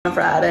on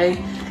Friday,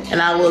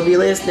 and I will be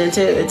listening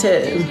to it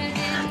too.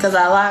 Because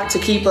I like to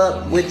keep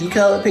up with you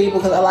colored people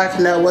because I like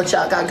to know what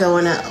y'all got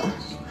going on.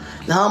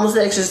 The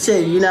homosexuals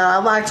too, I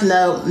like to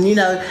know,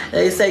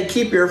 they say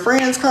keep your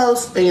friends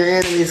close and your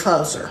enemies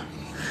closer.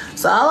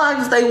 So I like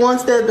to stay one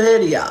step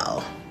ahead of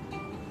y'all.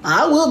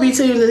 I will be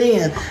tuning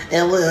in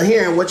and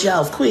hearing what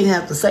y'all's queen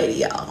have to say to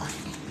y'all.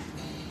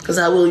 Because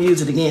I will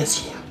use it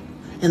against you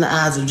in the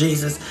eyes of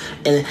Jesus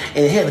and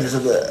in heaven is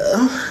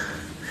above.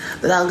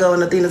 But I'll go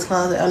in Athena's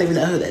closet. I don't even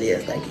know who that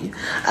is, thank you.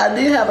 I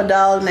do have a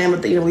dog named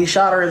Athena. We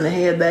shot her in the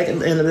head back in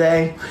the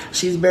day.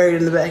 She's buried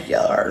in the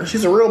backyard.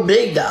 She's a real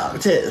big dog,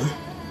 too.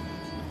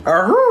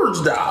 A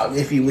huge dog,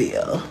 if you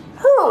will.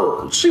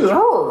 Huge. She was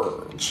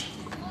huge.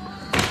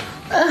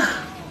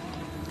 A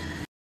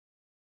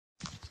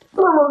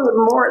little bit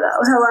more,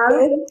 though.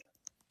 Hello?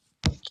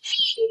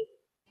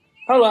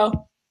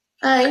 Hello.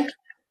 Hey.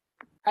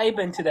 How you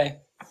been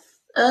today?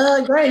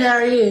 Great. How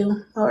are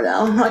you? Hold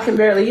on. I can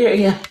barely hear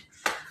you.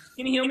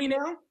 Can you hear me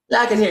now?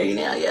 I can hear you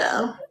now,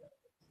 yeah.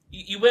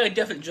 You wear a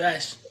different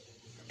dress.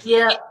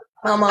 Yeah.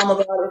 My mama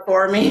bought it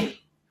for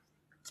me.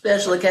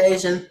 Special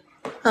occasion.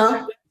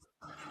 Huh?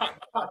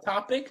 Hot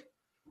topic?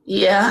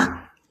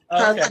 Yeah.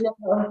 Okay.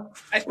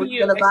 I Were see you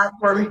you. gonna buy it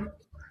for me?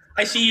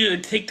 I see you a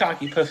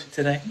TikTok you posted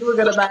today. You were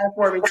gonna buy it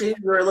for me too.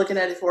 You were looking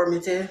at it for me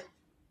too.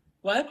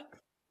 What?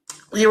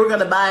 You were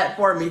gonna buy it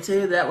for me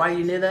too. That why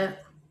you knew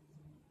that?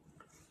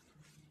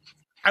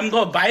 I'm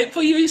gonna buy it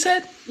for you. You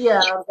said? Yeah,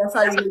 that's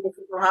how you knew this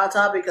was from Hot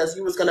Topic because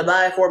you was gonna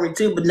buy it for me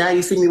too. But now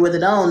you see me with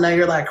it on. Now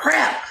you're like,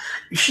 crap.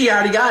 She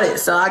already got it,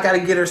 so I gotta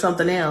get her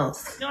something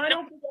else. No, I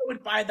don't think I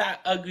would buy that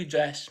ugly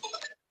dress.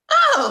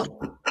 Oh,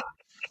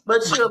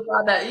 but you would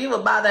buy that. You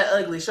would buy that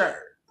ugly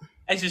shirt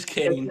I'm just that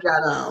kidding. you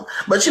got on.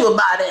 But you would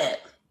buy that.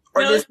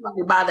 Or No, just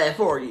somebody buy that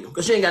for you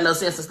because you ain't got no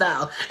sense of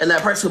style, and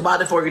that person who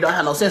bought it for you don't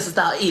have no sense of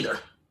style either,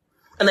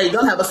 and they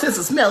don't have a sense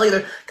of smell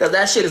either because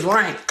that shit is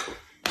rank.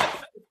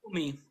 for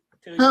me.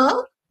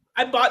 Huh?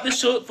 I bought the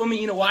shirt for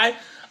me. You know why?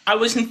 I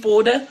was in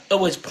Florida. It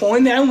was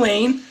pouring down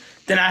rain.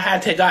 Then I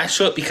had to get a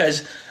shirt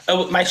because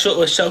my shirt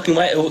was soaking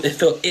wet. It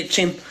felt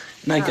itching.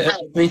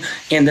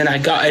 And then I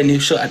got a new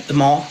shirt at the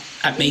mall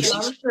at Macy's.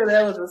 I'm sure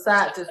that was a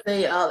sight to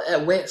see all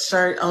that wet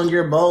shirt on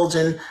your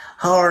bulging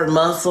hard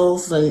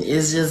muscles and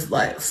it's just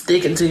like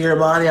sticking to your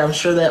body. I'm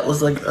sure that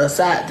was a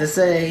sight to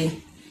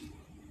see.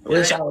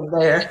 Wish I was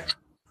there.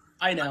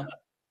 I know.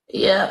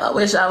 Yeah, I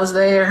wish I was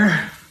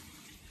there.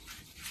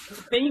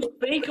 Thank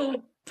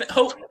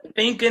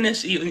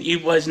goodness you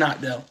was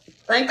not though.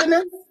 Thank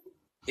goodness.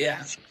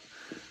 Yeah.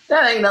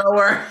 That ain't no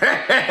word.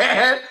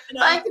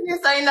 Thank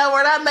goodness ain't no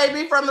word. I may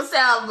be from the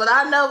South, but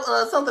I know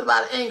something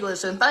about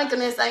English, and thank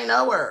goodness ain't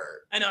no word.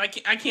 I know. I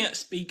can't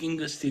speak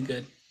English too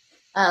good.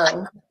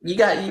 Oh,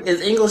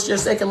 is English your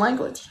second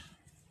language?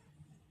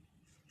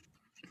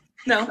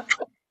 No.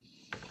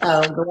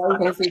 Oh, but why you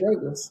can't speak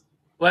English?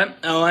 What?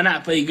 Oh, I'm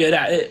not pretty good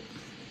at it.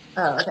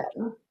 Oh,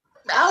 okay.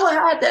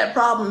 I had that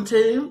problem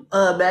too.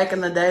 Back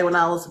in the day when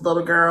I was a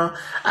little girl,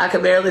 I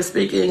could barely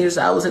speak English.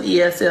 I was in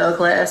ESL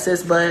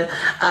classes, but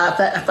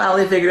I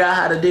finally figured out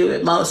how to do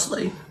it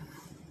mostly.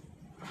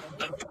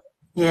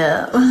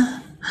 Yeah,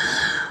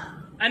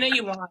 I know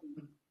you lying.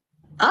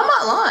 I'm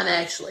not lying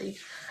actually.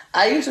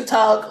 I used to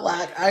talk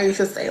like I used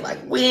to say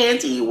like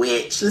 "winty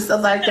witch" and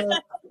stuff like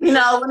that.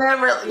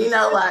 Whenever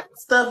like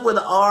stuff with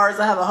the R's,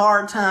 I have a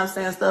hard time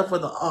saying stuff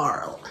with the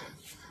R.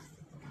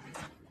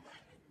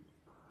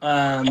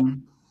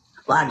 Um.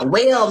 Like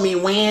 "well me,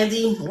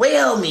 Wendy,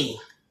 well me."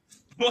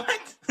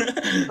 What?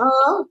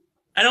 Uh,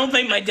 I don't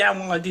think my dad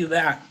want to do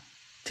that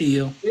to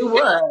you. do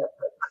what?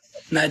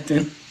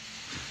 Nothing.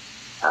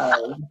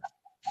 Oh.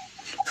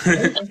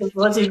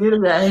 What you do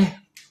today?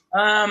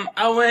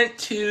 I went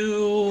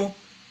to.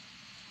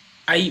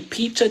 I eat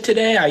pizza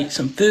today. I eat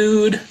some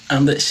food.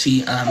 Let's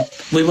see.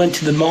 We went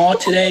to the mall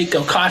today.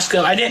 Go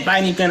Costco. I didn't buy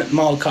anything at the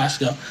mall.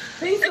 Costco.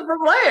 Pizza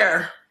from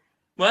where?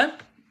 What?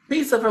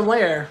 Pizza from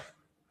where?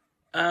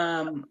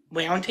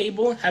 Round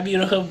Table. Have you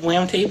heard of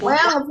Round Table?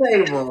 Round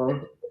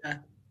Table. Yeah.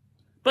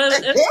 But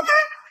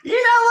You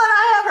know what?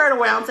 I have heard of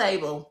Round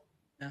Table.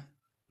 Yeah.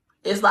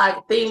 It's like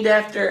themed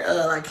after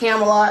like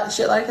Camelot and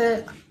shit like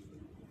that.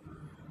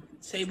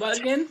 Say what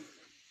again?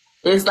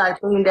 It's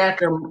like themed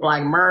after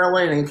like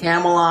Merlin and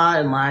Camelot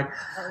and like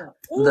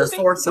the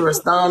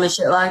Sorcerer's Stone and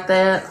shit like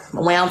that.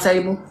 Round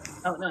Table.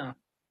 Oh no.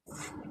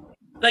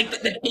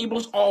 Like the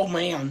table's all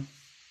round.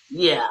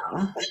 Yeah.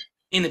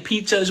 And the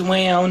pizza's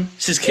round.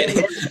 Just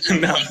kidding.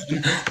 No.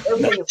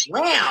 Everything's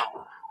round.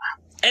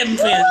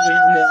 Everything's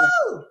round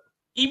now.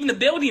 Even the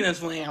building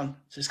is round.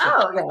 Just kidding.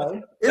 Oh,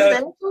 okay. Is it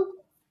actually?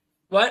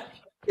 What?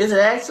 Is it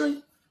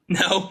actually?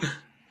 No.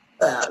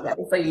 Oh,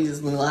 okay. So you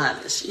just be lying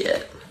and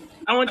shit.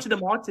 I went to the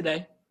mall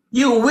today.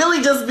 You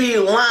really just be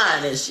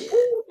lying and shit.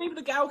 Maybe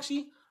the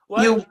Galaxy.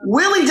 What? You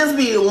really just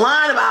be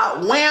lying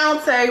about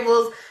round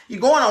tables. You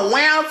going on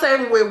round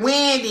table with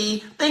Wendy,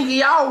 thinking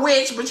y'all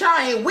rich, but y'all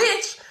ain't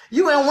rich.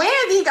 You and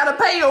Wendy got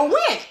to pay your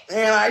rent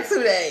in like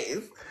 2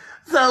 days.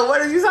 So what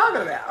are you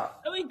talking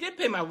about? I really did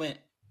pay my rent.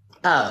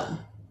 Oh.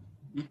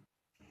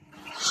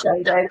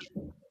 Shay Day.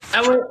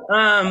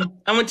 I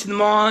went to the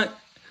mall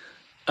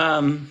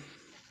um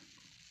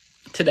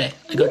today.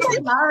 I go You to pay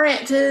the my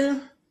rent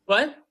too.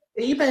 what?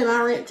 Can you pay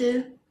my rent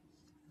too?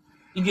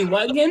 You do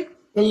what again?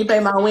 Can you pay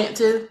my rent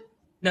too?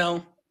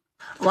 No.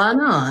 Why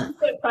not?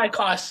 It probably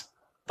costs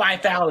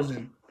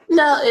 5,000.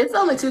 No, it's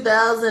only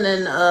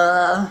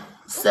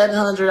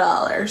 2,700.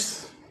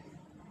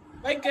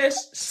 I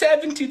guess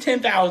 7 to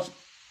 10,000. No,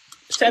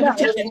 7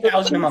 to 10,000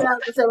 a two month.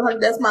 thousand seven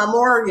hundred. That's my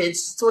mortgage.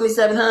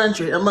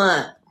 2,700 a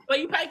month. But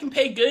you probably can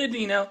pay good,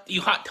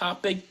 you Hot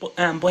Topic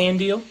bland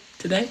deal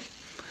today.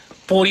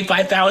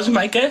 45,000,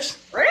 I guess.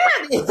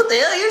 Really? What the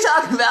hell are you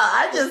talking about?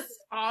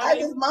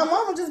 I My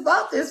mama just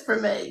bought this for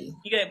me.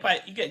 you get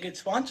good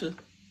sponsor.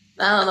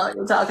 I don't know what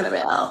you're talking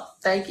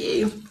about. Thank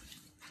you.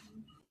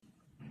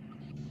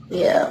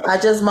 Yeah,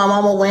 my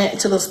mama went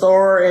to the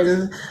store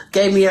and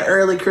gave me an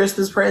early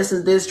Christmas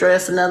present. This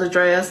dress, another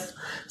dress,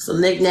 some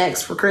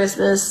knickknacks for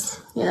Christmas.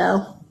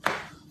 Yeah.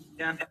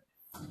 Yeah,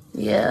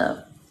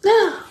 yeah,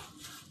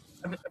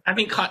 I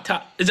think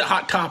is it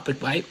Hot Topic,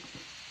 right?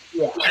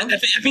 yeah. I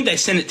think they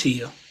sent it to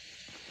you.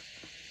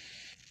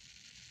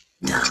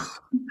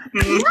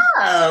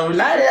 No,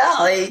 not at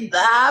all. I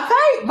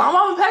paid. My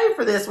mama paid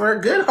for this for her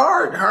good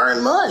heart, her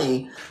and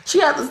money. She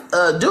had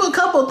to do a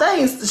couple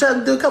things. She had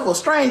to do a couple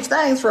strange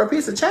things for a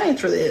piece of change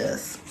for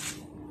this.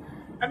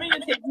 I think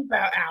it takes you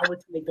about an hour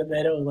to make the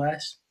video or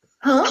less.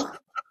 Huh?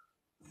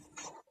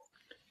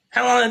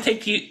 How long did it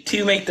take you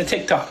to make the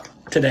TikTok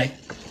today?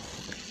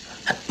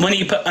 When do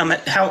you put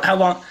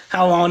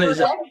how long is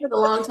it? That took a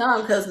long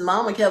time because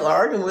Mama kept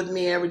arguing with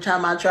me every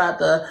time I tried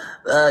to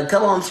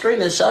come on the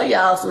screen and show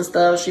y'all some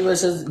stuff. She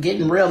was just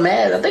getting real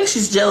mad. I think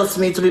she's jealous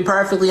of me, to be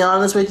perfectly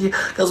honest with you,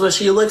 because when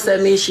she looks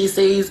at me, she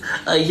sees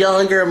a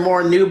younger,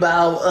 more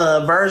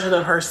nubile version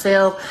of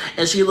herself,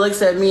 and she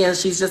looks at me and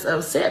she's just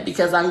upset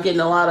because I'm getting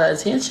a lot of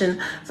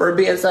attention for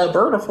being so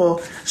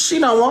beautiful. She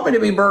don't want me to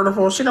be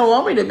beautiful. She don't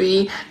want me to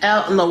be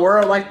out in the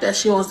world like that.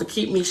 She wants to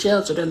keep me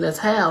sheltered in this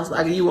house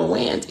like you and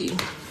Wendy.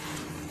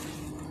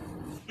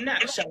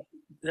 Not so.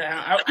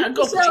 I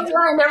go. I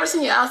ain't never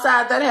seen you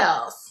outside that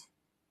house.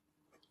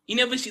 You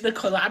never see the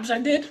collabs I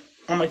did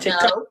on my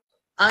TikTok? No,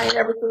 I ain't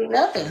never seen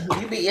nothing.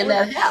 You be in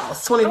that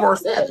house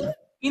 24/7.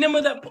 You know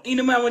when I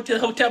went to the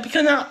hotel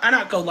because I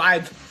not go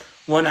live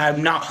when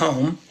I'm not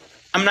home.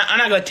 I'm not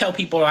gonna tell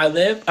people where I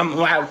live. I'm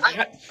gonna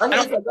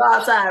go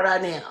outside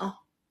right now.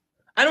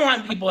 I don't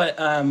want people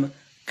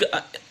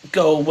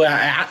go where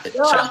I at.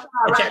 Go outside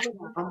right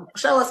now.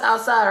 Show us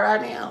outside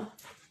right now.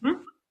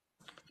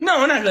 No,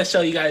 I'm not gonna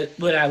show you guys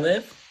where I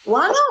live.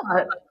 Why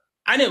not?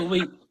 I know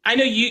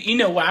you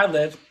know where I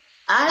live.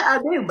 I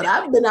do, but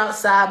I've been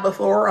outside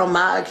before on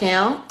my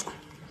account.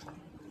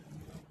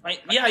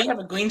 Right? Yeah, you have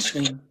a green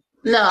screen.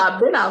 No, I've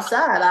been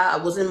outside. I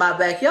was in my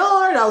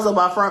backyard. I was on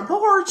my front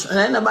porch, and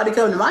ain't nobody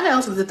come to my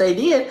house. Because if they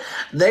did,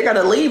 they're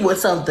gonna leave with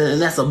something,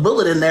 and that's a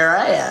bullet in their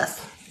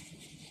ass.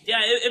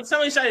 Yeah, if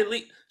somebody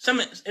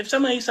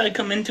started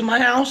coming into my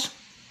house,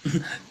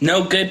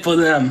 no good for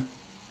them.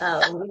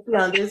 Oh, what you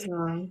gonna do to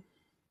them?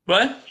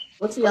 What?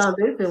 What you gonna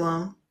do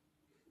to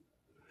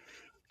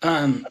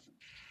them?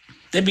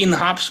 They'd be in the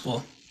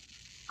hospital.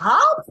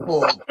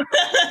 Hospital? No.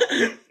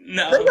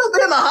 They gonna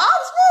be in the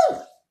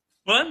hospital?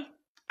 What? You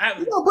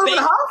gonna put them in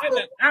the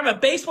hospital? I have a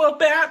baseball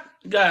bat.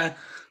 You got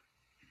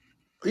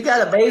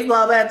a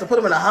baseball bat to put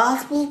them in the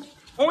hospital?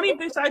 Only if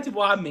they decide to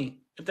rob me.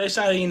 If they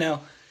decide to,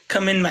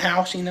 come in my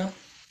house,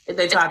 If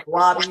they try to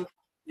rob you?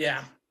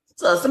 Yeah.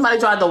 So if somebody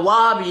tried to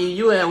rob you,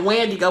 you and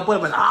Wendy go put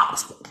them in the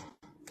hospital.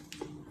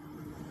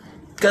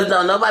 Because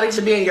nobody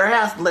should be in your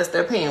house unless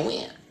they're paying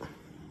rent.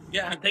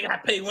 Yeah, they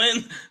got to pay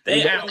when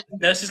they out.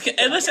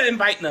 Unless I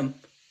invite them.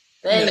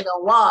 They ain't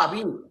gonna rob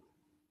you.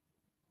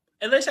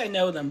 Unless I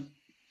know them.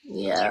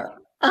 Yeah.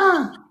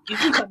 You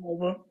can come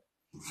over.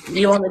 Do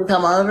you want me to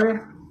come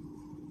over?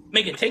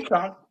 Make a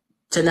TikTok.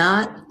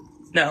 Tonight?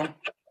 No.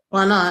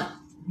 Why not?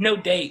 No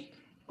date.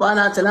 Why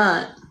not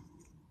tonight?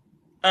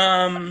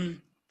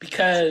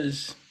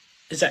 Because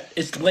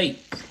it's late.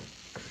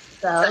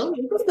 So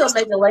we can still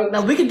make it late.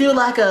 No, we could do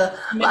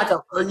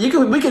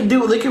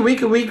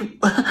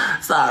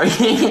sorry.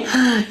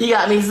 You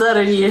got me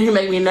stuttering. You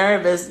make me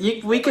nervous.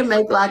 We can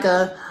make like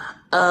a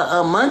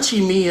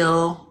munchie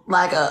meal,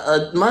 like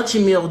a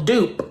munchie meal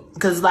dupe.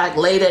 Cause like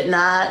late at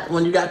night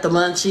when you got the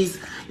munchies,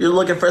 you're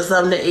looking for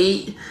something to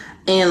eat,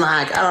 and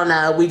like I don't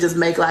know, we just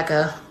make like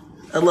a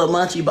little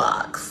munchie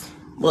box.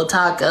 Little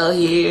taco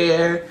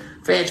here,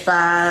 French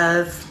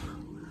fries,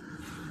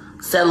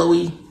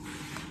 celery.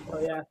 Oh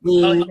yeah.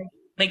 Mm.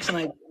 Make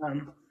some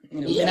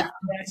Yeah.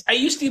 I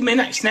used to do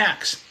midnight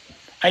snacks.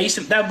 That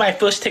was my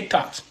first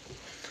TikToks.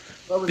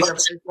 What was your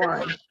first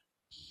one?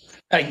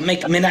 Like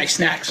make midnight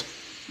snacks.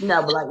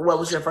 No, but like, what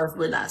was your first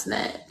midnight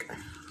snack?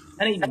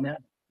 I don't even know.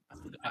 I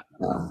forgot.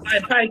 Oh.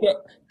 I'd probably get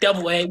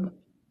double egg.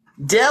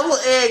 Devil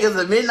egg is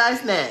a midnight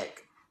snack.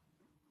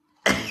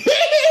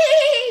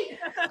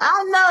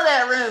 I know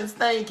that room's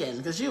thinking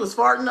because she was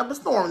farting up a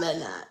storm that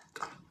night.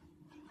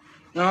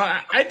 No,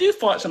 I do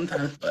fart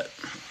sometimes, but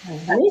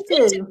Me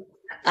too.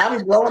 I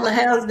was blowing the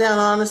house down,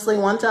 honestly.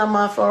 One time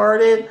I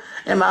farted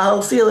and my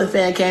whole ceiling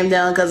fan came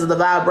down because of the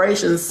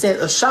vibrations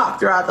sent a shock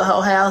throughout the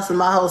whole house and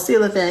my whole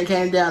ceiling fan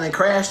came down and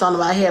crashed onto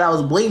my head. I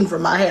was bleeding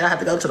from my head. I had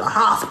to go to the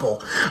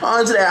hospital.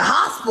 Onto that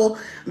hospital,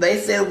 they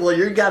said, well,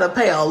 you got to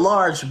pay a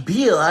large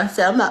bill. I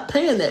said, I'm not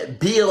paying that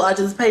bill. I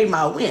just paid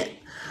my rent.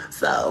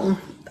 So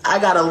I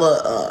got a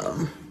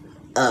little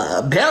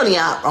bounty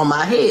out on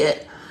my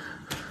head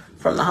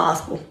from the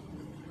hospital.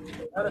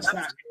 That's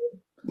not.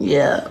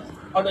 Yeah.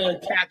 Are they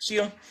catch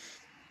you?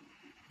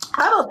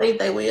 I don't think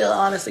they will,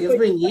 honestly. It's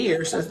been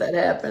years since that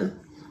happened.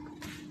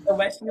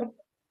 Arrest you?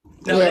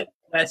 No, Yeah. they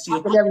arrest I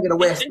you. could never get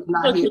arrested,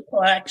 not here.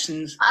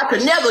 Collections. I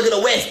could never get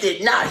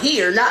arrested, not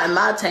here, not in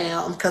my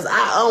town, because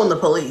I own the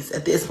police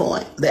at this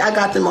point. I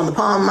got them on the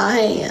palm of my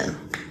hand.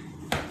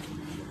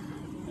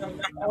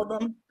 All of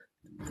them.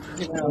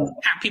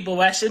 Have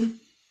people arrested.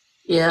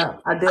 Yeah,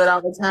 I do it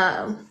all the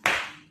time.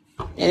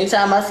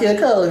 Anytime I see a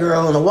colored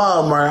girl in a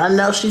Walmart, I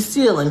know she's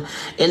stealing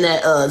in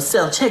that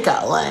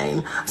self-checkout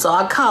lane. So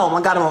I call them,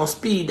 I got them on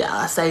speed dial.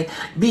 I say,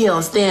 be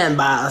on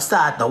standby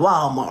outside the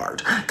Walmart.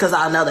 Because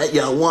I know that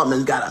young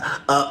woman's got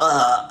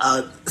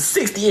a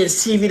 60-inch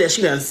TV that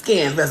she done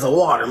scanned as a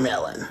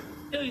watermelon.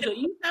 Do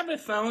you have a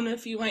phone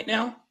with you right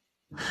now?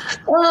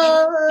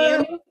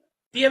 Uh,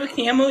 Do you have a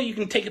camera? You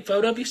can take a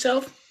photo of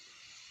yourself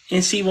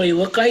and see what you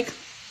look like?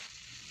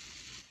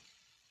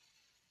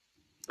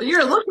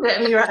 You're looking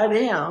at me right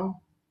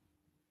now.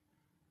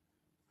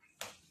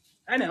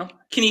 I know.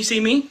 Can you see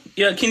me?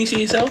 Yeah. Can you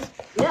see yourself?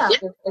 Yeah, I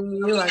can see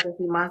you. I can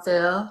see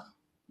myself.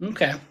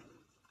 Okay.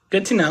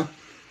 Good to know.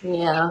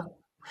 Yeah.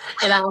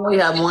 And I only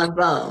have one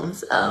phone,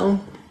 so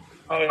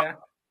Oh yeah.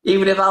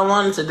 even if I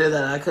wanted to do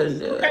that, I couldn't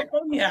do What kind it. of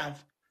phone you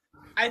have?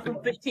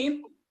 iPhone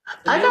 15?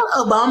 I got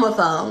an Obama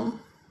phone.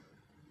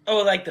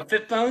 Oh, like the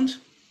flip phones?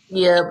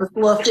 Yeah, but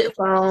still a flip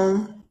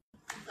phone.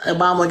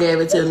 Obama gave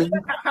it to me.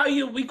 How are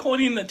you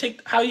recording the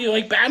take? How are you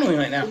like battling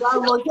right now? I got a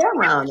little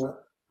camera on it.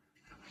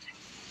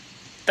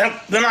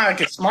 They're not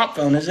like a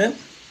smartphone, is it?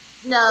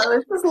 No,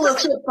 it's just a little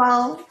flip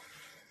phone.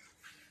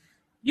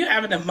 You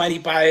have enough money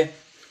to buy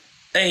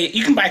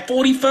you can buy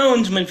 40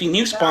 phones with your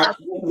new I sponsor.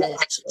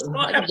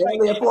 can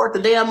barely afford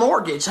the damn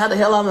mortgage. How the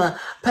hell I'm gonna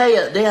pay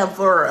a damn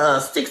for a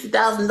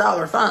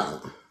 $60,000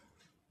 phone?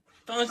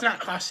 Phones not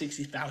cost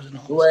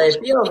 $60,000. Well, it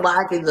feels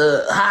like in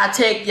the high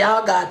tech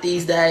y'all got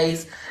these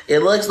days, it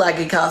looks like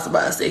it costs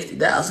about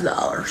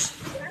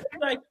 $60,000.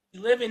 Like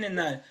living in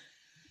the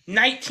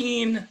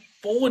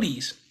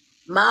 1940s.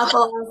 My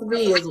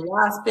philosophy is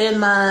why spend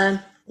mine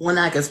when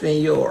I can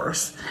spend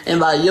yours. And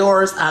by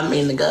yours, I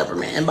mean the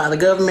government. And by the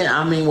government,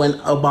 I mean when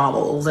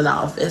Obama was in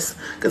office.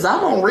 Because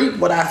I'm gonna reap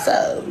what I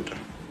sowed.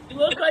 You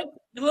look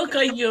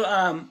like you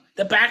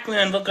the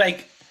background look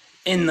like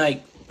in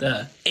like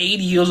the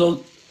 80 years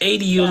old.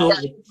 80 years old.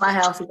 My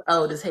house is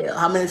old as hell.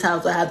 How many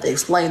times do I have to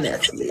explain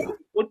that to you?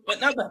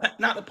 But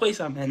not the place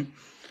I'm in.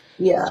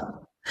 Yeah.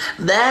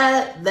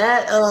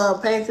 That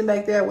painting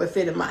back there would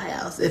fit in my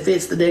house. It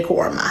fits the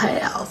decor in my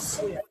house.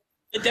 Oh, yeah.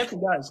 It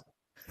definitely does.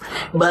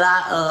 But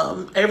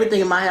everything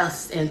in my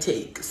house is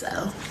antique,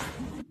 so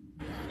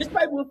This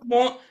probably worth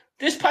more.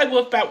 This probably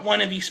worth about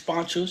one of these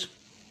sponsors.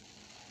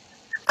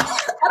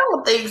 I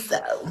don't think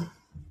so.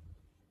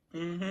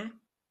 Mm-hmm.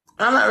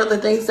 I don't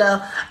really think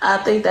so. I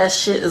think that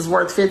shit is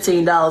worth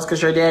 $15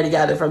 because your daddy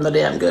got it from the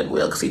damn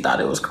Goodwill because he thought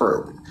it was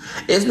cruel.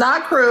 It's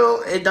not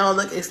cruel. It don't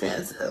look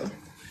expensive.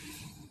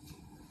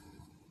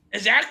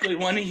 Exactly,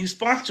 one of you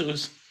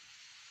sponsors.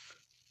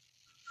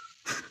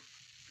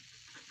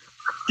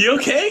 You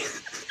okay?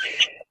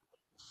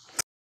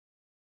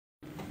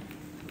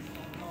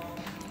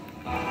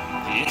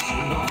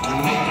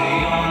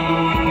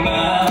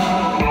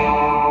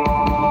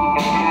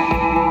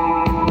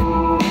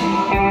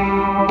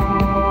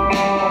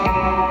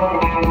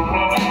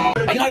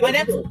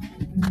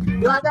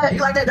 You like that? You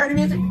like that dirty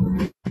music?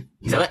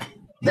 You said what?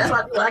 That's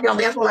why I get on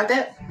the dance floor like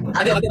that.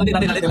 I did.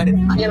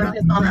 I get around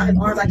his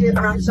arms like this,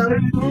 around his shoulder,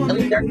 and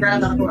leave dirty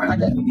ground on the floor like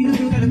that.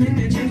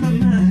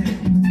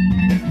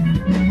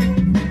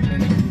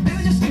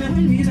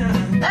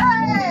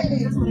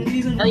 Hey!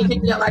 And you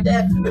pick me up like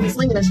that, and be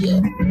swinging and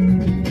shit.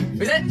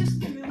 What's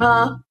that?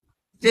 Huh?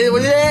 Did we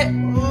do that?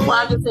 Well,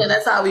 I'm just saying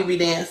that's how we be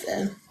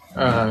dancing.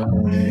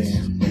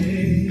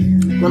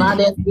 When I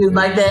dance music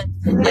like that,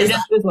 How you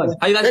like this one?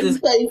 How you like let me this?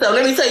 tell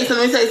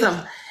you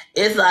something.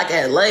 It's like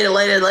at late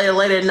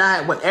at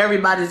night when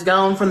everybody's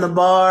gone from the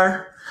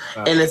bar.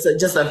 And it's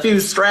just a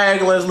few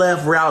stragglers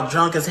left. We're all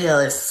drunk as hell.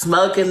 It's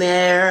smoke in the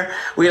air.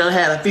 We done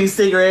had a few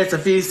cigarettes, a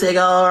few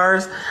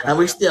cigars, and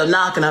we still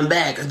knocking them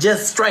back.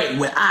 Just straight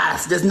with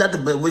ice. Just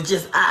nothing but with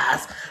just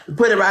ice. We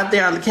put it right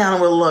there on the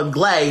counter with a little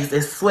glaze.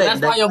 It's sweating.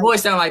 That's why your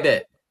voice sound like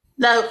that.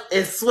 No,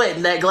 it's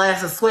sweating. That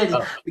glass is sweating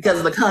because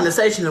of the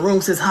condensation. The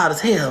room sits hot as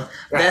hell.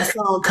 Right. That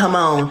song come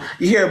on.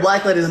 You hear a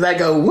black lady in the back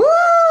go,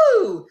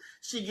 woo!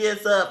 She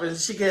gets up and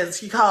she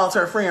calls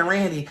her friend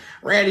Randy.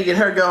 Randy and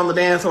her go on the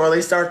dance floor.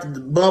 They start to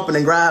bumping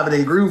and grinding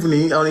and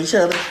grooving on each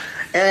other.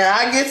 And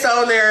I gets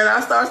on there and I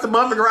starts to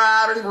bump and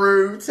grind and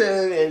groove too.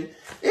 And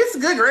it's a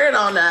good grin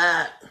on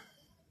that.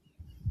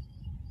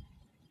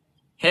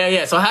 Hell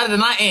yeah. So how did the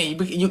night end?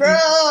 You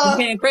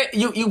pregnant?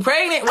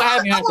 What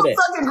happened I after will that?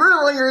 suck and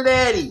groove on your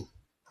daddy.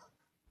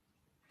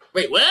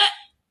 Wait, what?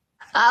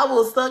 I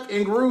will suck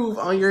and groove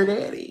on your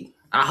daddy.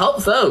 I hope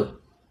so.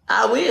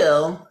 I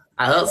will.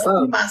 I hope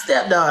so. You're my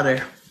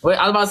stepdaughter. Wait,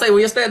 I was about to say,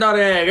 where your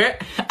stepdaughter at, girl?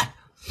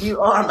 You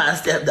are my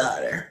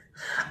stepdaughter.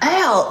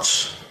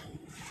 Ouch.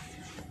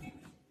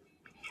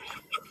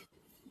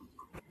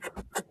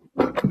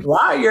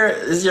 Why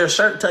is your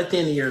shirt tucked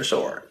into your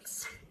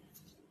shorts?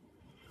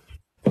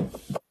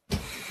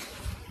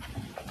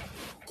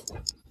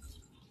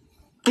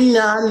 You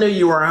know, I knew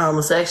you were a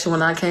homosexual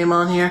when I came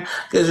on here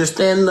because you're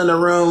standing in a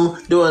room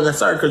doing a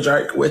circle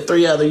jerk with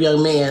 3 other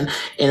young men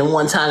in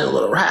one tiny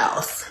little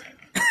house.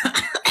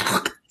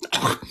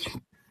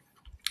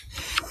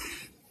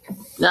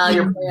 Now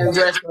you're playing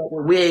dressed up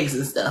with wigs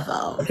and stuff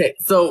on. Okay,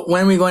 so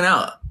when are we going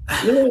out?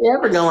 You ain't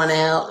ever going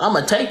out. I'm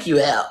going to take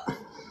you out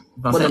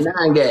with a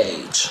 9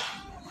 gauge.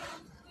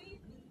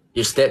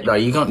 Your stepdaughter.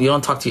 You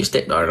don't talk to your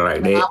stepdaughter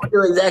like that. I'll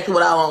do exactly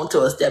what I want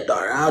to a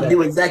stepdaughter. I'll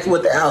do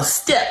exactly I'll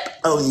step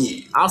on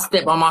you. I'll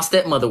step on my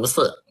stepmother. What's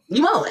up?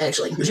 You won't,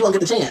 actually, but you won't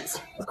get the chance.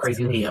 That's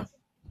crazy as hell.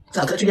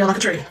 So I'll cut you down like a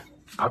tree.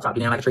 I'll chop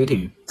you down like a tree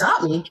too.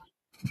 Top me.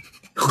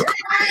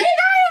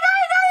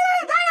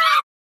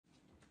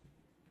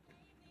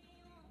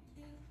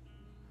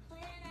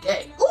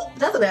 Okay. Ooh,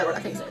 that's a bad word.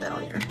 I can't say that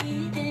on here.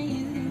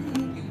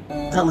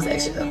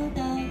 Homosexual.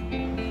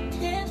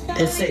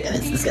 It's sick and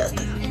it's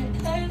disgusting.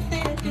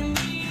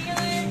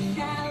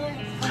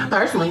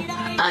 Personally,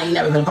 I ain't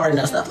never been a part of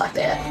no stuff like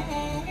that.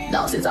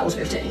 No, since I was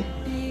 15.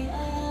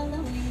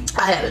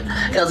 I haven't.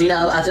 Because,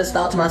 I just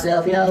thought to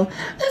myself,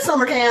 it's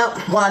summer camp.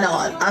 Why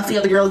not? I see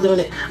other girls doing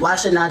it. Why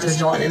shouldn't I just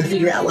join and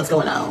figure out what's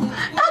going on?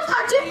 I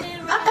liked it.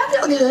 I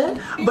feel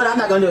good. But I'm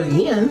not going to do it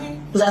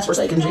again. Because that's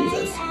forsaking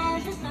Jesus.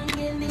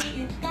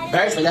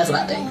 Personally, that's what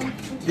I think.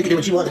 You can do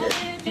what you want to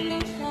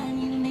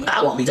do.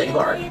 I won't be taking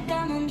part.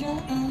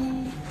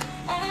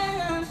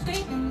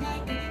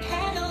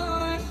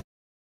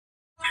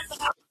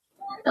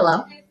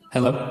 Hello.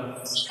 Hello.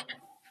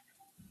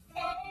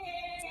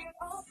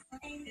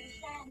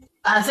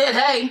 I said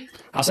hey.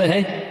 I said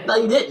hey. No,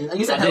 you didn't.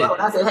 You said hello.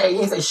 I said hey. You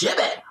didn't say shit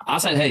back. I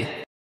said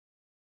hey.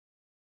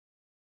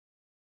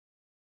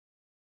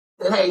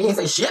 I said hey. You didn't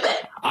say shit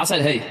back. I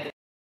said hey.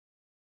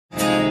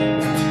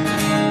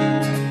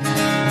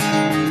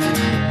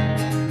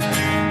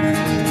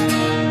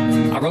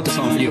 I wrote the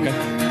song for you, okay?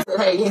 I said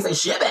hey. You didn't say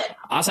shit back.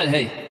 I said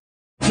hey.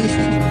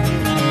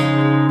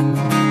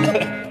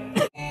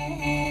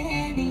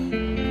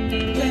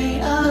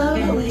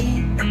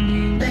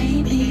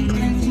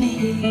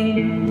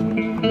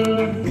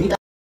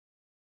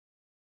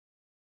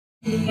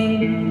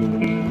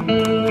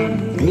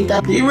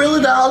 You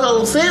really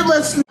don't say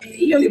let's.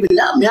 You don't even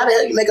know me. How the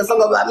hell you make a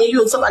song about me?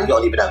 You and somebody you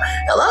don't even know.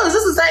 Hello, is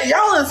this the same?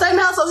 Y'all in the same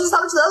house? So I was just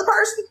talking to the other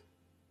person.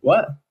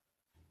 What?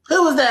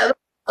 Who was that?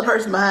 The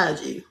person behind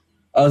you.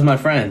 Oh, it was my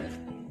friend.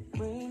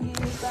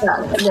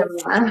 Never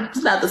mind.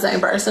 It's not the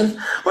same person.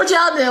 What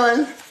y'all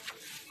doing?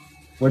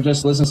 We're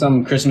just listening to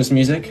some Christmas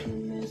music.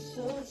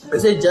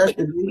 Is it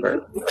Justin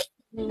Bieber?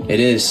 It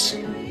is.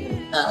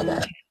 Oh,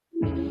 okay.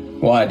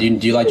 Why? Do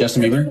you like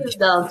Justin Bieber?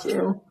 Don't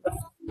you?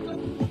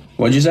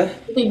 What'd you say?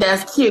 You think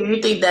that's cute?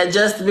 You think that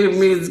Justin Bieber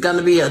music is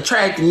gonna be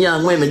attracting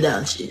young women,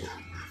 don't you?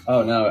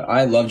 Oh no,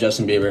 I love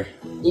Justin Bieber.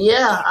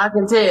 Yeah, I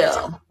can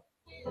tell.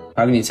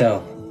 How can you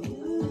tell?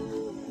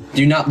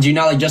 Do you not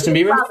like Justin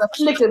Bieber? The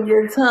flick of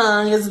your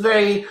tongue is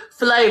very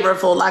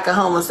flavorful, like a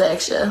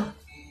homosexual.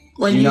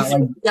 When you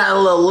got a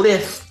little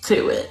lift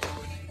to it.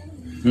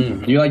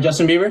 Do you like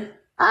Justin Bieber?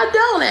 I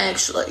don't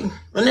actually.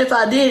 And if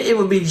I did, it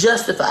would be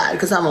justified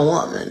because I'm a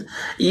woman.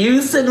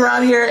 You sitting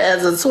around here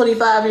as a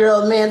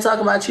 25-year-old man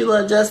talking about you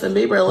love Justin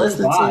Bieber and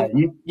listening to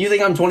you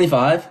think I'm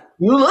 25?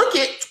 You look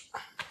it.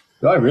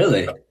 Do I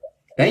really?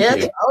 Thank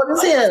you. Old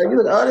as hell. You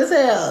look old as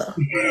hell.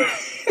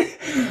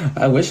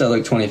 I wish I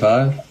looked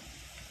 25.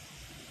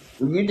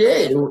 You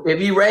did. If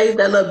you raise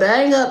that little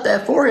bang up,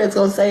 that forehead's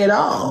gonna say it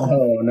all.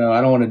 Oh no, I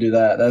don't want to do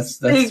that.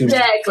 That's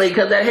exactly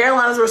because that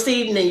hairline is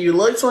receding and you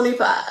look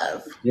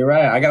 25. You're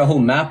right. I got a whole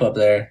map up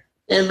there.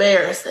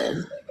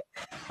 Embarrassing.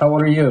 How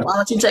old are you? Why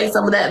don't you take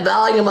some of that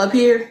volume up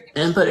here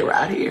and put it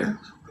right here?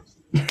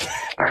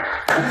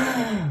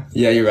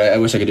 Yeah, you're right. I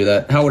wish I could do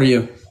that. How old are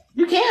you?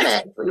 You can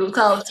actually. It was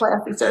called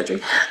plastic surgery.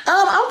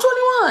 I'm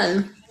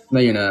 21. No,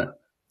 you're not.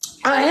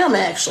 I am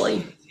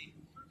actually.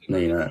 No,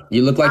 you're not.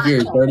 You look like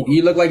you're 30.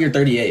 You look like you're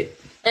 38.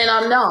 And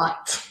I'm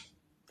not.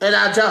 And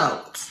I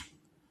don't.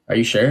 Are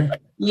you sure?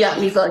 You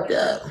got me fucked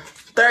up.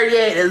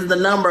 38 is the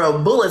number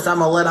of bullets I'm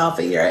gonna let off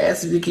of your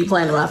ass if you keep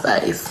playing in my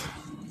face.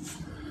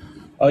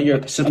 Oh,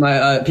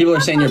 people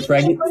are saying you're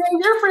pregnant.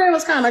 Your friend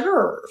was kind of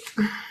good.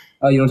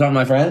 Oh, you don't talk to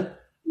my friend?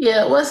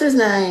 Yeah. What's his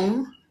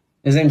name?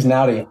 His name's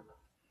Nowdy.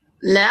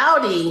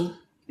 Nowdy.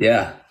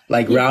 Yeah,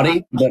 like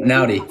Rowdy, but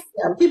Nowdy.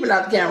 Yeah, I'm keeping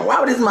out the camera. Why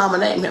would his mama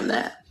name him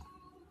that?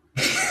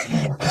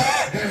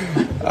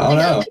 I don't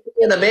know.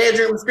 In the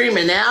bedroom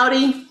screaming,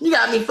 Nowdy, you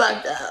got me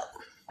fucked up.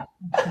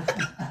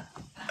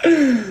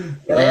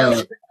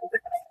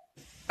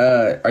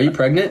 Are you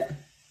pregnant?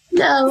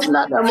 No,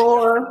 not no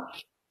more.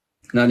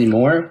 Not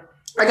anymore?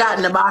 I got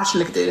in the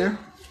Boschnik there.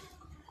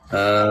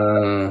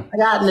 I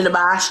got in the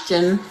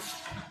Boschkin.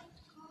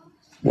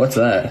 What's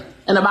that?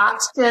 In the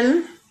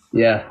Boschkin.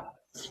 Yeah.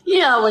 You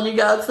know, when you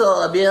go to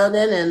a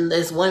building and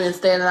there's women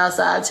standing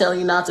outside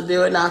telling you not to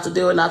do it, not to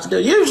do it, not to do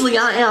it. Usually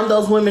I am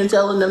those women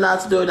telling them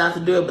not to do it, not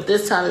to do it. But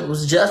this time it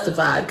was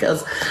justified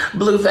because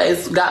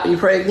Blueface got me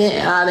pregnant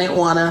and I didn't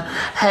want to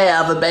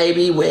have a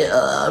baby with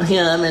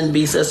him and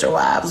be sister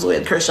wives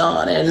with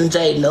Krishan and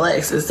Jade and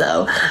Alexis.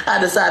 So I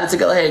decided to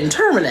go ahead and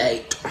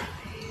terminate.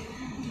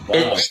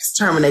 Wow.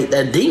 Exterminate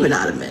that demon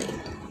out of me.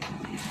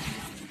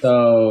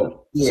 So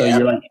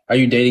you're like, are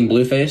you dating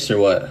Blueface or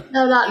what?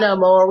 No, not no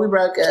more. We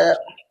broke up.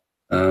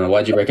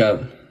 Why'd you break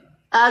up?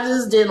 I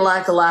just didn't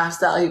like the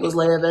lifestyle he was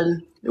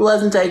living. He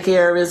wasn't taking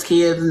care of his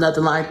kids and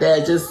nothing like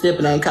that. Just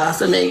sipping on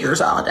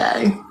Casamigos all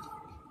day.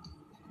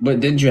 But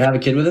didn't you have a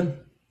kid with him?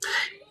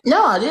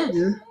 No, I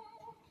didn't.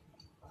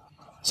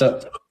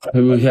 So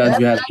who had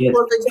you have a kid?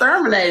 Was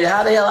exterminated.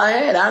 How the hell I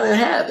had it? I didn't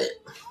have it.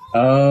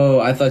 Oh,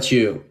 I thought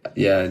you.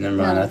 Yeah, never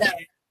mind.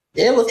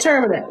 It was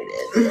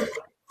terminated.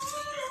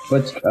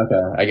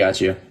 Okay, I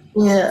got you.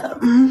 Yeah.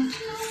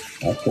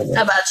 That's cool.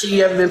 How about you?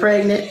 You ever been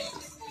pregnant?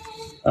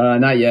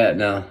 Not yet,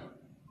 no.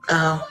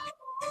 Oh.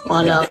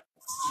 Well, no.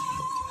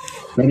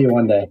 Maybe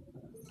one day.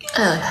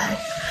 Okay.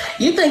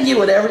 You think you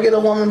would ever get a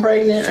woman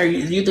pregnant, or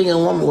you think a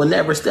woman would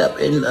never step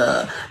in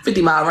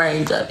 50-mile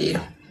range of you?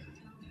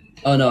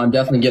 Oh no, I'm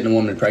definitely getting a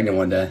woman pregnant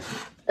one day.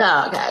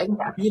 Oh, okay.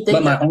 You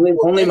think But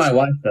only my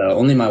wife though.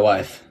 Only my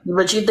wife.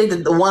 But you think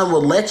that the one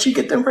would let you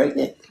get them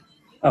pregnant?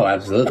 Oh,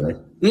 absolutely.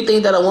 You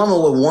think that a woman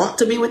would want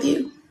to be with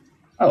you?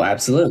 Oh,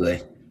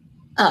 absolutely.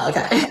 Oh,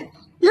 okay.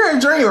 You're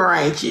a dreamer,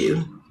 ain't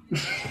you?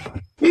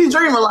 You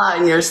dream a lot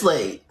in your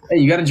sleep. Hey,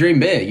 you gotta dream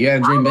big. You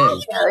gotta dream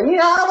big.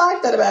 Yeah, I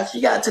like that about you.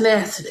 You got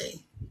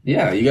tenacity.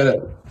 Yeah, you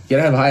gotta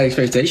have high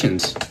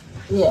expectations.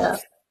 Yeah.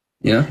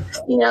 You know?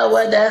 You know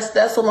what?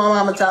 That's what my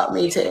mama taught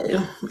me too.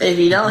 If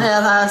you don't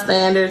have high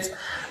standards,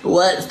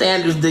 what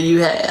standards do you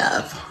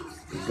have?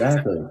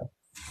 Exactly.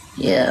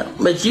 Yeah,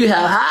 but you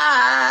have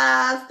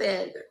high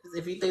standards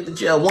if you think that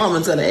your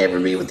woman's gonna ever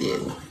be with you.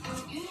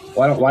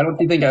 Why don't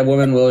you think a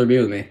woman will ever be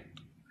with me?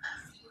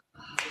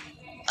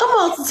 A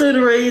multitude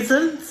of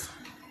reasons.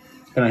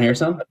 Can I hear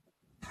some?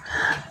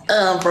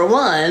 For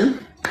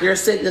one, you're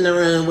sitting in the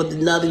room with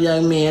another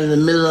young man in the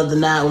middle of the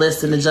night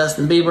listening to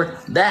Justin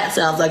Bieber. That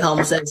sounds like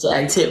homosexual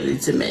activity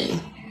to me.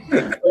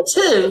 For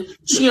two,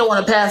 she don't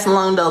want to pass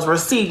along those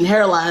receding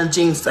hairline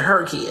genes to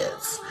her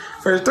kids.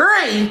 For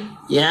three,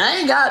 I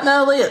ain't got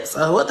no lips.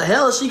 So what the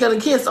hell is she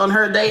gonna kiss on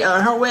her day,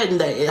 on her wedding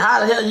day?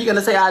 How the hell are you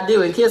gonna say I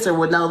do and kiss her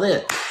with no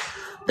lips?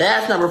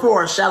 That's number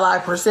 4. Shall I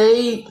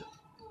proceed?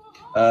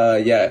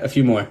 Yeah, a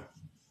few more.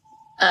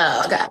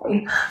 Oh,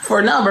 okay.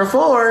 For number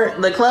 4,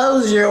 the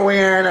clothes you're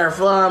wearing are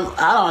from,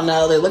 I don't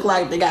know, they look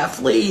like they got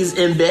fleas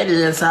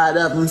embedded inside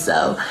of them.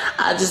 So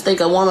I just think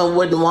a woman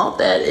wouldn't want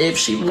that. If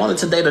she wanted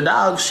to date a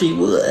dog, she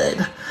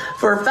would.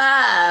 For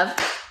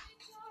 5,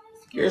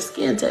 your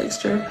skin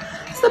texture,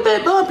 it's a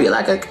bit bumpy,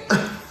 like a...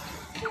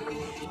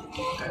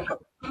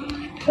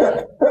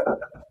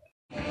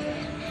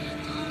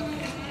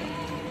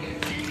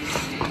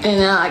 And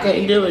now I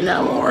can't do it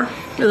no more.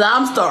 Because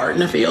I'm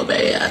starting to feel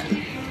bad.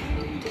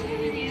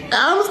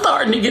 I'm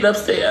starting to get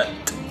upset.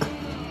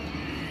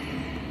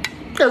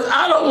 Because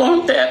I don't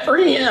want that for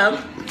him.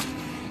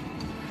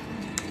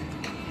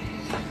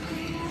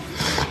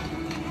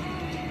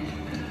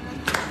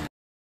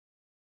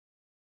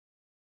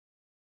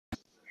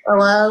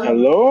 Hello?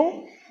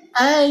 Hello?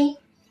 Hey.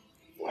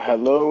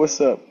 Hello,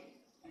 what's up?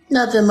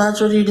 Nothing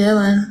much. What are you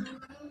doing?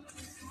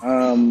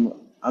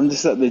 I'm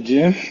just at the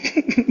gym.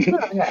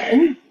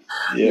 Okay.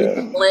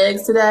 Yeah.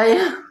 Legs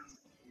today?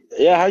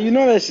 Yeah, how you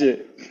know that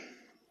shit?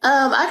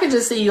 I could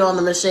just see you on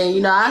the machine.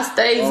 You know, I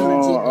stays in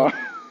the gym.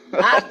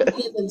 I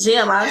be in the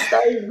gym. I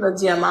stay in the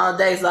gym all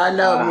day, so I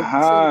know.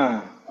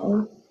 Uh-huh.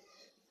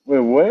 Wait,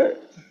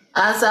 what?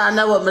 I said I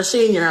know what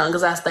machine you're on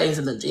because I stays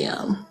in the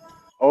gym.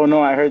 Oh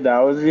no, I heard that.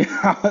 I was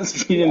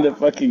reading the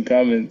fucking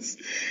comments.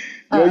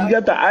 Yo, you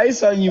got the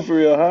ice on you for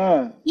real,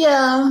 huh?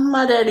 Yeah,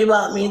 my daddy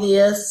bought me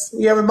this.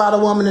 You ever bought a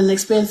woman an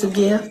expensive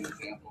gift?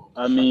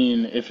 I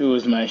mean, if it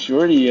was my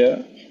shorty,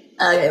 yeah.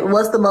 Okay,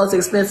 what's the most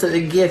expensive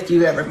gift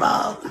you ever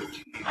bought?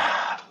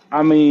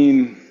 I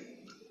mean,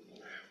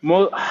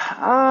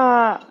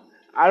 I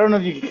don't know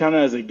if you can count it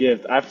as a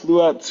gift. I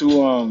flew out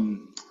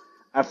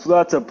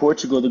to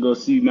Portugal to go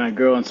see my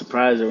girl and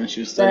surprise her when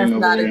she was studying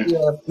That's not over a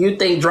there. gift. You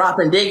think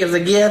dropping dick is a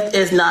gift?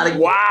 It's not a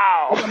gift.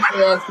 Wow.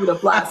 Somebody asked you to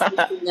fly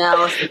 16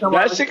 hours to come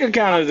That over. shit could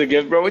count as a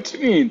gift, bro. What you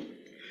mean?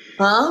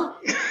 Huh?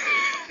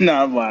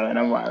 No, I'm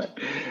violent.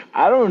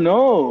 I don't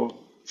know.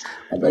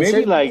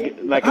 Maybe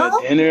like a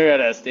dinner at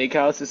a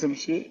steakhouse or some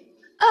shit.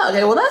 Oh,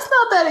 okay, well that's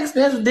not that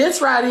expensive. This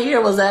right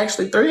here was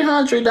actually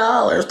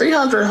 $300,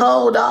 300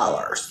 whole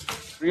dollars.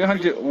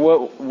 300.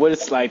 What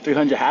is like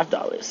 300 half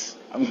dollars?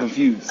 I'm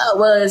confused. Oh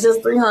well, it's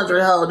just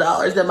 300 whole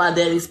dollars that my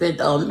daddy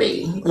spent on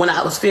me when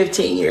I was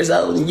 15 years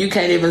old, and you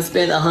can't even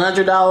spend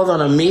 $100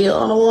 on a meal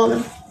on a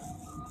woman.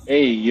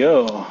 Hey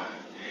yo,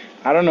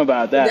 I don't know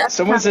about that. That's the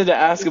Someone kind said to of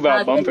ask standards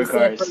my about bumper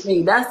daddy set for cars.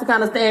 me. That's the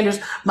kind of standards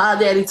my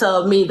daddy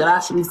told me that I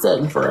should be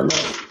setting for a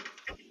man.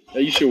 Are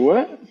you sure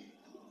what?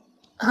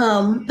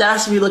 That I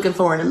should be looking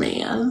for in a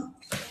man.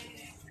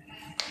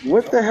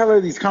 What the hell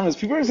are these comments?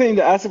 People are saying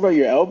to ask about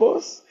your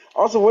elbows.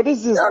 Also, what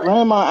is this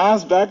grandma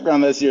ass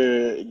background? That's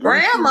your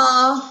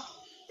Grandma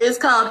is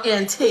called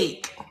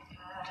antique.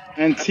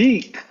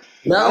 antique.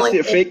 The That only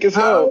shit thing fake as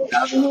hell.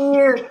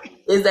 here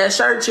is that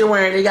shirt you're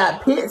wearing. They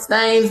got pit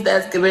stains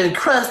that's been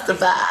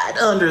crustified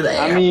under there.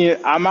 I mean,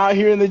 I'm out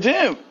here in the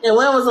gym. And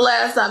when was the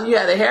last time you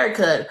had a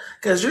haircut?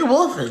 Because you're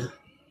wolfing.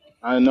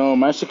 I know,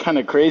 my shit kind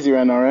of crazy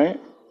right now, right?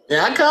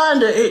 Yeah,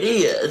 kinda it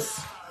is.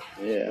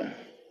 Yeah.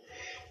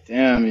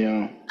 Damn,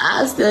 yo.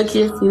 I still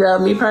kiss you though,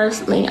 me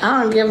personally.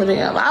 I don't give a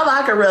damn. I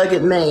like a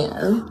rugged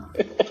man.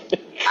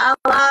 I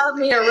love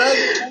me a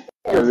rugged man.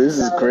 Yo, this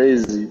is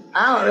crazy.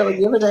 I don't really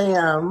give a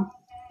damn.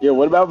 Yo,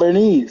 what about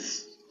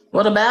Bernice?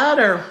 What about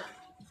her?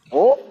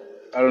 Oh,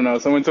 I don't know.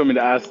 Someone told me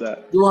to ask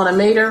that. You want to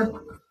meet her?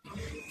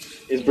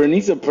 Is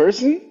Bernice a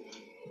person?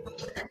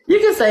 You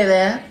can say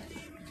that.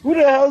 Who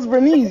the hell is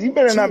Bernice? You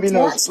better not be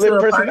no attached split to a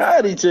person.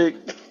 personality chick.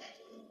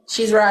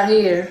 She's right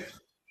here.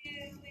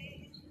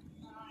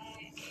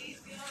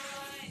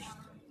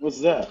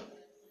 What's that?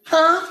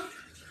 Huh?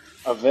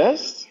 A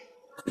vest?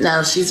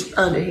 No, she's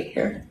under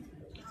here.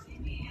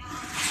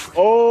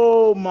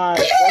 Oh my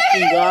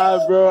fucking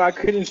god, bro! I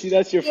couldn't see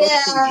that's your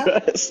fucking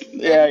dress.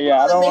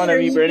 Yeah, I don't want to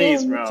meet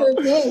Bernice, bro.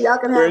 Y'all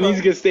can have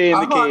Bernice can stay in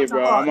the heart cave, to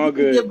bro. heart. I'm all You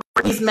can good. give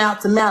Bernice mouth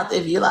to mouth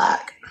if you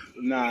like.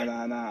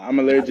 Nah. I'm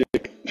allergic.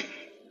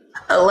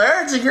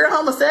 Allergic? You're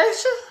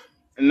homosexual?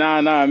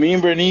 Nah. Me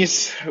and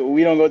Bernice,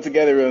 we don't go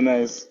together real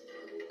nice.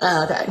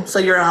 Oh, okay, so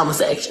you're a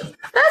homosexual.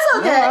 That's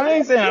okay. No, I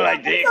ain't saying I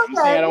like dick. I'm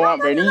saying I don't want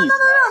Bernice.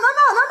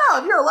 No.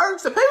 If you're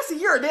allergic to pussy,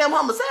 you're a damn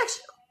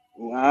homosexual.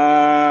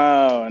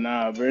 Wow,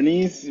 nah,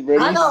 Bernice is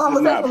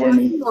not for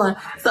me.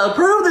 So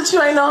prove that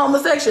you ain't no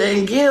homosexual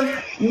and give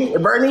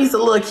Bernice a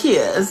little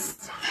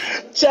kiss.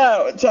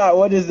 Ciao,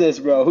 what is this,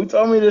 bro? Who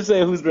told me to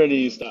say who's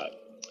Bernice? Stop.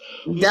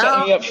 Who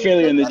set me up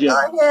failure in the gym?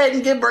 Go ahead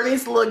and give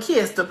Bernice a little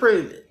kiss to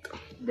prove it.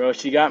 Bro,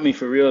 she got me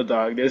for real,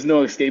 dog. There's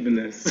no escaping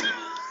this.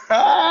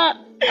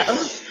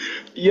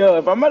 Yo,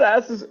 if I'm about to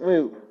ask this,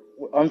 wait,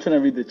 I'm trying to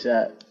read the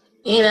chat.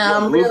 You know,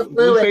 I'm real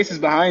Blue face is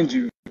behind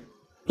you.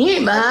 He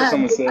ain't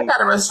behind me. I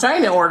got a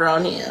restraining order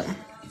on him.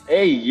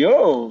 Hey,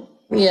 yo.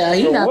 Yeah,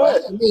 he not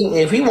behind me.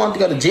 If he wanted to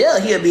go to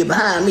jail, he'll be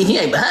behind me. He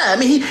ain't behind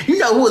me. You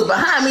know who is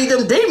behind me?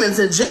 Them demons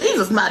in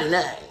Jesus' mighty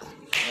name.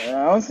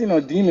 I don't see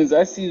no demons.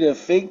 I see the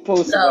fake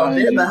poster. No,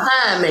 they're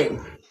behind me.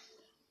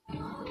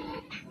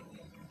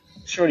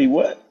 Shorty,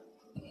 what?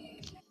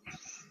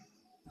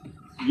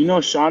 You know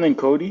Sean and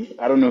Cody?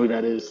 I don't know who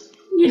that is.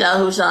 You know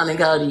who Sean and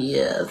Cody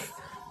is.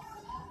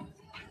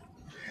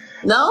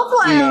 No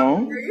play.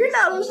 No. You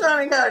know who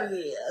Sean and Cody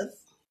is.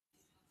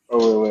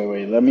 Oh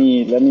wait. Let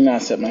me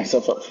not set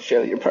myself up for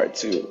failure part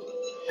 2.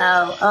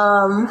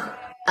 Oh,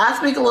 I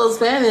speak a little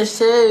Spanish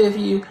too. If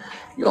you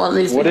want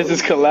me to speak. What is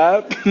this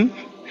collab?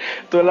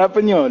 Tu habla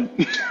español.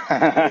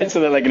 I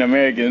said that like an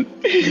American.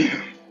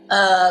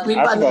 Mi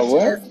país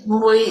es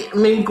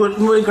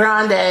muy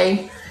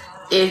grande.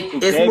 Es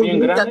muy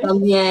rica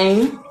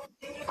también.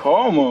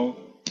 ¿Cómo?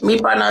 Mi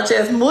panoche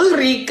es muy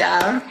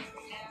rica.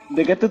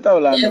 ¿De qué tú estás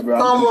hablando, Es bro?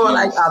 como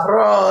like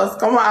arroz,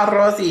 como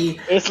arroz y...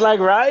 It's like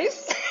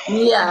rice?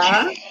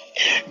 Yeah.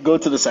 Go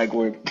to the psych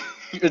ward.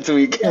 It's a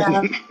weekend.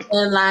 Yeah.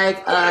 And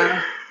like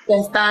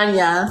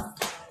pestañas.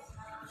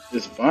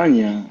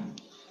 España.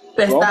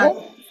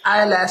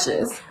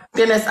 Eyelashes.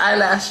 Tienes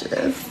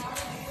eyelashes.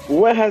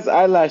 What has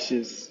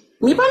eyelashes?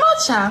 Mi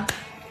panocha.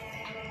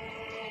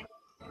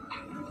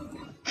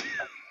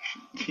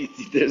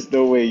 There's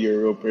no way you're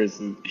a real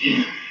person.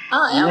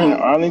 I You're am. in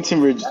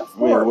Arlington, Virginia.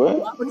 Wait, what?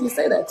 Why would you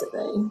say that to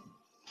me?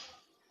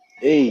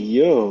 Hey,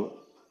 yo.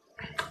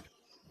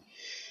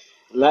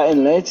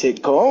 Latin leche,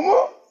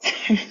 ¿cómo?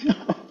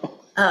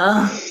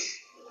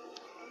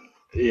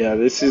 Yeah,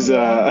 this is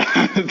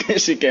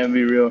this shit can't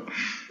be real.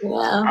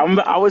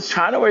 Yeah. I was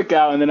trying to work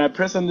out and then I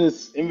pressed on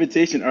this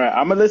invitation. All right,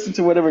 I'm gonna listen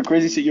to whatever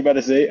crazy shit you're about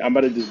to say. I'm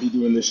about to just be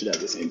doing this shit at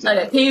the same time.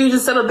 Okay, can you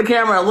just set up the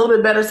camera a little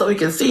bit better so we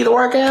can see the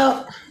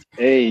workout?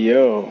 Hey,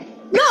 yo.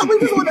 No, we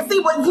just want to see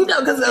what you know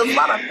because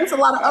it's a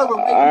lot of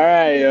overweight. All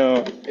right,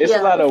 yo. It's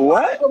a lot of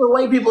what?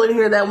 Overweight people in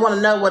here that want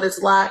to know what it's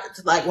like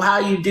how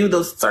you do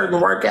those certain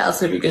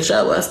workouts. If you can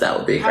show us, that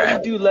would be great.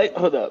 How you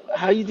do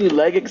how you do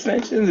leg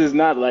extensions is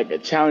not like a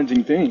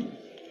challenging thing.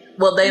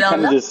 Well, they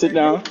don't know. Just sit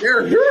down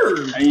and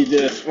you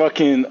just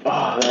fucking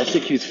that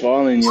shit keeps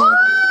falling, yo.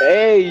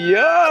 Hey,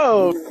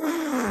 yo.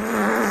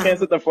 Can't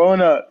set the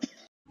phone up.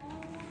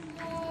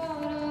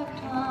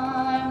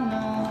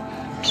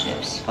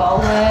 Chips fall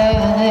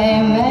where they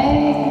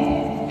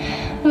may,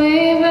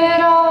 leave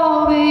it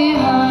all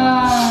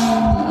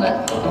behind,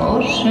 let the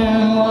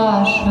ocean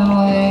wash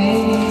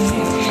away.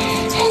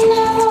 And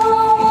never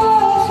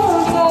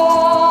was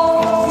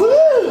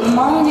about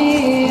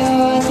money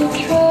or the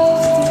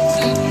drugs.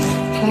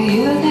 For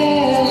you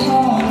there's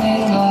only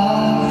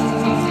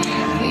love.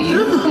 For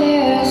you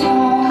there's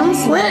only I'm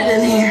sweating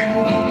in here.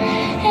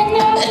 And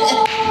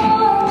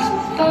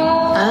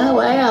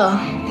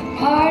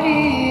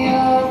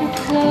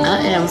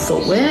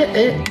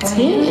Sweating.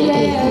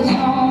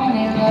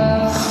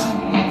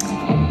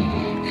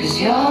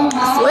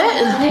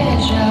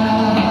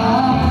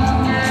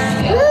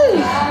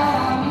 Woo.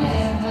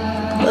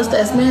 What's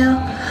that smell?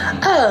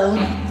 Oh,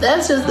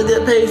 that's just a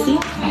good pussy.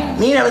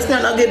 You never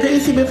smelled no good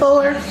pussy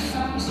before?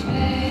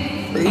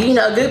 You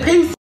know, good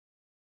pussy.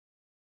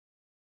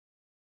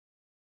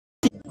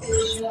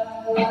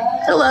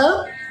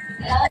 Hello?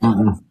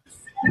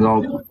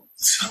 No.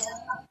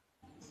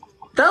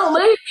 Don't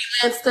leave me,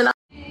 Winston.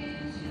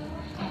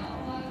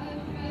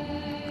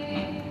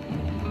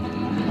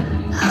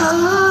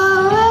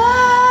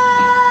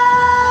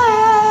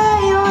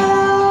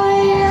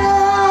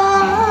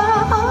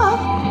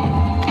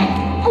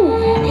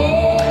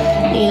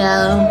 You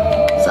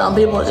know, some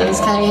people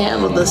just can't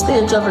handle the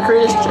stench of a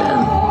Christian.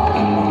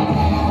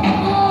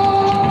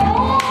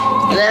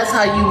 And that's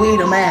how you weed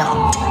them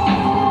out.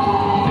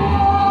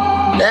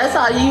 That's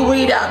how you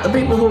weed out the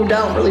people who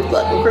don't really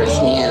fuck with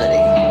Christianity.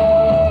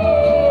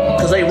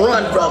 Because they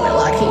run from it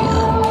like him.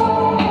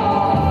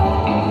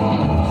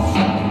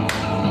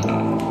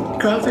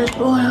 Crawfish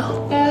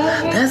boil.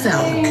 That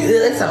sounds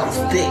good. That sounds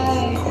thick.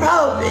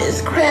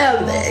 Crawfish,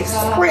 crab legs,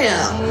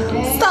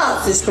 shrimp,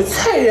 sausage,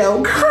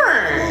 potato,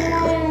 corn,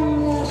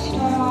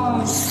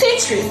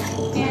 citrusy.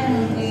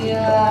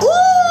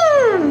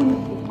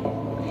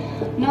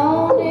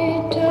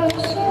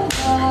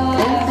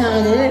 That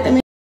sounds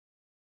good.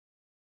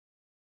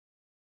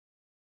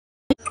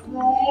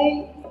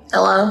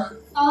 Hello?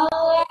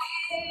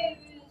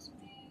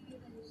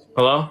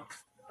 Hello?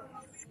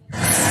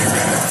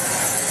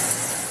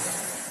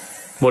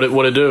 What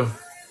it do?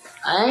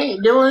 I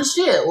ain't doing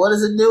shit. What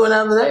is it doing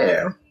over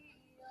there?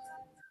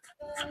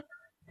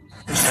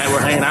 Hey, we're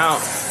hanging out.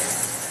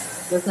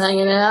 Just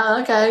hanging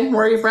out? Okay.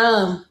 Where are you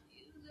from?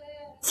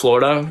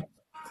 Florida.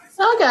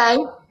 Okay.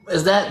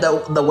 Is that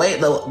the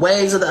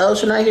waves of the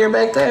ocean I hear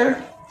back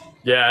there?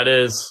 Yeah, it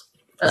is.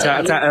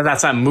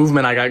 That's that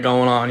movement I got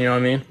going on, you know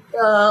what I mean?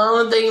 The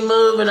only thing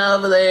moving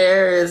over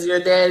there is your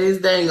daddy's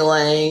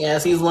dangling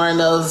as he's wearing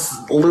those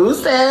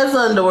loose ass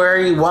underwear.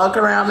 He walk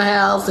around the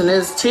house and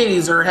his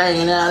titties are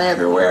hanging out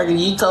everywhere. And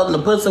you told him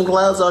to put some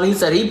clothes on. He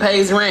said he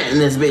pays rent in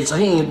this bitch, so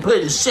he ain't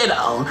putting shit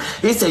on.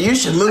 He said you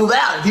should move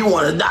out if you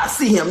want to not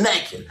see him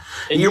naked.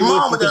 And your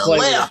mama done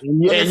left.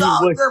 And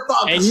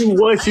you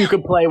wish you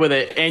could play with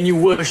it. And you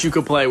wish you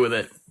could play with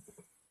it.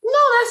 No,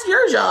 that's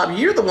your job.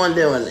 You're the one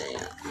doing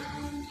that.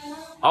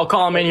 I'll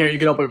call him in here. You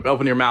can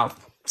open your mouth.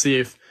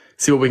 See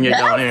what we can get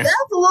going here. That's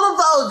a little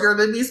vulgar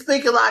to be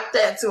speaking like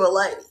that to a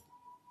lady.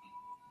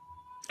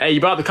 Hey,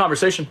 you brought up the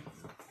conversation.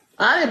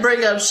 I didn't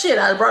bring up shit.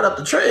 I brought up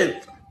the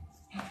truth.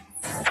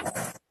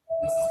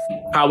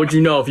 How would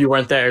you know if you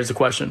weren't there is the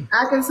question.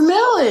 I can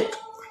smell it.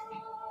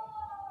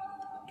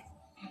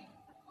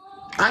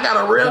 I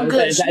got a real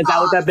good Is that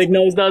what that big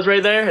nose does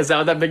right there? Is that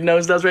what that big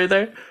nose does right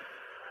there?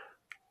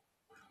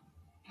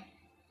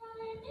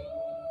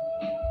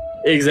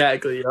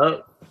 Exactly,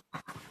 yup.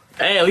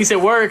 Hey, at least it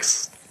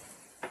works.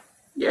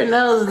 Your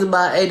nose is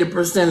about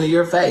 80% of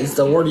your face,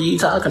 so what are you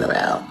talking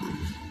about?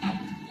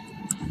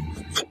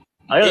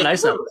 I got a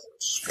nice nose.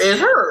 It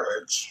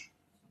hurts.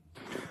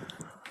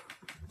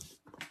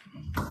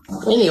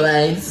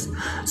 Anyways,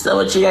 so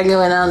what you got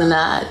going on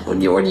tonight? What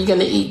are you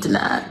gonna eat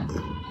tonight?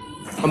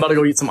 I'm about to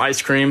go eat some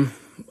ice cream.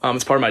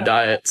 It's part of my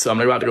diet, so I'm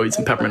about to go eat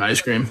some peppermint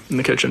ice cream in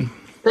the kitchen.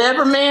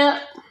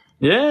 Peppermint?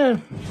 Yeah.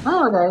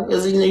 Oh,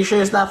 okay. You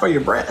sure it's not for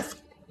your breath?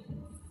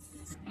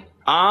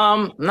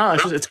 No,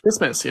 it's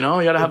Christmas, you know?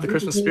 You gotta have the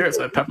Christmas spirit,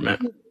 so I have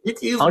peppermint. You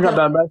can use I got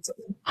bad breath.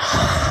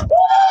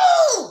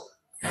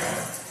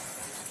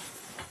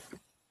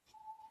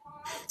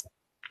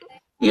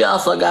 You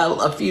also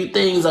got a few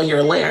things on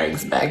your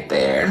larynx back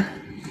there.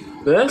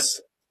 This?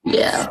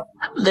 Yeah.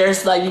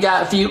 There's you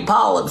got a few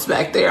polyps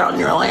back there on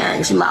your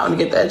larynx. You might want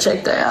to get that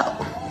checked out.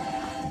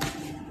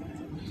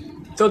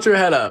 Tilt your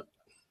head up.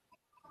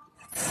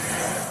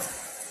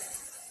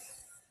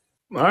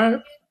 All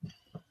right.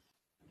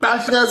 I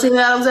should go see the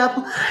Adam's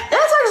apple.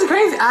 That's actually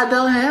crazy. I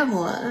don't have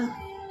one.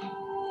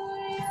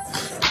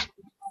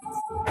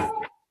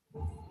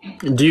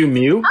 Do you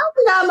mew? I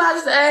think I might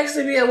just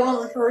actually be a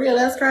woman for real.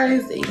 That's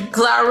crazy.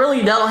 Because I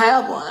really don't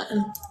have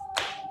one.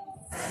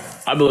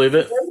 I believe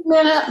it.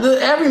 Does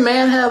every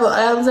man have an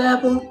Adam's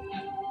apple?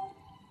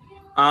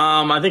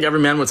 I think every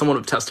man with somewhat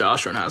of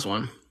testosterone has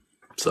one.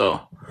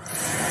 So.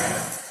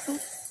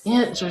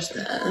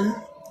 Interesting.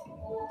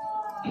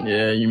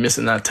 Yeah, you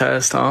missing that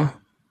test, huh?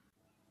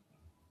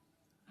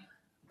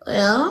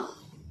 Well,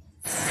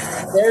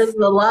 there's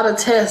a lot of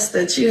tests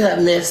that you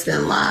have missed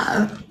in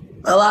life.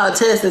 A lot of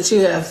tests that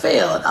you have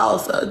failed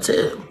also,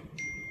 too.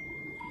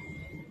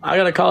 I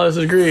got a college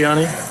degree,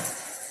 honey.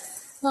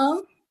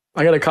 Huh?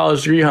 I got a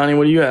college degree, honey.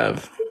 What do you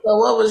have? So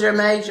what was your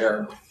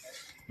major?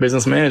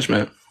 Business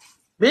management.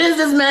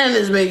 Business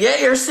management. Yeah,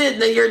 you're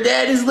sitting in your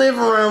daddy's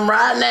living room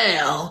right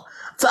now.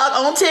 Talk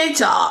on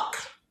TikTok.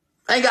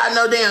 Ain't got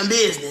no damn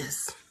business.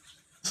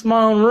 It's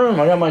my own room.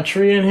 I got my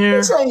tree in here.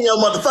 Bitch, ain't in your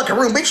motherfucking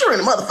room. Bitch, you're in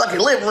the motherfucking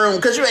living room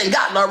because you ain't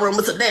got no room.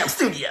 It's a damn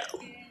studio.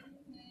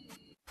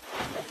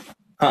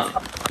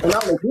 Huh? And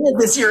all the good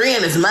this you're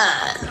in is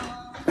mine.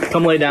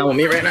 Come lay down with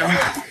me right now.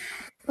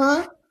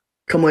 Huh?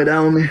 Come lay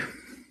down with me.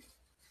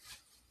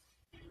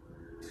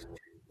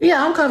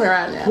 Yeah, I'm coming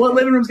right now. What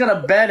living room's got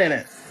a bed in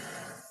it?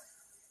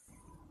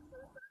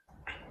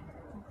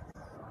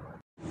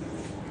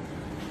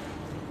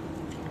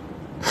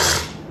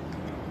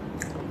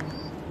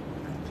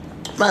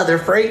 Mother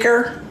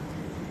freaker.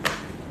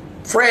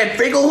 Fred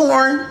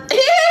Fricklehorn.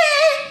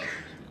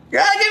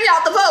 Girl, get me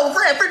off the phone,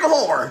 Fred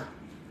Fricklehorn.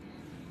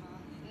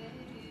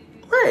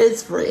 Where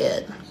is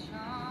Fred?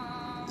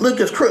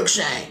 Lucas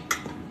Crookshank.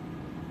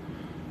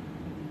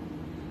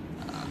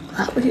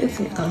 How would you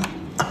think?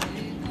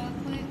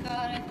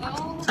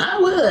 I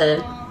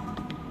would.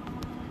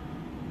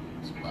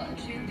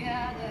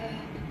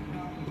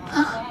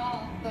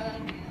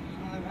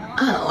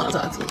 I don't want to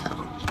talk to you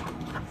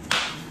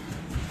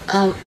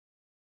now.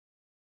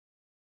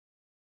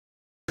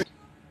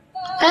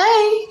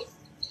 Hey.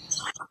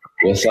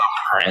 What's up,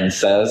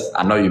 princess?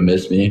 I know you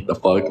miss me. The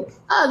fuck?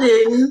 I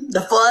didn't.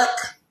 The fuck?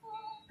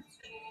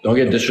 Don't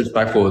get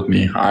disrespectful with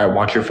me. Alright,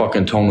 watch your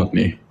fucking tone with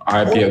me.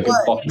 Alright, be a good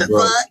fucking the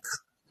girl. Fuck?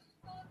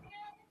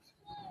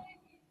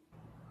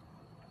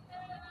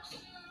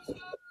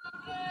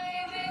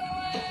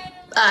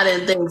 I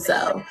didn't think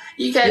so.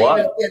 You can't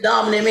even be a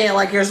dominant man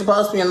like you're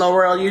supposed to be in the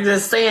world. You're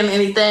just saying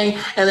anything,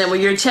 and then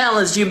when you're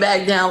challenged, you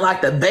back down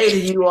like the beta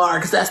you are,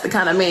 because that's the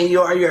kind of man you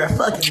are. You're a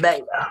fucking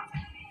beta.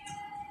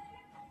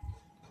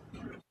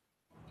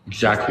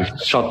 Exactly.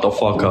 Shut the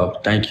fuck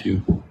up. Thank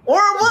you. Or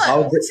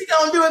what? What's she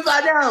gonna do if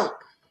I don't?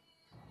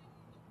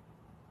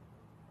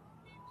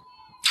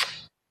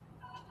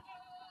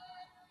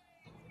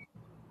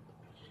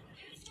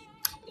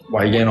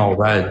 Why you getting all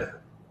red?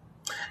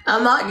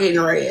 I'm not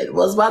getting red.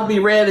 What's about to be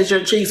red is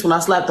your cheeks when I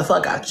slap the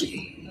fuck out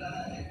you.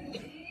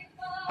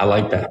 I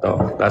like that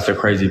though. That's the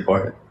crazy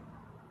part.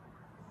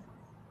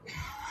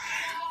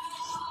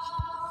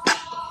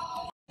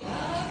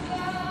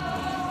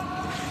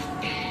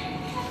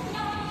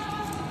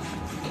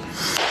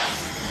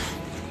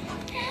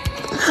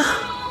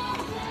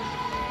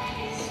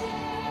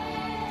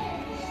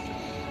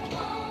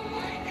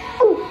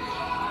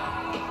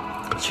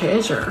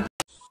 Treasure.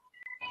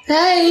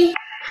 Hey.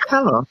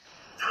 Hello.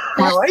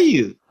 How are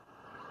you?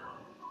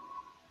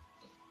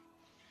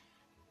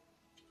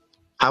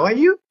 How are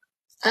you?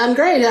 I'm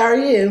great. How are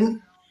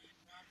you?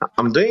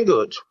 I'm doing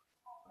good.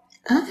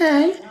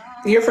 Okay.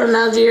 You're from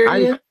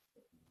Nigeria?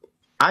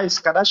 Hi,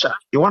 Skadasha.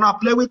 You wanna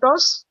play with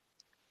us?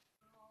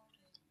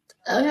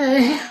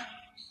 Okay.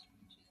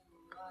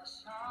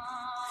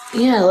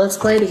 Yeah, let's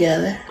play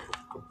together.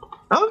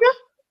 Okay.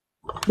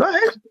 Go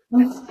ahead.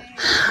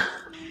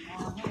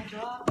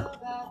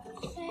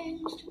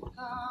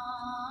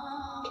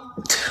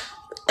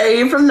 Are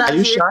you from Nigeria?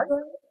 Are you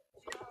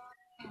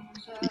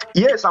shy?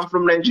 Yes, I'm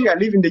from Nigeria. I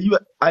live in the U.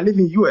 I live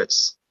in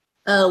US.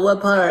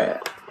 What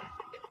part?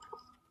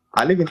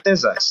 I live in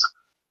Texas.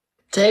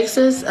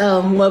 Texas?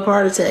 What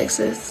part of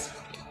Texas?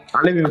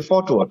 I live in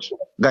Fort Worth.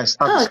 Guys,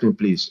 start the screen,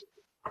 please.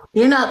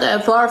 You're not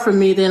that far from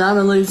me, then. I'm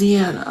in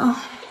Louisiana.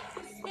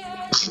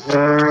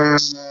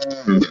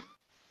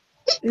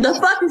 The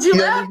fuck is you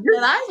laughing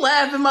at? I ain't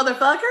laughing,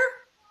 motherfucker.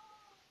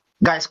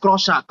 Guys,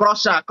 crusher.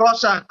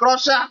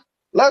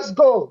 Let's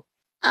go.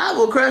 I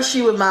will crush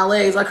you with my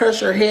legs. I crush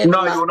your head.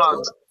 No, you will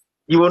not.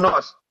 You will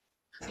not.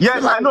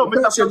 Yes, I know,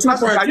 Mr.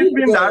 Fantastic. Are you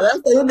doing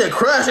that? That's the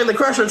crush and the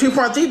crusher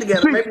 2.3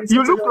 together. Maybe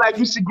you look like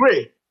Lucy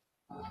Gray.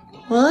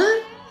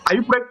 What? Are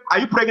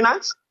you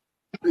pregnant?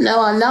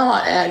 No, I'm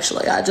not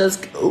actually. I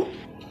just.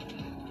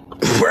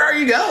 Where are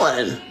you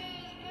going?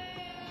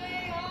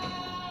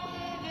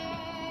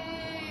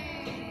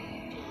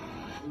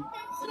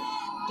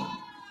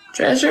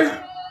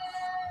 Treasure?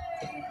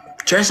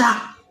 Treasure?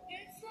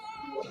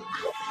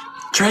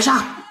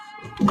 Treasure?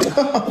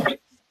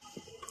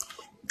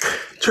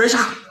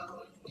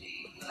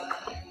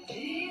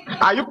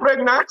 Are you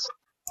pregnant?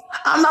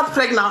 I'm not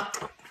pregnant.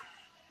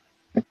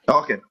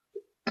 Okay.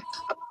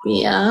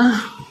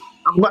 Yeah.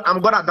 I'm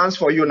gonna dance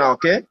for you now,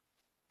 okay?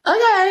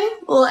 Okay.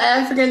 A little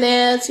African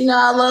dance. You know,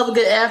 I love a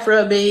good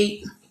Afro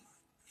beat.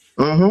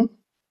 Mm-hmm.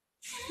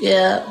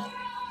 Yeah.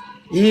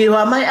 You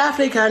are my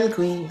African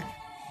queen.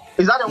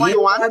 Is that the one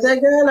you want? You are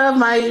the girl of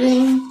my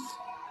dreams.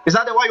 Is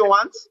that the one you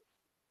want?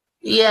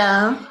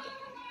 Yeah.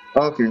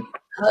 Okay.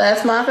 Oh,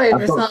 that's my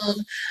favorite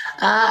song.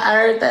 I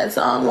heard that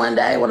song one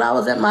day when I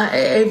was at my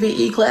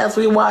AAVE class.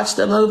 We watched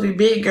the movie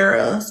Big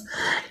Girls,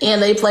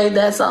 and they played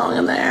that song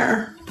in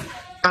there.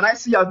 Can I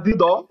see your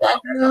dildo?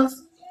 Fat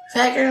girls,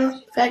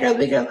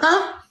 big girls.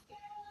 Huh?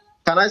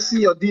 Can I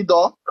see your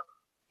dildo?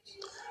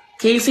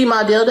 Can you see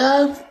my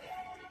dildo?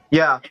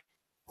 Yeah.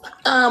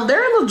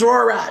 They're in the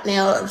drawer right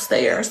now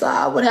upstairs, so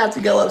I would have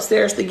to go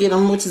upstairs to get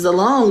them, which is a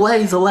long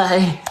ways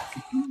away.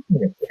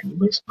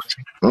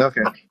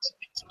 Okay.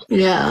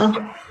 Yeah.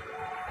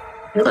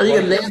 So you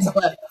can dance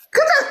away.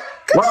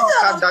 Wow,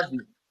 Cat Daddy.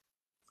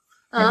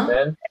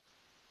 Huh?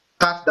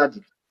 Cat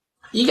Daddy.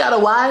 You got a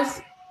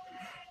wife?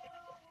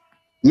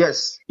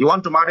 Yes. You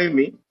want to marry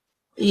me?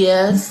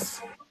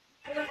 Yes.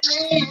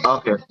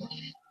 Okay.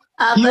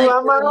 I You think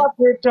are my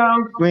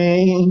African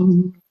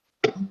queen.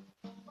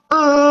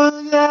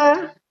 Oh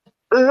yeah,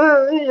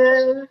 oh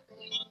yeah.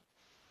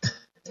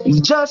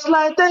 Just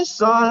like the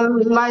sun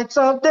lights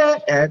up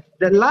the earth,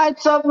 the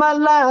lights of my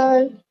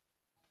life.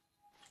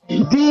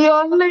 The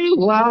only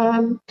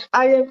one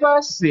I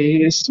ever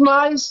see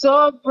smile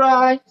so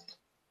bright.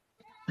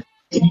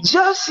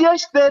 Just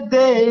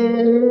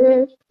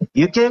yesterday,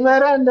 you came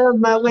around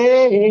on my I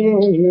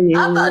way.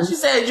 thought you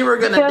said you were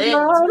gonna dance.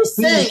 Cannot You're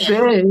be singing.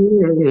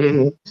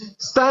 saved.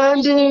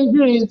 Standing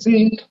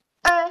guilty.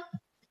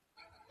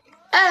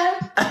 Eh.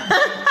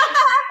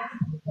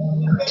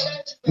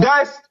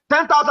 Guys,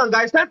 10,000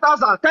 guys,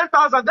 10,000,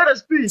 10,000, get a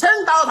speed.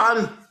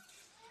 10,000.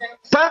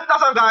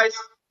 10,000 guys,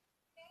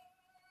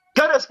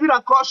 get a speed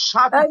and crush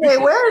half the Okay, pieces.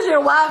 where's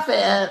your wife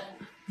at?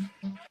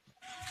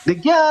 The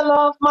girl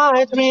of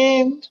my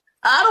dream.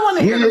 I don't want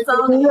to You hear the used to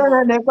song be anymore.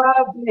 and never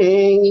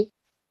be.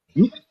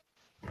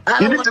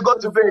 I You don't need want to to go hear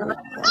to the bed. song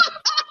anymore.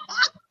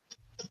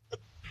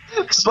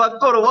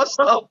 Spakoro, what's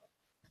up?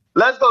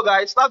 Let's go,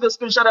 guys. Start the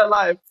screenshot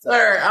alive.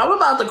 Sir, I'm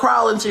about to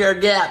crawl into your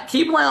gap.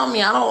 Keep playing on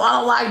me. I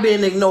don't like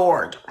being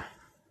ignored.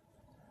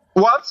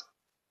 What?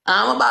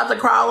 I'm about to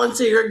crawl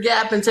into your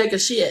gap and take a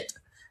shit.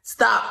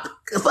 Stop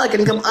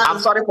fucking come I'm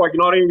on. sorry for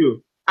ignoring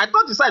you. I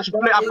thought you said I should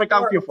play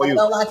African film for I you.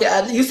 don't like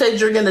it. You said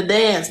you're gonna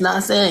dance,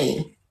 not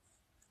sing.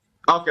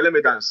 Okay, let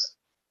me dance.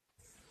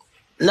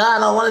 No, I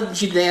don't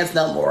want you to dance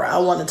no more. I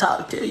want to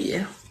talk to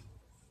you.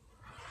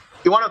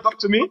 You want to talk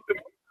to me?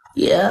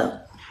 Yeah.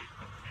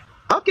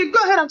 Okay,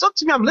 go ahead and talk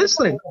to me. I'm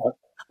listening.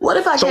 What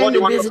if I So came what do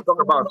you to want us to visit?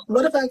 talk about?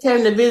 What if I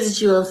came to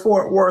visit you in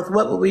Fort Worth?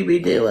 What would we be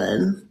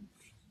doing?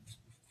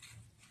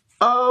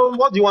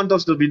 What do you want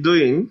us to be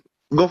doing?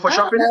 Go for I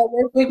don't shopping?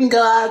 know. We can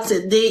go out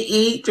to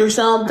eat or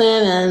something,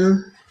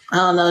 and I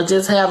don't know,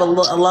 just have a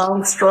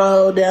long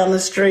stroll down the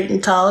street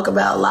and talk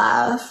about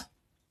life.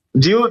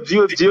 Do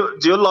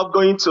you love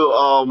going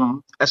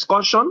to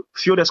excursion,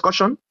 field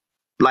excursion,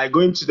 like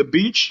going to the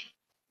beach?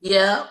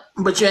 Yeah,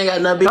 but you ain't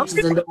got no beaches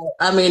Okay. in.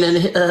 I mean,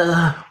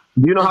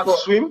 Do you know in how to Fort.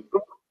 swim?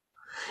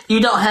 You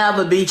don't have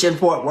a beach in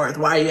Fort Worth.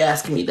 Why are you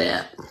asking me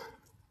that?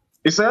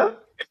 You said?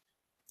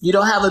 You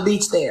don't have a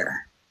beach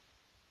there.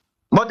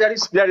 But there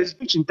is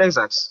beach in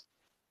Texas.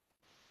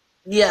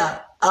 Yeah,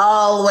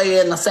 all the way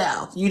in the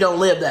south. You don't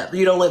live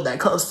that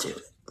close to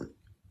it.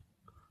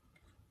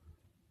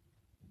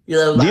 You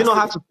live Do you about know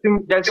how to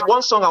sing? There's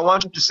one song I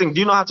want you to sing. Do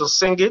you know how to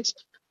sing it?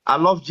 I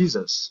love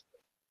Jesus.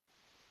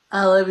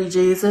 I love you,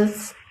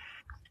 Jesus.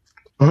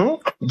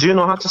 Do you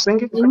know how to sing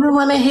it? Even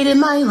when I hated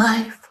my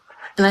life,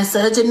 and I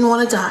said I didn't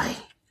want to die,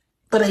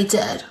 but I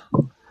did.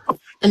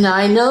 And now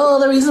I know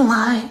the reason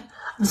why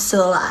I'm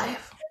still alive.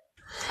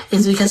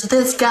 It's because of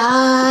this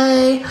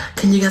guy.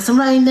 Can you guess him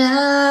right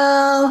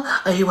now?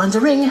 Are you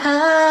wondering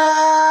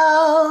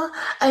how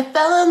I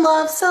fell in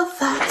love so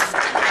fast?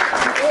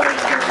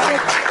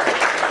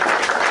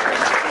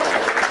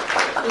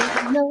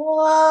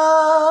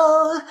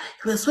 No,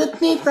 he was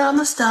with me from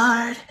the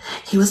start.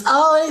 He was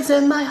always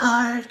in my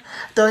heart.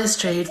 Though I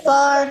strayed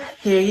far,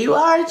 here you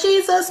are,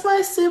 Jesus,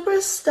 my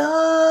superstar.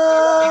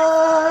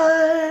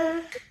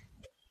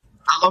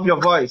 I love your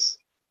voice.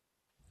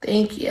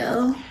 Thank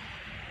you.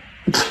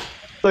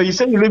 So you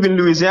say you live in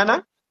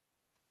Louisiana?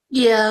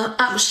 Yeah,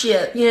 I'm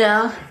shit.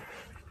 Yeah.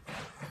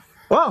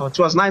 Wow, it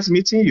was nice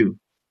meeting you.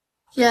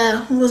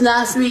 Yeah, it was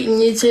nice meeting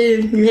you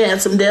too. You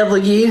handsome devil,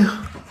 you.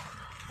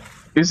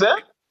 You said?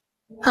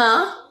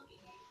 Huh?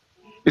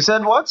 You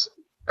said what?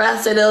 I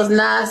said it was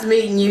nice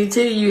meeting you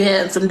too, you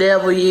handsome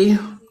devil,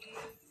 you.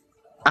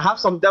 I have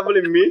some devil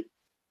in me.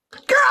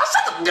 Girl,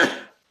 shut up.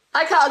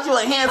 I called you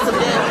a handsome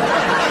devil.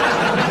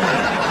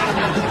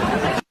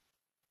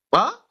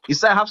 Huh? You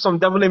said I have some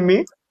devil in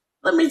me?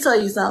 Let me tell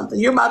you something.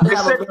 You're about to They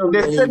have said, a girl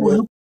they said anyway.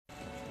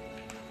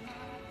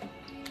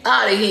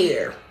 Out of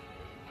here.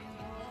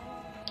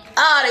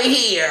 Out of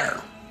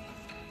here.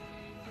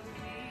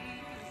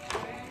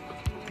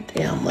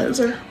 Damn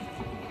loser.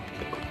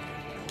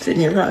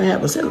 Sitting here trying to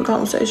have a civil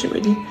conversation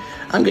with you.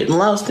 I'm getting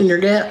lost in your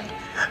gap.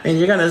 And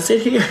you're gonna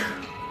sit here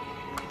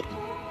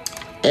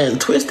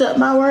and twist up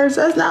my words?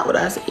 That's not what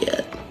I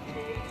said.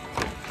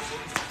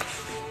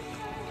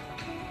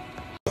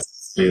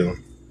 You.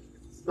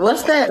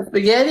 What's that?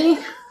 Spaghetti?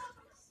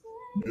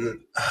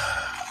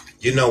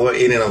 You know, we're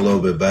eating a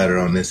little bit better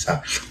on this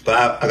side.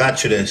 But I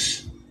got you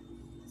this.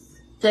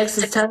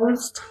 Texas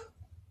toast?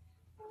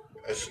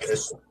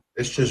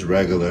 It's just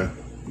regular.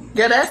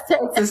 Yeah, that's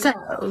Texas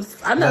toast.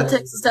 I know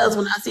Texas toast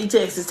when I see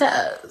Texas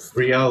toast.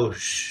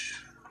 Brioche.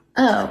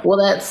 Oh, well,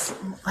 that's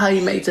how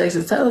you make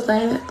Texas toast,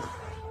 ain't it?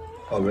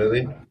 Oh,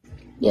 really?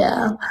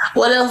 Yeah.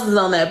 What else is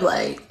on that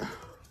plate?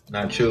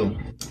 Not you.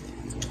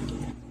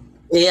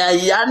 Yeah,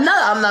 I know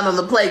I'm not on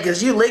the plate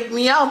because you licked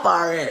me off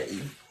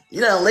already.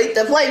 You done licked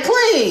the plate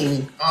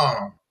clean.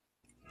 Oh.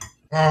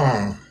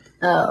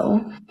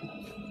 Oh.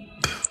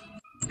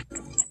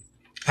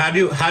 How do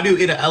you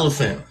eat an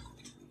elephant?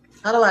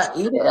 How do I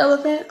eat an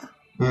elephant?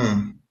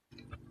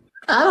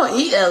 I don't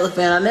eat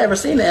elephant. I've never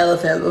seen an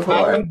elephant before.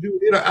 How would you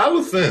eat an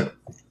elephant?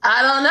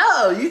 I don't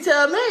know. You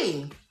tell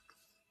me.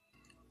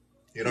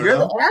 You don't You're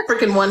know? the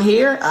African one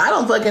here. I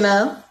don't fucking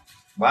know.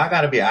 Well, I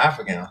gotta be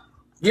African.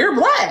 You're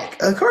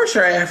black. Of course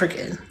you're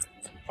African.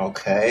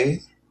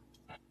 Okay.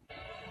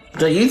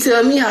 So you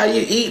tell me how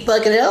you eat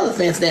fucking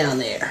elephants down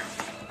there.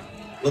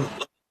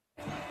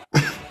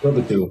 Look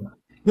at you.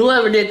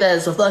 Whoever did that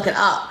is a fucking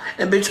op.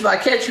 And bitch, if I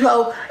catch you,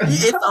 ho,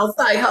 it's on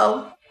sight,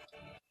 ho.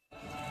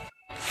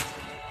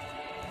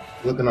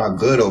 Looking all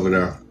good over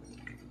there.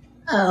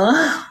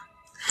 Oh,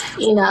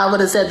 you know, I would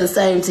have said the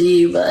same to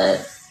you,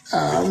 but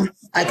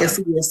I can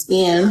see your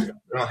skin.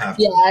 You don't have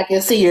to. Yeah, I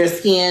can see your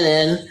skin,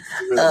 and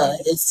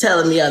it's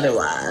telling me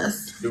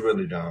otherwise. You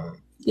really don't.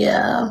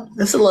 Yeah,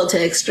 it's a little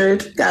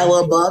textured. Got a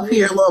little bump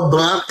here, a little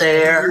bump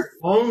there.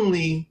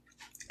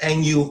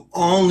 You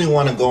only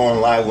want to go on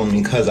live with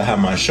me because I have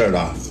my shirt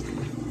off.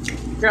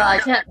 Girl, I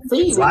can't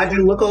see you. Why'd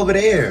you look over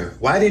there?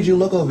 Why did you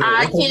look over there?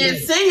 I can't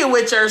see you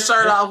with your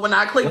shirt off when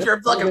I clicked your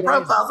fucking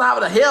profile. So how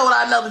the hell would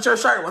I know that your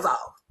shirt was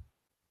off?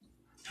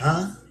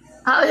 Huh?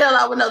 How the hell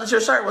I would know that your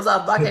shirt was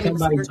off? I can't even see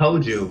Somebody your...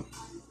 told you.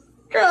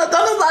 Girl,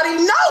 don't nobody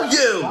know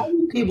you. Why do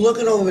you keep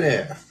looking over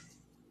there?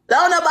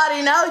 Don't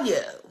nobody know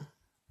you.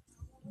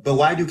 But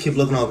why do you keep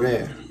looking over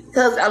there?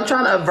 Because I'm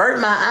trying to avert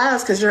my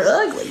eyes because you're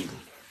ugly.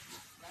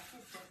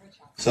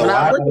 So when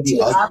why I look at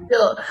you, I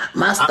feel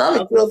my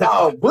stomach feels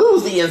all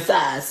woozy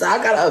inside. So I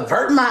gotta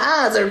avert my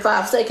eyes every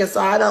 5 seconds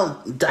so I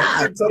don't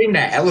die. I'm putting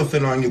that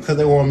elephant on you because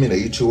they want me to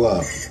eat you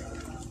up.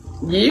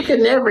 You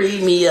can never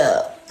eat me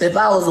up. If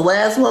I was the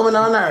last woman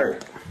on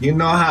earth. Do you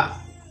know how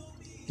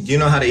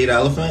to eat an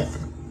elephant?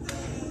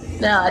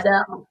 No, I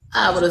don't.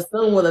 I would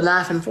assume with a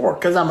knife and fork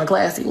because I'm a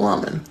classy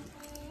woman.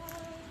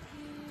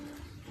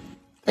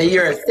 And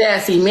you're a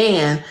sassy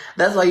man.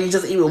 That's why you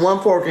just eat with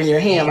one fork in your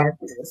hand like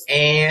this.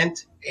 And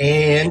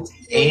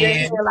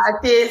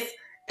like this.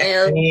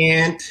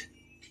 And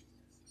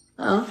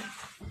huh?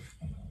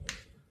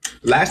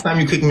 Last time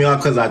you kicked me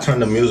off because I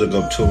turned the music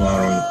up too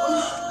loud.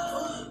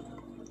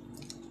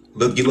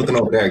 Look, you looking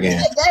over there again.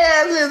 What the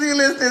ass is you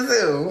listening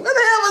to? What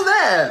the hell was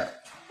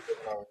that?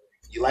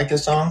 You like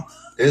this song?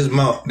 This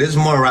is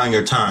more around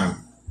your time.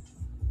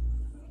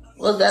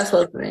 What's that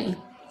supposed to mean?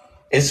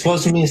 It's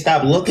supposed to mean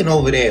stop looking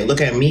over there.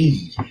 Look at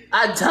me.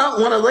 I don't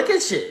want to look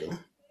at you.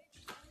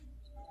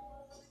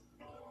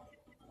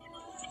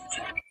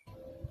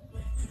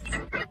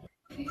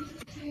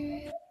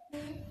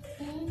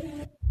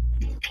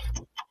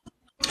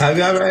 Have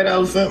you ever had an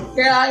elephant?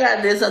 Girl, I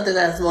gotta do something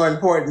that's more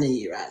important than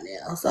you right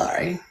now.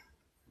 Sorry.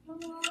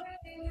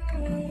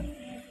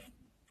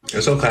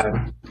 It's okay.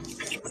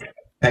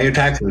 Pay your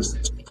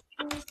taxes.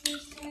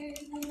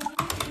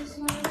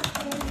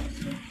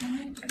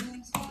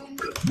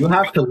 You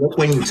have to look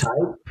when you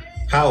type.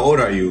 How old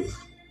are you?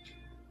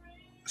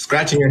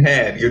 Scratching your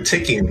head. You're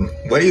ticking.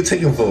 What are you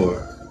ticking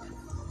for?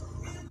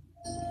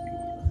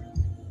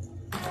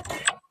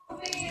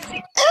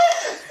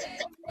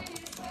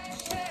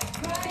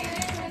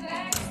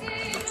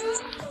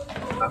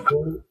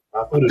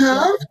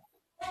 Huh?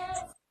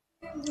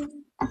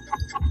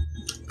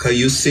 Cause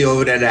you see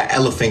over there that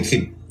elephant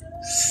keep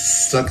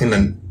sucking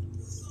the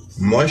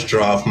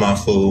moisture off my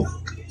food.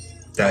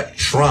 That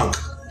trunk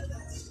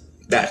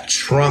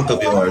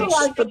of yours. I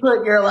like to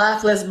put your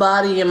lifeless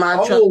body in my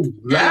trunk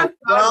and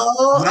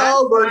roll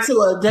over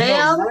to a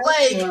damn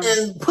lake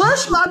and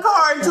push my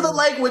car into the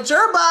lake with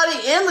your body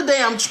in the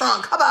damn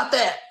trunk. How about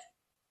that?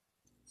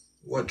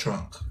 What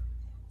trunk?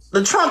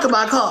 The trunk of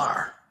my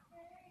car.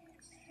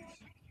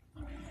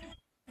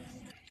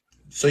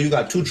 So you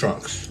got two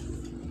trunks.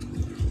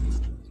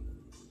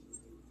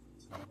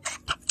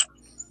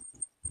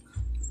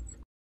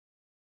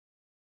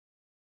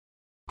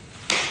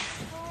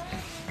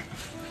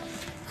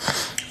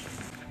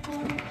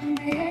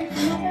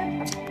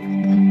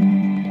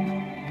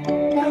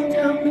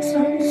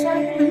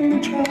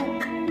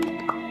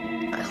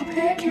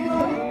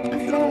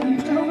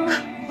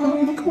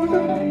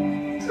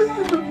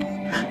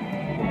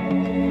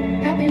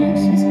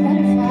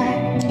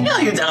 No,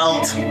 you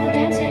don't.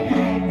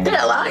 You're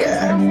a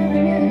liar.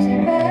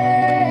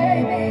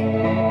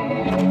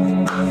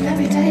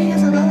 Every day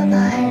is another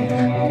night.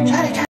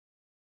 Try to catch.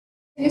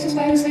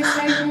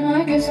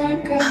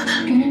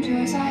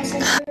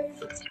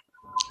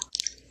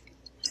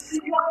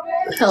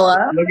 Hello?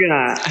 Looking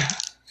at.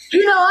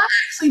 You know, I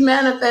actually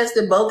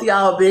manifested both of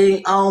y'all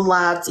being on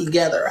live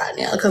together right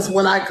now. Because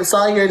when I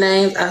saw your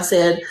names, I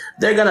said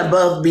they're going to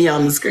both be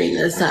on the screen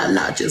this time,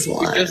 not just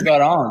one. We just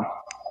got on.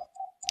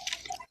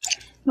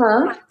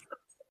 Huh?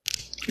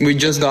 We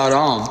just got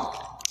on.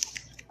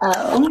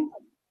 Oh.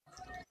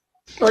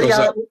 What What's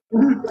y'all? up?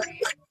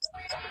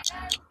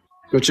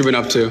 What you been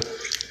up to?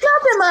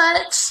 Nothing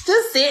much.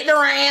 Just sitting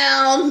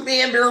around,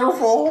 being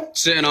beautiful.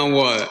 Sitting on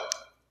what?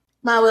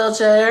 My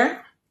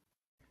wheelchair.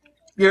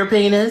 Your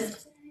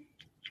penis.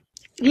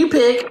 You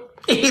pick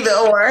either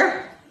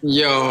or.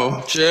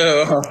 Yo,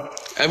 chill.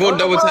 Everyone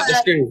double tap the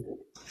screen.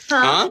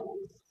 Huh?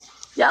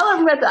 Y'all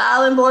ever met the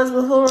Island Boys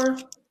before?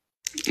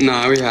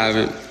 Nah, we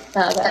haven't.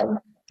 Okay.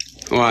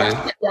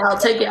 Why? Y'all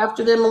take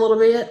after them a little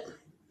bit?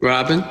 What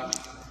happened?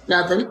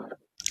 Nothing.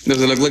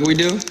 Does it look like we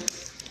do?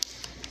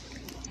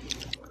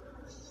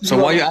 So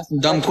why you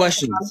asking dumb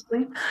questions?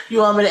 You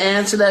want me to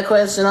answer that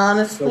question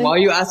honestly? So why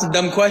you asking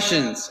dumb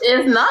questions?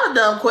 It's not a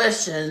dumb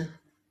question.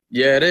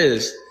 Yeah, it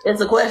is.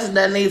 It's a question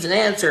that needs an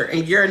answer,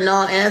 and your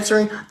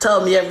non-answering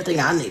told me everything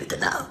I needed to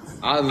know.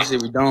 Obviously,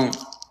 we don't.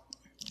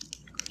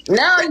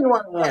 Now you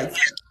want to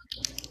answer.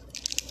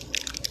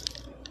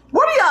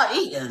 What are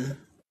y'all eating?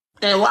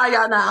 And why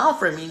y'all not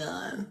offering me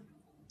none?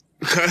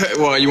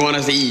 Well, you want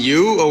us to eat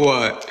you or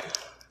what?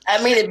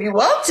 I mean, if you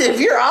want to, if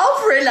you're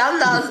offering, I'm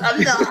not.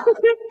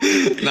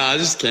 Nah,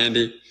 just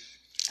candy.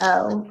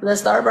 Oh, the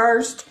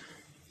Starburst?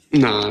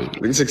 Nah,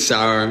 it's like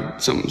sour,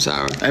 something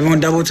sour. Everyone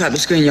double tap the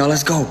screen, y'all.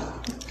 Let's go.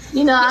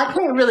 You know, I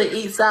can't really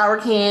eat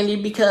sour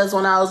candy because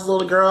when I was a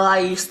little girl, I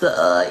used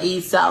to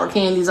eat sour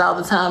candies all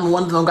the time, and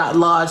one of them got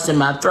lodged in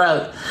my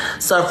throat.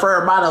 So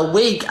for about a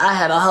week, I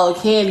had a whole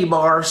candy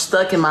bar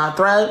stuck in my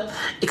throat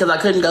because I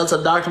couldn't go to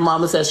the doctor.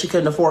 Mama said she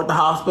couldn't afford the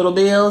hospital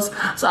bills,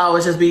 so I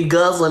would just be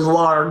guzzling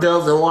water,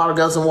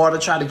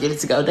 trying to get it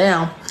to go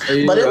down.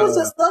 But it was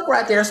just stuck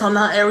right there, so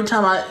now every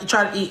time I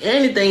try to eat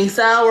anything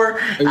sour,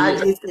 I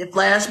just get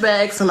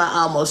flashbacks and I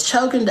almost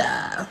choke and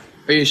die.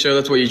 Are you sure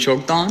that's what you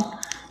choked on?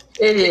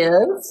 It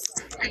is.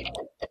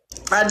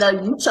 I know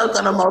you choke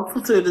on a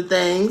multitude of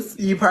things.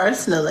 You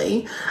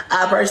personally.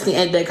 I personally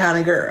ain't that kind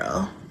of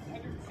girl.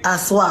 I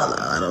swallow.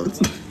 I don't.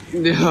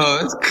 Yo,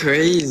 it's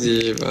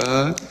crazy,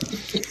 bro.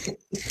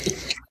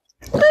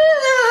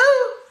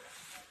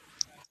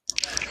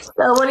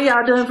 So what are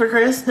y'all doing for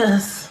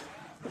Christmas?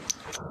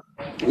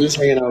 We're just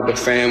hanging out with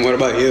the fam. What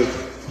about you?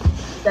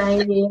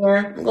 Same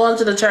here. I'm going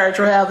to the church.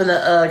 We're having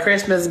a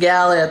Christmas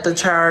gala at the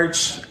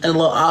church and a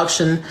little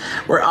auction.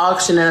 We're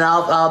auctioning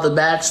off all the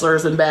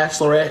bachelors and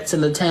bachelorettes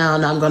in the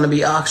town. I'm going to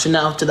be auctioning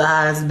off to the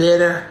highest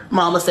bidder.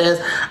 Mama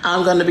says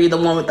I'm going to be the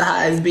one with the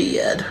highest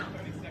bid.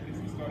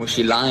 Was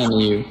she lying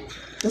to you?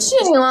 She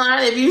ain't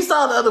lying. If you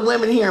saw the other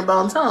women here in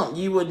Bon Ton,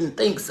 you wouldn't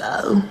think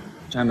so.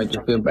 Trying to make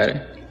you feel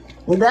better.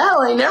 Well,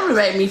 that ain't never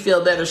made me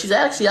feel better. She's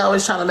actually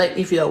always trying to make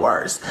me feel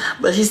worse.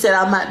 But she said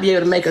I might be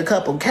able to make a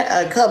couple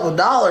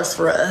dollars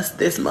for us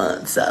this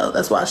month. So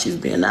that's why she's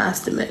being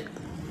nice to me.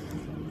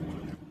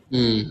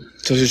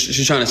 So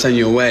she's trying to send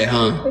you away,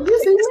 huh? Can you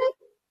see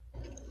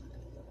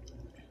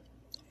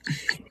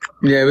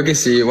me? Yeah, we can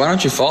see you. Why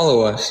don't you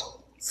follow us?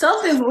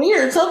 Something's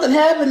weird. Something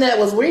happened that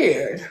was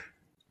weird.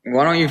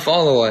 Why don't you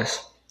follow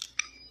us?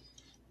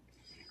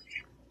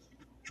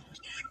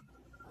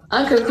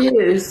 I'm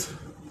confused.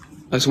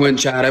 Let's win,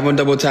 chat. Everyone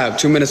double tap.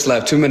 2 minutes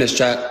left. 2 minutes,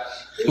 chat.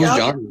 Who's Y'all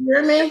John? can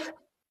hear me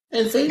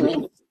and see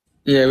me?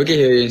 Yeah, we can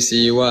hear you and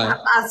see you. Why?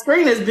 My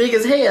screen is big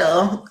as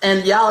hell,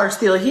 and y'all are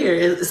still here.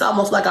 It's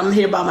almost like I'm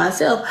here by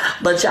myself,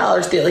 but y'all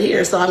are still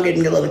here, so I'm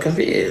getting a little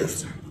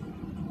confused.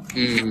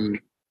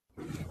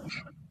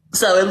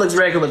 So it looks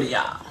regular to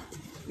y'all.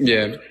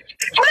 Yeah. But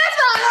that's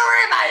not, don't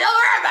worry about it. Don't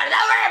worry about it.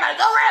 Don't worry about it.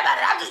 Don't worry about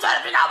it. I'm just trying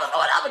to figure out what's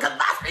going on because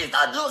my screen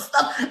started doing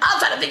stuff. I'm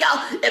trying to figure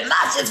out if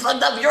my shit's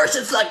fucked up, your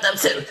shit's fucked up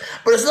too.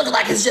 But it's looking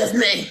like it's just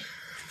me.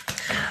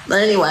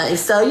 But anyway,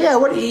 so yeah,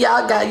 what do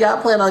y'all got?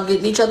 Y'all plan on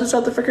getting each other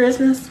something for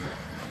Christmas?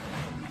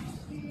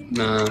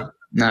 Nah,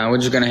 we're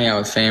just gonna hang out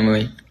with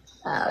family.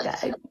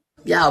 Okay.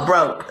 Y'all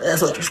broke.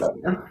 That's what you're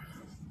saying.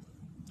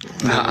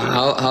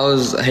 How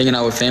is hanging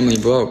out with family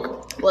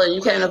broke? Well,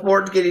 you can't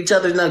afford to get each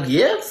other no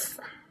gifts.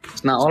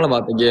 It's not all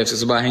about the gifts.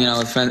 It's about hanging out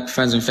with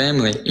friends and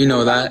family. You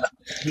know that.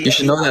 You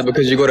should know that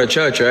because you go to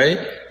church, right?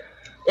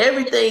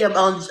 Everything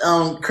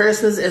on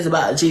Christmas is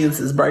about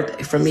Jesus'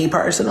 birthday for me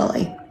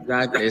personally.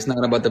 Exactly. It's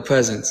not about the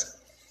presents.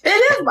 It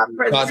is about the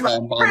presence. It's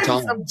about the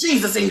presence of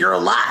Jesus in your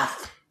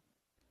life.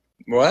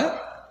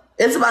 What?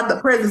 It's about the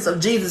presence of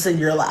Jesus in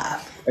your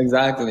life.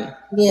 Exactly.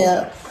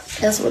 Yeah,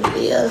 that's what it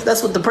is.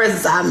 That's what the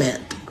presence I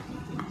meant.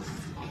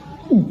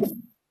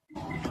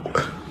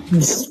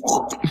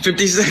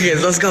 50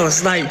 seconds. Let's go.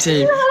 Snipe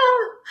team.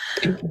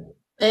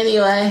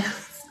 Anyway,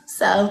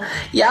 so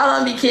y'all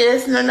don't be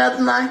kissing or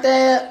nothing like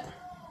that?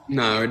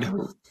 No, we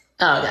don't.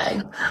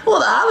 Okay. Well,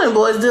 the Island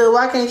Boys do it.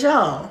 Why can't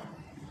y'all?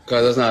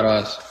 Because that's not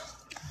us.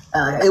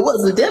 It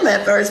wasn't them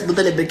at first, but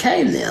then it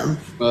became them.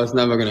 Well, it's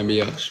never gonna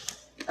be us.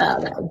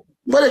 Okay.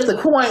 What if the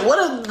coin? What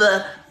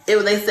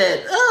if they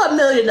said, $1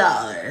 million?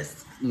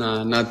 Nah,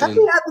 Have nothing.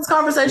 we had this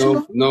conversation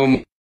before?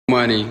 No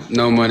money.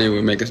 No money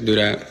would make us do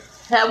that.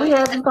 Have we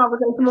had this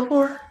conversation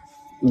before?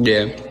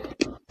 Yeah.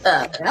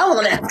 I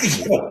won't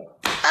ask again.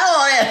 I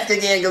won't ask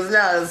again because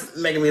now it's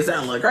making me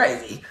sound a little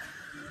crazy.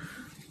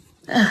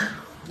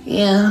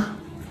 Yeah.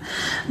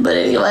 But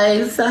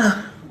anyway, so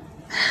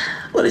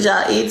what did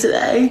y'all eat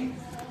today?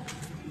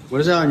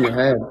 What is that on your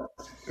head?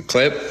 A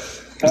clip?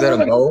 Is that a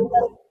bow?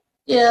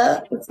 Yeah,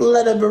 it's a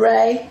little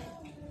beret.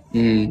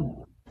 Yeah.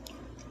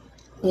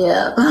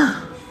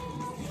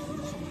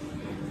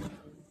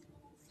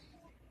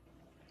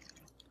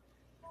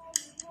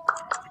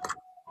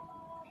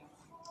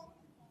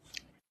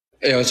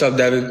 Hey, what's up,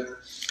 Devin?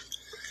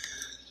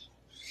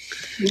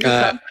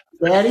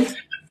 Daddy?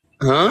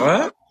 Huh?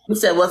 What? You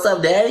said, what's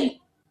up,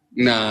 Daddy?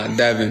 Nah,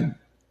 Devin.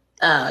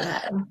 Oh,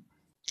 okay.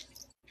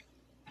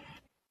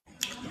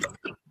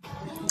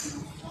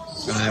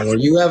 Alright, well,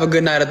 you have a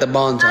good night at the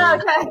Bon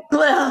Ton. Okay,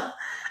 well,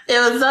 It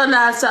was so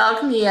nice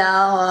talking to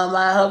y'all.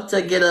 I hope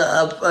to get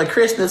a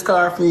Christmas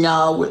card from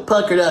y'all with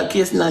puckered up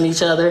kissing on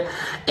each other,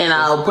 and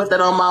I'll put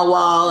that on my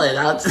wall. And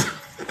I'll just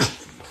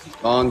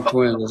Wrong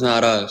twins. It's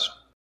not us.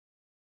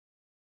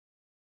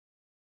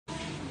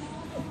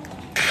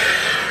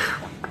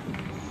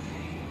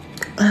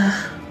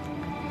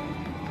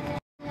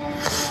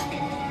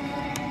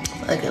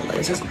 okay,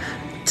 let's just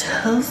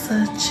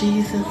Tulsa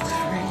Jesus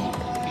free.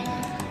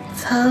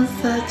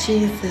 Tulsa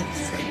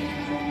Jesus free.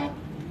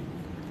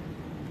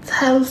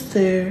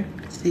 Tulsa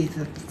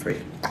Jesus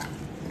free.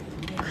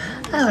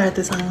 I've heard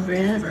this song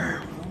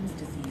forever.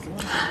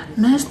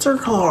 Mr.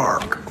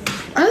 Clark.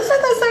 I just like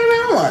that same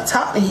man. I want to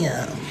talk to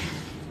him.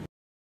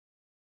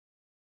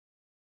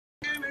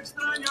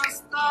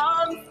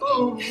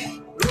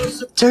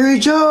 Terri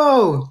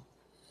Joe!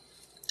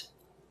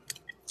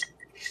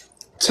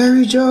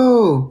 Terri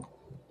Joe!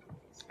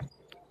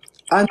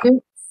 I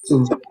miss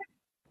you.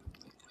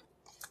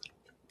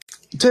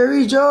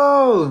 Terri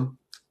Joe!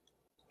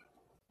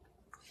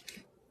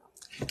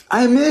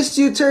 I missed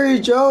you,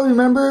 Terri Joe.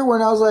 Remember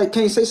when I was like,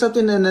 can you say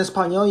something in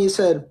Espanol? You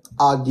said,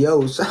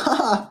 adios.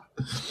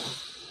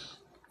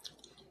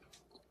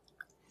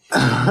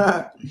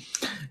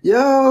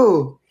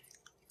 Yo!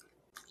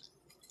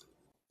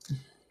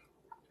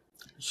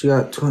 She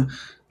got 20.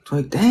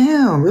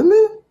 Damn,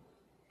 really?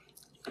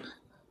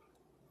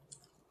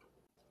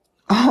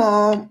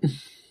 Oh,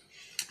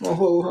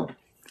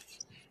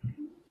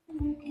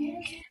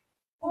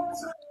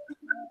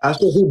 I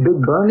said who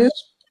Big Burn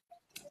is?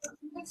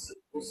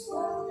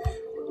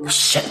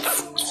 Shit.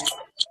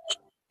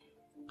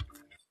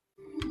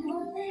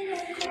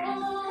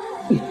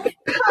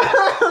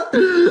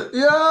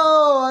 Yo,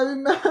 I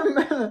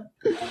remember.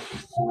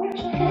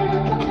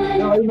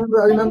 No, I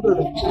remember.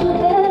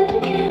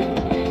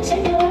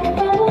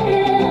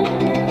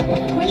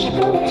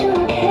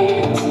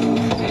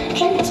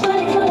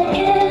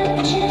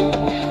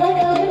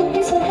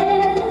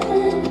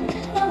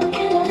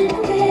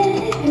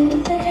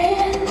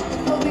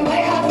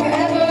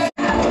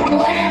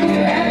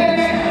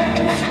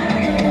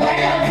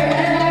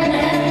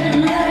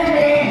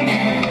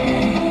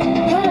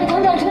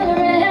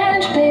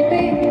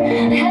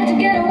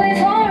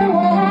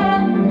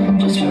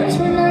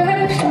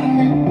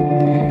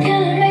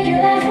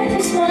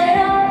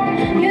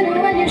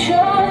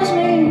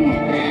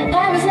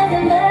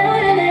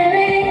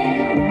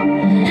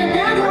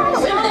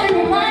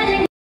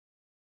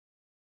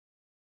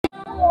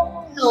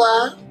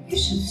 Hello?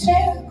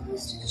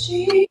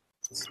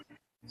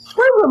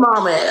 Where's your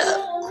mom at?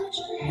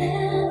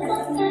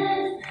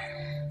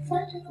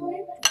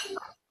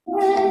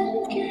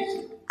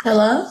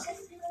 Hello?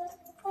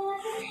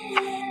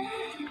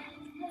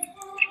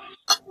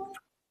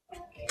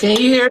 Can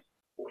you hear?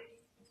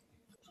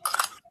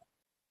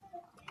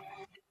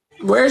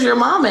 Where's your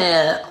mom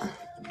at?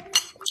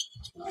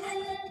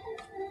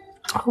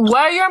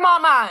 Where your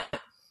mom at?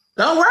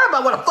 Don't worry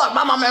about what the fuck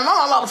my mom at.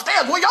 My mom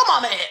upstairs. Where your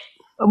mom at?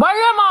 Where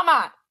your mom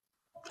at?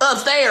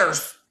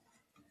 Upstairs.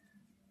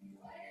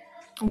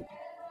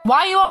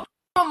 Why you on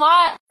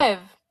live?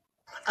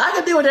 I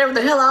can do whatever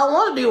the hell I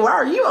want to do. Why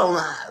are you on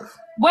live?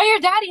 Where your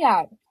daddy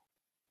at?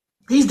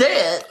 He's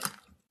dead.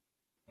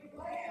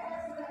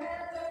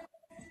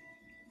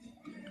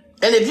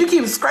 And if you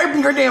keep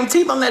scraping your damn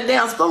teeth on that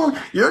damn spoon,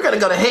 you're gonna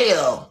go to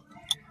hell.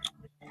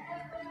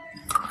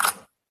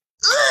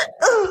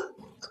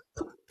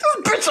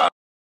 Bitch.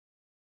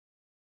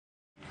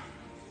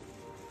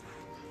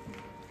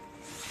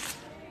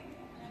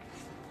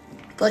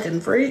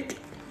 Fucking freak.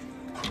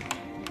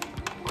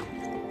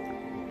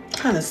 What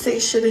kind of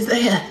sick shit is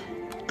that?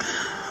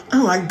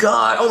 Oh my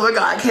god,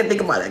 I can't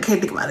think about it,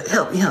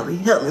 Help me,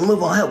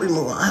 move on, help me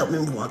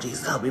move on,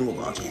 Jesus,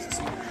 Jesus.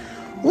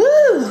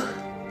 Woo!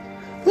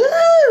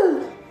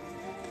 Woo!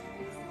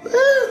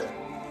 Woo!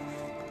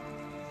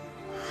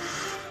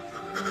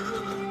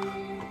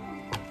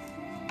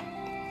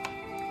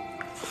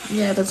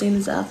 You haven't seen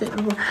this outfit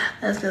before?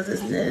 That's because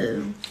it's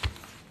new.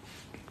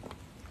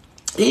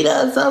 You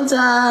know,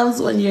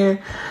 sometimes when you're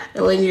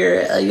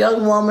a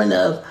young woman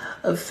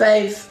of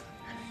faith,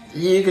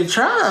 you can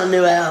try on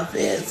new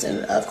outfits,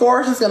 and of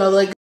course it's gonna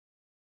look.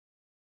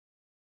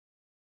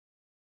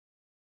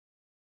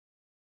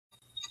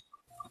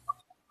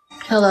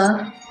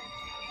 Hello.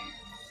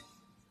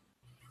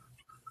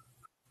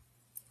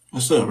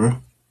 What's up, bro?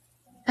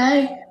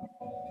 Hey.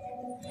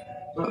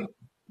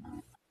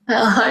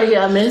 How are you?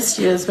 I missed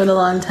you. It's been a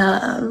long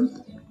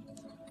time.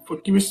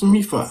 What you missing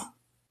me for?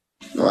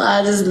 Well,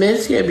 I just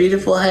miss your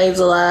beautiful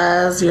hazel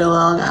eyes, your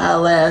long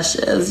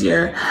eyelashes,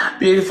 your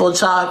beautiful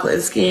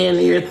chocolate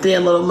skin, your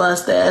thin little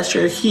mustache,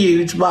 your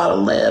huge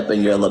bottom lip,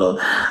 and your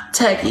little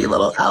tacky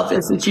little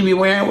outfits that you be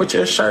wearing with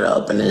your shirt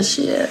open and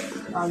shit.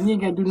 Oh, you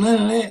ain't gotta do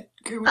none of that.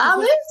 Girl, I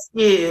miss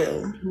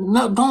you.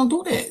 No, don't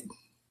do that.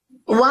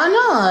 Why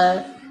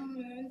not?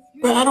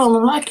 Bro, I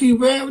don't like you,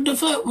 bro. What the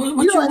fuck?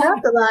 What You don't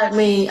have to like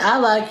me. I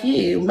like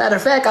you. Matter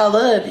of fact, I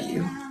love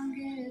you.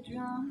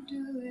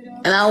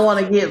 And I want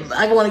to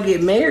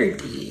get married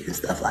to you and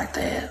stuff like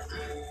that.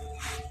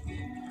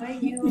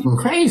 You're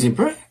crazy,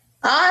 bro.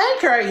 I ain't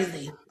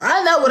crazy.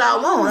 I know what I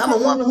want. I'm a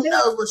woman who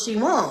knows what she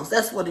wants.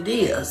 That's what it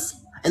is.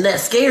 And that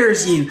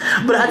scares you.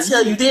 But I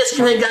tell you this,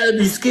 you ain't gotta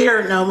be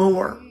scared no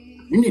more.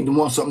 You need to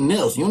want something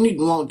else. You don't need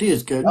to want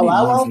this, girl. You Oh, need to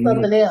I want want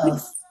something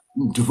else.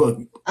 Fuck.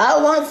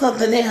 I want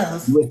something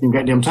else. You wasting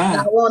your goddamn I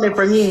time. want it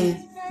from you.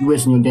 You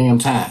wasting your damn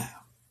time.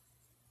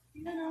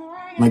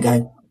 My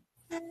guy.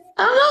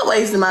 I'm not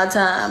wasting my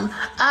time.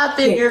 I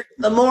figure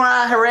the more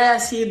I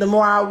harass you, the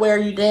more I wear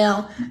you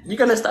down, you're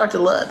gonna start to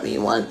love me The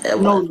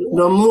more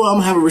I'm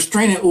gonna have a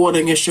restraining order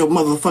against your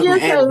motherfucking you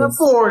can't ass.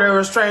 afford a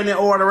restraining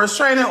order.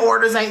 Restraining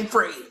orders ain't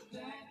free.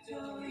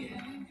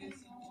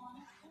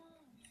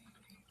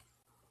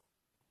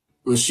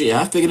 Well, shit,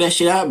 I figured that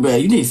shit out, bro.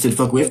 You need to sit the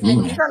fuck away from me,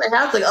 You're man. gonna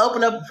have to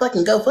open up a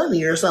fucking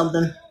GoFundMe or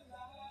something.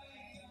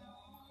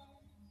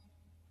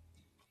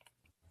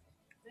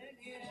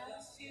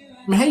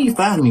 Man, how you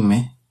find me,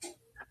 man?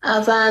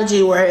 I find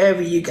you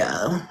wherever you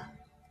go.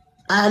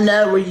 I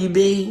know where you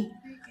be.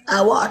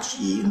 I watch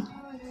you.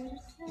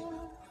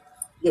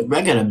 Yeah, bro,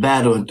 I got a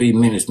battle in 3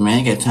 minutes, man. I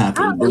ain't got time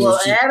for this Well,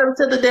 bullshit. add him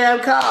to the damn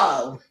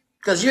call.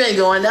 Because you ain't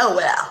going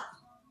nowhere.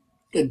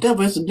 The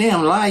devil is a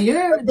damn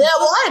liar. The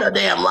devil ain't a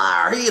damn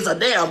liar. He is a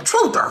damn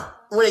truther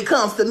when it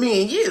comes to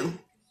me and you.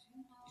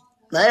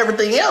 Now,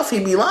 everything else he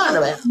be lying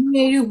about.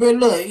 Man, you, bro,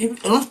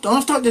 look,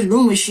 don't start this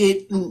rumor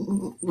shit,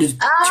 this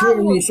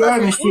Twitter and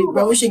Instagram and shit,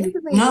 bro.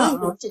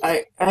 No,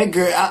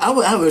 girl,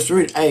 I was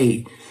really,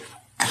 hey.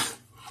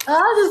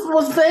 I just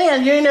was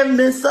saying, you ain't never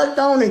been sucked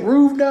on and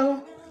grooved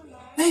on.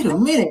 Wait a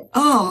minute,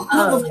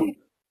 motherfucker.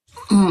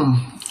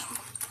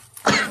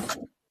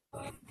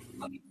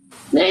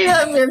 You ain't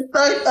never been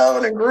sucked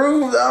on and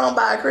grooved on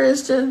by a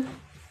Christian.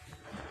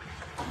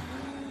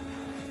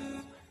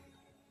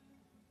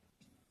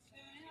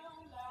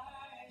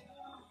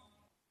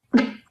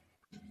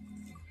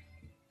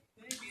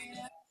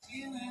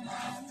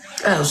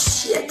 Oh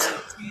shit.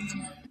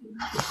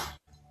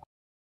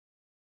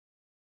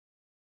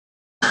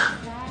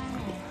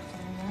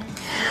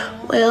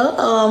 Well,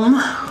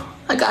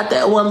 I got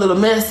that one little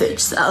message,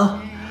 so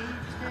I'm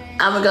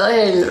gonna go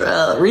ahead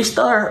and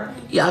restart.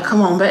 Y'all come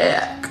on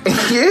back.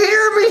 You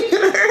hear me?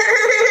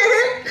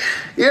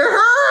 You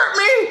heard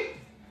me?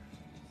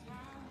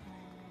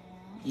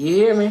 You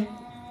hear me?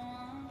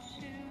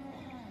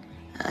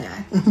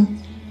 Okay.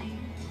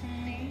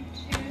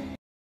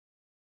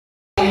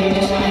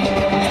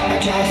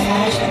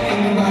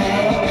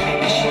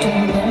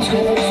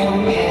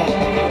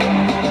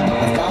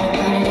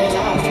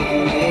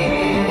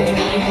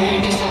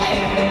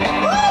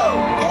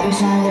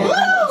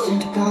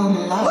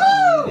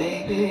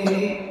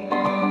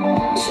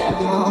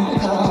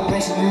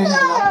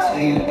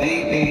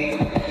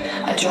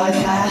 I drive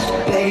fast,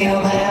 baby, your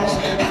ass.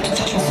 Have to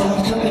touch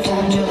myself to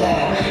pretend you're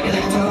there. Your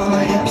hands are on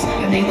my hips,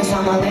 your name is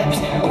on my lips.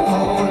 Over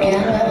and over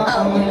again, I'm my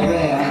only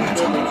prayer.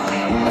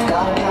 I've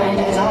got a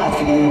burning desire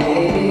for you,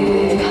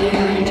 baby.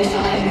 Burning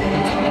desire.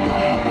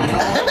 I've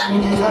got a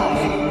burning desire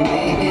for you,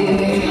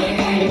 baby.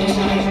 Burning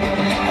desire.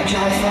 I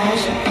drive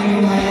fast,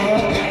 under my hair.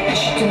 I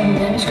should do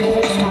minutes, cause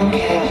I just don't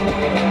care.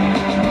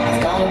 I've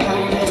got a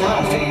burning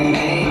desire for you,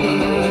 baby.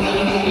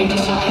 Burning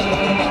desire.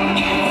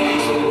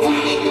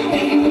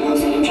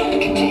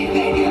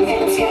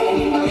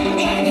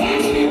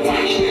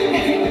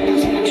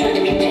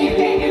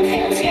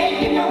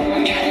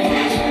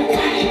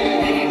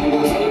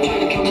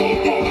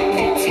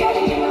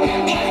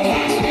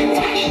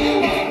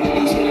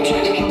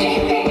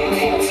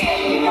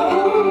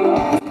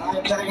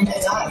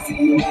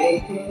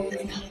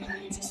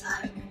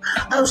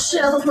 Oh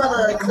shit, I was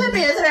about to clip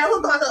in today. I was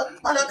about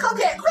to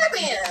cocaine clip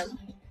in.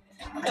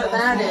 I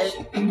found it.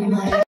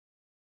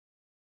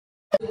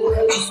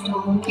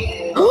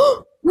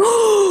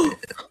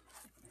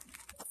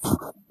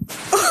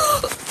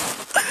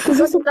 Is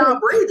this what y'all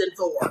breathing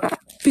for?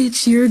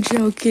 Bitch, you're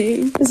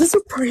joking. Is this a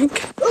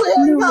prank?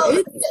 No,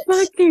 it's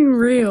fucking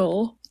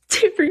real.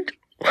 Terri,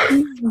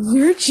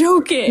 you're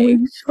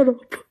joking. Wait, shut up.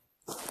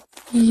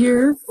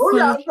 You're who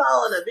y'all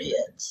calling a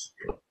bitch?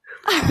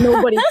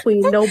 Nobody,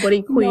 queen.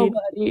 Nobody, queen.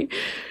 Nobody.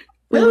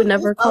 We would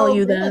never call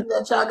you that.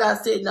 That y'all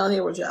got sitting on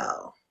here with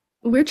y'all.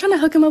 We're trying to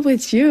hook him up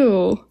with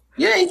you.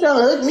 You ain't trying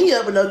to hook me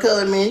up with no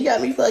color, man. You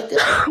got me fucked up.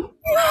 I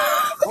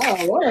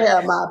don't want to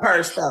have my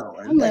purse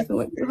stolen. I'm messing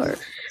with your heart.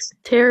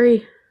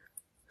 Terri.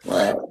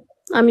 What?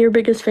 I'm your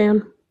biggest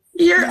fan.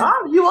 You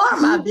are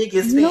my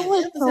biggest fan.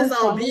 Emphasis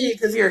on big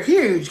because you're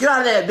huge. Get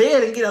out of that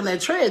bed and get on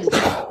that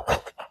treadmill.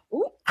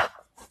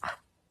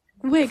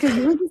 Wait, because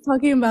we were just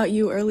talking about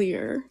you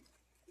earlier.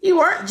 You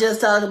weren't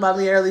just talking about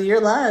me earlier. You're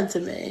lying to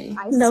me.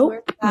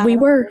 Nope, we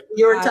were.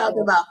 You were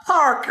talking about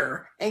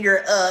Parker and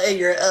your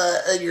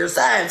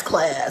science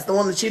class, the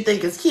one that you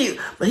think is cute,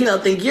 but he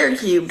don't think you're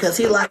cute because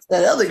he likes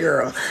that other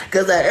girl.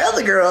 Because that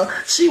other girl,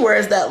 she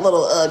wears that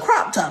little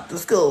crop top to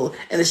school,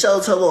 and it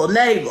shows her little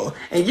navel.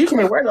 And you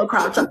can't wear no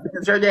crop top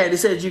because your daddy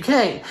said you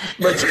can't.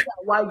 But you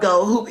got white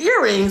gold hoop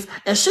earrings,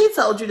 and she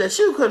told you that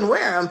you couldn't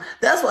wear them.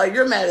 That's why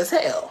you're mad as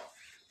hell.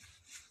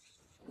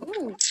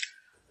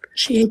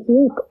 She ain't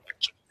cute.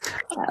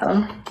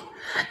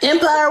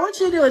 Empire, what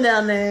you doing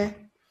down there?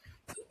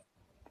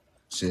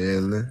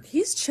 Chilling.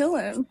 He's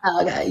chilling.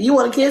 Okay, you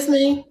want to kiss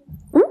me?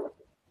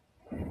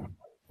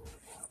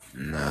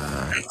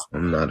 Nah,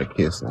 I'm not a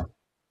kisser.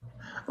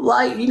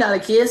 Like, you not a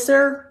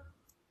kisser?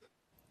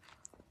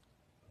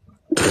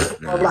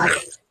 Nah, Or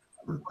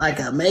like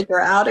a maker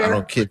outer? I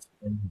don't kiss.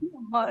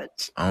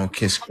 Much. I don't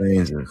kiss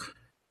strangers.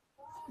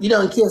 You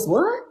don't kiss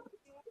what?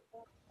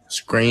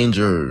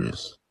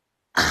 Strangers.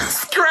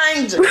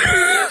 Stranger.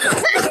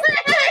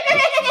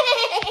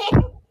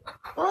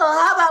 Well,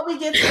 how about we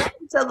get to know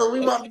each other? We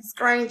won't be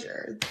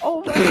strangers.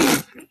 Oh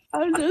my!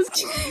 I'm just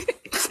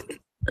kidding.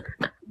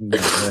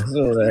 That's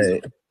all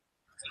right.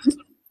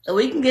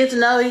 We can get to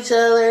know each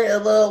other a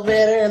little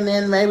better, and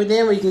then maybe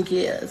then we can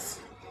kiss.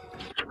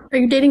 Are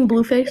you dating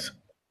Blueface?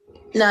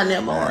 Not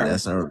no more.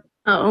 That's all right.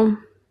 Oh.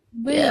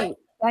 Wait, Yeah. is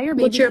that your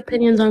baby? What's your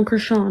opinions on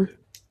Krishan?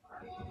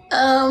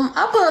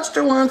 I punched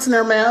her once in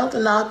her mouth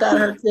and knocked out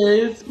her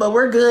tooth, but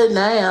we're good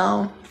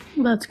now.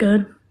 That's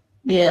good.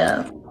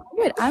 Yeah.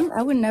 Good.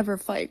 I would never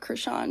fight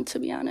Krishan, to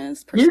be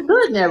honest. You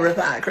could never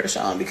fight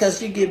Krishan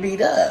because you get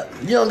beat up.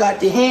 You don't got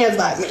the hands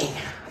like me.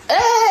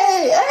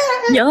 Hey!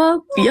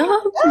 Yup.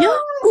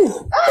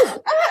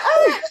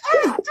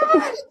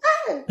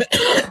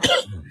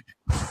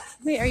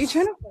 Wait, are you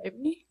trying to fight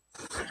me?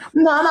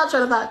 No, I'm not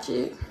trying to fight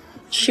you.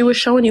 She was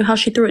showing you how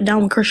she threw it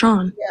down with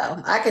Krishan.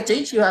 Yeah, I could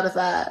teach you how to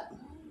fight.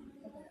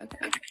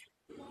 Okay.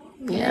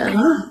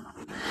 Yeah.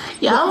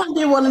 Yeah, I want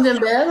to do one of them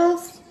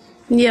battles.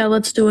 Yeah,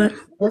 let's do it.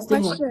 Let's do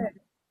one. Question.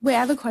 Wait, I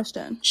have a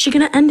question. She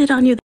gonna end it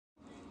on you.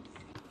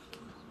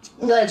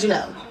 I'm glad you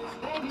know.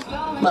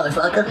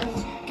 Motherfucker.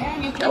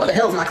 Now what the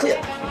hell's my clip?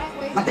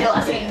 What the hell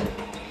I said?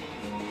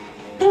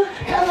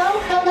 Hello.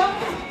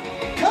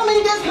 Come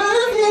and just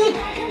love me.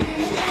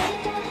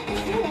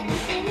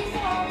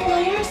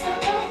 Well, you're so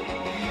dumb.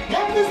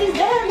 That pussy's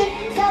dirty.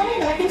 Tell me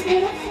like it's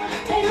beautiful.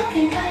 They don't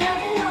think I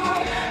have it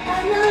all.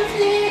 I'm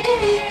nothing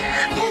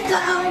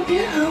without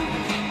you.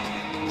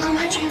 I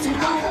might choose it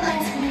all the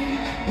lights.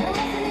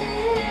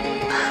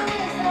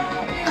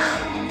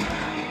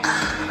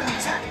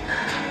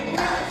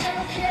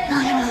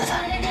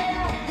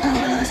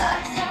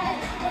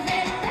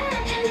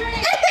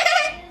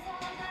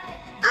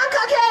 I'm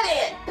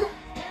cockheaded.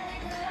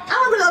 I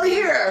want to go over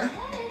here,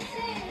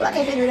 but I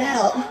can't figure it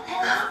out.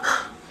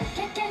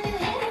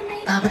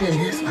 I'll put it in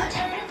this way.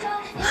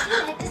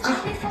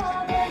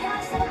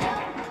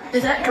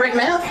 Is that correct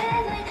math? I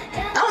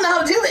don't know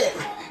how to do it.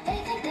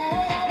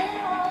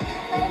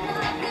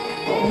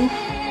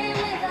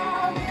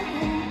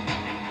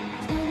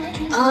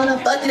 Oh, no,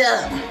 fucked it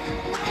up.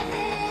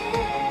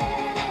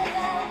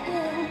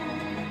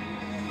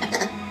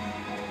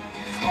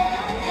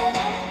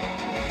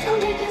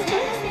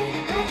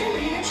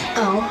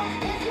 Oh,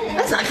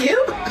 that's not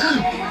cute.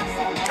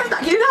 That's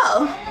not cute at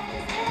all.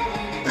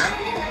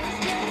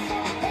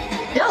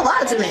 Y'all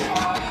lied to me.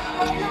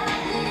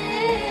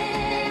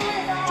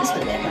 Just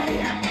put that right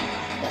here.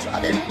 That's what I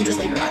did. You just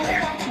leave it right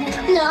there.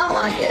 No, I don't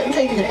like it. I'm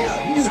taking it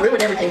out. You just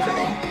ruined everything for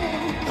me.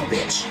 Oh,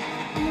 bitch.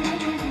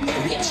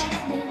 Oh, bitch.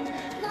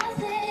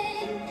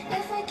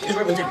 You just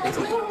ruined everything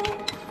for me.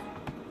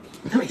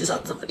 Let me just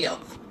talk to somebody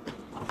else.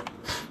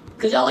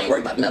 Because y'all ain't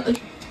worried about nothing.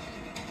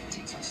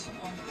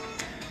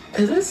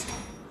 Is this?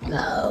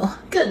 No.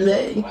 Couldn't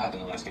be.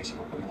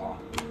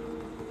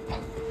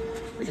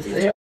 We can see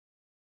there.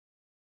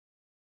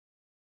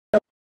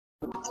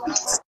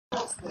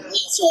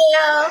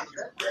 Yeah.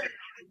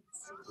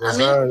 What's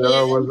up,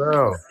 y'all? What's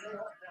up?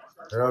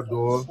 How y'all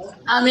doing?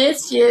 I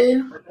missed you.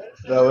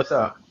 Yo, what's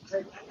up?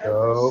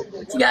 Yo.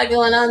 What you got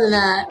going on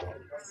tonight?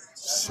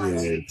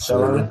 Shit,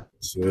 chilling.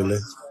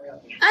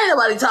 Ain't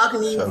nobody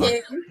talking to you,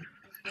 kid.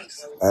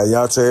 Hey,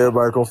 y'all tell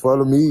everybody come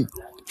follow me.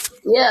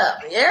 Yeah,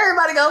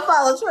 everybody go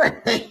follow Trey.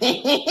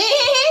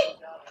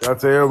 Y'all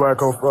tell everybody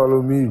come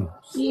follow me.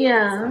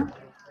 Yeah.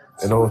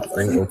 And on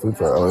Twitter, on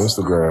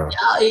Instagram.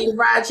 Y'all eating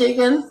fried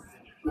chicken?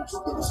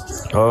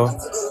 Huh?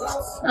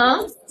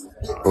 Huh?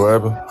 What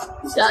happened?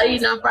 Y'all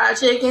eating on fried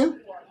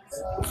chicken?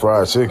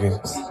 Fried chicken.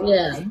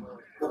 Yeah.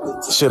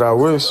 Shit, I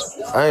wish.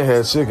 I ain't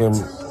had chicken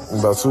in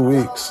about 2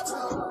 weeks.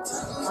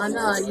 I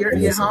know.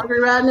 You're hungry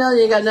right now?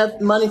 You ain't got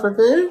enough money for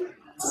food?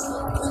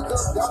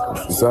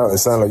 It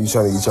sound like you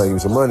trying to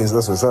use some money. So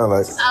that's what it sound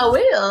like. I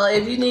will.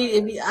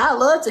 I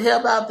love to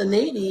help out the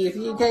needy if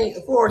you can't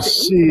afford to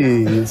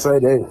eat. Shit, say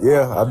that.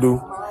 Yeah, I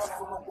do.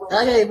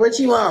 Okay, what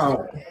you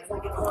want?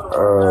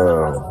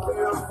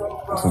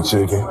 Some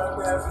chicken.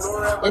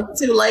 It's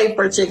too late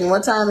for chicken.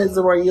 What time is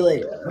it where you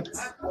live?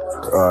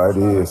 It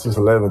is. It's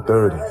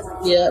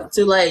 11:30. Yep,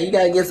 too late. You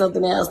gotta get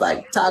something else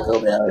like Taco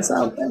Bell or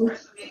something.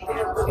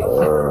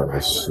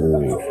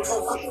 Shit.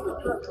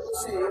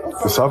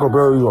 Is Taco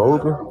Bell even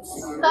open?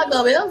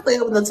 Taco Bell stay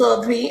open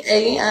until 12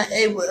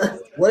 p.m.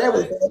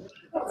 Whatever.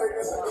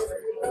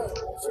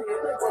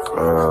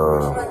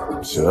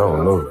 Shit, I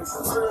don't know.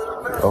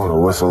 I don't know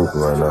what's open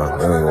right now. I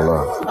ain't gonna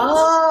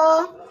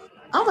lie.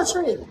 I'm a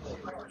treat.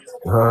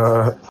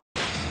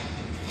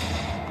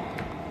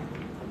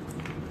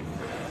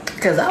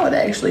 Because I would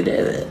actually do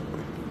it.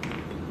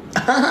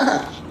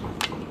 I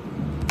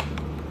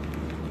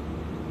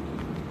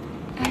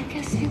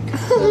guess you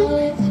could.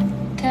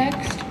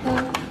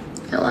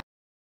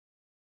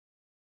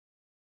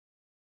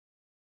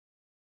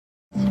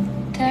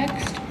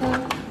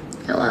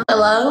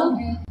 Hello?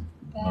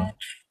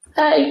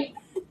 Hey.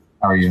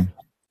 How are you?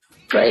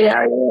 Great, how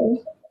are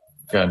you?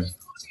 Good.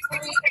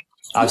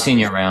 I've seen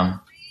you around.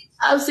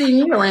 I've seen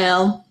you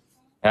around.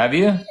 Have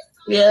you?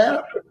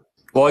 Yeah.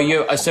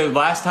 Well, so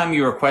last time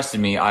you requested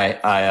me,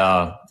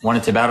 I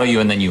wanted to battle you,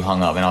 and then you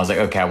hung up, and I was like,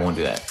 okay, I won't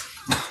do that.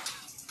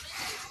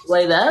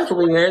 Wait, that's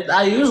weird.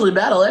 I usually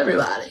battle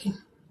everybody.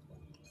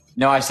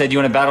 No, I said you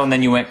want to battle, and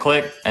then you went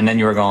click, and then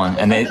you were gone,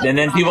 and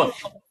then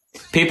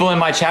people in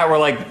my chat were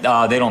like,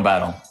 they don't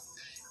battle.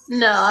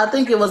 No, I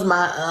think it was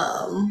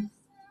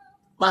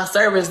my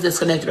service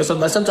disconnected or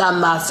something. Sometimes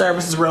my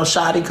service is real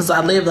shoddy because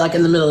I live like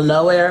in the middle of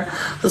nowhere.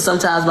 So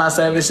sometimes my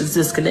service just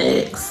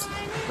disconnects.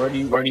 Where do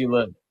you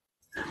live?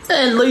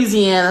 In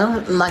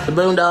Louisiana, in like the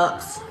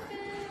boondocks.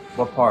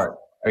 What part?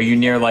 Are you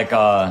near like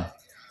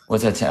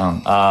what's that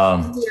town?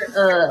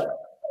 Near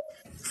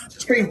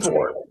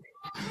Shreveport.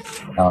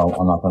 Oh,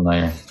 I'm not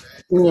familiar.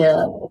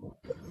 Yeah.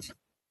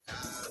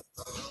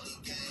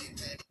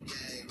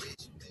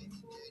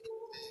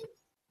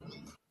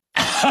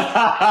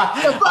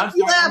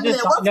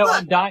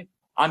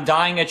 I'm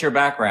dying at your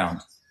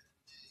background.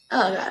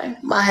 Okay.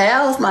 My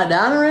house, my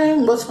dining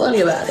room. What's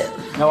funny about it?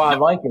 No, I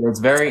like it. It's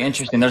very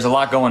interesting. There's a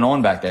lot going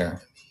on back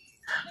there.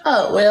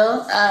 Oh,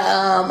 well,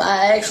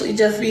 I actually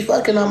just be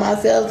fucking on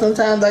myself.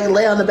 Sometimes I can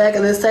lay on the back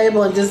of this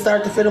table and just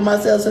start to fiddle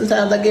myself.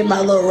 Sometimes I get my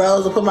little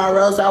rose and put my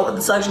rose out with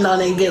the suction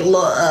on it and get a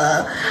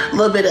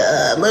little bit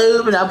of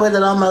lube, and I put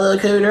it on my little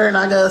cooter, and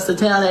I go to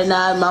town at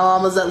night. My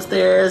mama's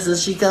upstairs, and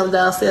she comes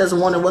downstairs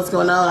and wonder what's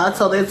going on. I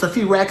told her it's a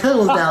few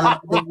raccoons down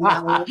there.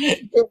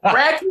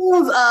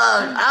 Raccoons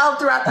out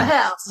throughout the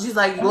house. She's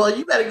like, well,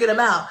 you better get them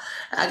out.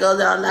 I go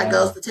down and I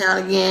goes to town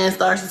again,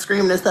 starts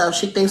screaming and stuff.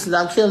 She thinks that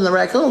I'm killing the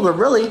raccoons, but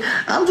really,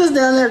 I'm just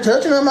down there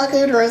touching on my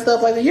cooter and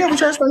stuff like that. You ever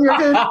touched on your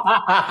cooter?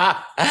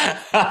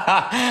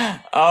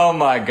 Oh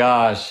my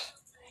gosh.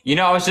 You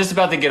know, I was just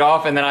about to get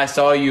off and then I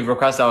saw you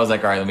request. I was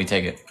like, all right, let me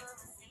take it.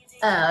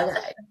 Oh,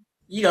 okay.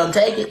 You gonna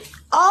take it?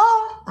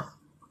 Oh.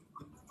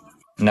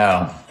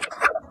 No.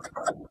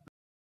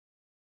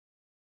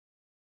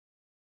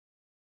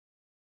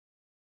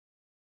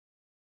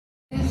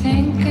 I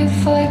think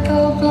if I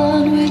go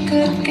blonde, we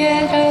could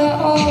get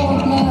our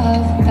old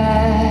love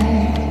back.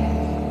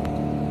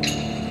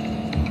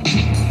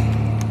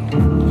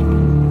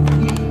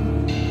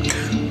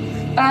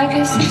 I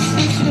guess this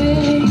is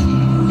really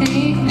the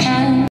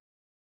end.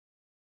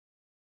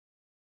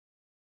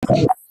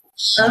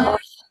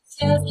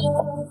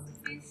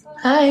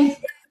 Hey.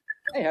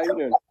 Hey, how you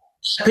doing?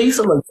 That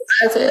pizza looks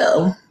dry as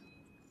hell.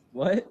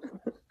 What?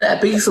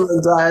 That pizza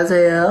looks dry as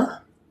hell.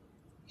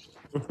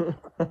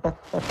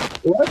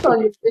 What's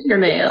on your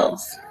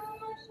fingernails?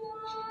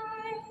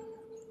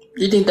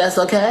 You think that's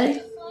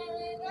okay?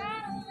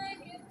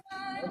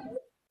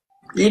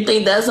 You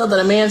think that's something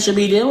a man should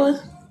be doing?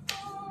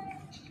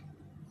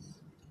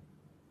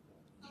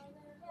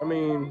 I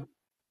mean,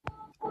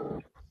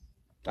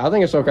 I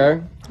think it's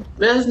okay.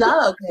 It's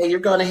not okay.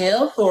 You're going to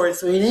hell for it,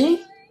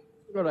 sweetie.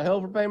 You go to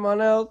hell for painting my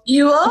nails?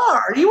 You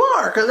are,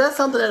 because that's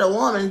something that a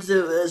woman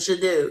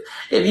should do.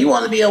 If you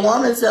want to be a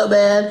woman so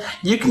bad,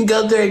 you can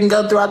go there and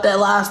go throughout that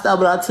lifestyle,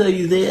 but I'll tell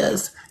you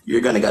this,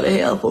 you're going to go to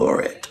hell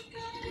for it.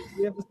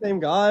 We have the same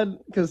God?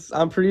 Because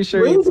I'm pretty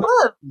sure We he's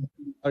would.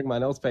 like my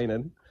nails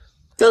painted.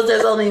 Because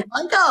there's only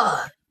one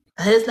God.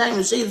 His name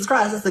is Jesus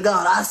Christ. That's the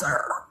God I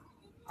serve.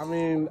 I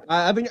mean,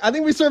 I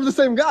think we serve the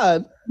same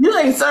God. You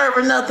ain't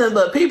serving nothing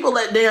but people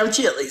at damn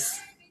Chili's.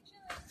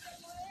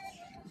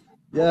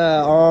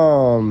 Yeah,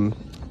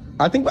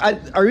 I think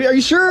are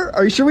you sure?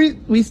 Are you sure we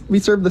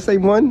serve the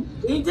same one?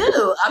 We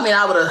do. I mean,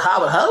 I would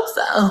hope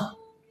so.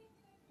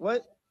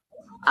 What?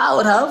 I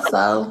would hope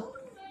so.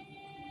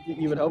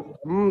 You would hope.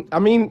 I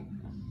mean,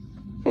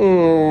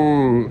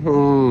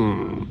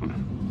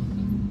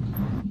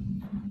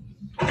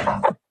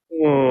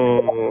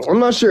 I'm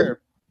not sure.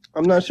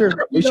 I'm not sure.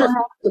 Are you don't sure?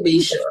 have to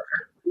be sure.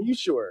 Are you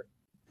sure?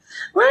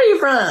 Where are you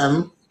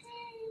from?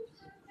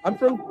 I'm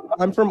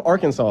from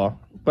Arkansas,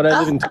 but I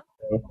live in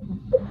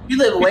You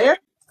live where?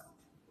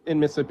 in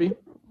Mississippi.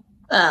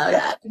 Oh,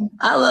 God.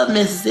 I love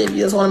Mississippi.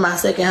 It's one of my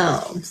second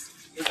homes.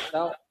 You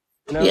know?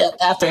 Yeah,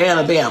 after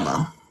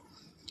Alabama.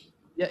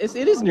 Yeah, it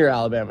is near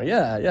Alabama.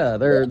 Yeah.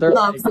 They're You know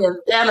what I'm saying?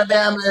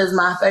 Alabama is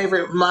my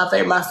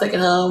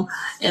second home,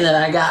 and then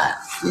I got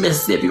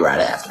Mississippi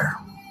right after.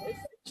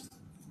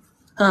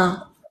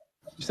 Huh?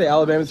 You say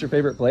Alabama's your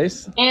favorite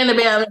place?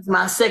 Alabama is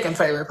my second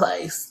favorite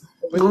place.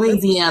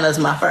 Louisiana is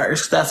my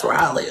first. That's where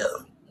I live.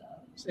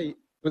 Did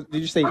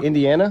you say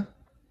Indiana?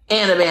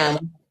 Alabama.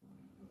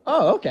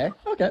 Oh, okay.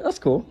 Okay, that's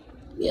cool.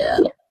 Yeah.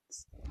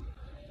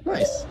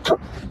 Nice.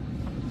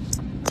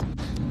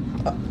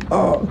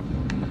 Oh.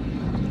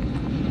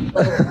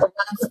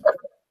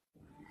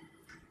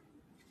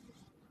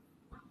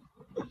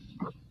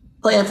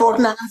 Playing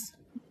Fortnite?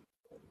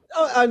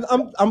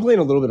 Oh, I'm playing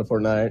a little bit of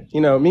Fortnite. You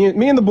know, me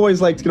and the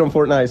boys like to get on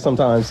Fortnite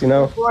sometimes. You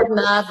know.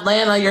 Fortnite,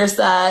 laying on your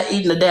side,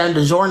 eating a damn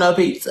DiGiorno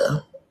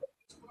pizza.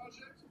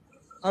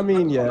 I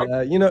mean,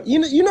 yeah, you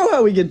know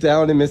how we get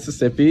down in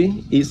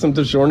Mississippi, eat some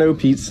DiGiorno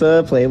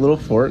pizza, play a little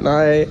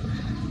Fortnite.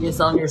 It's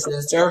on your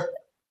sister.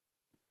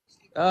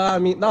 I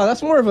mean, no,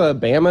 that's more of a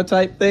Bama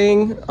type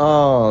thing.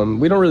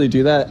 We don't really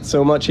do that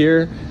so much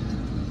here.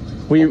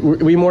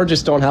 We more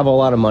just don't have a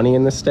lot of money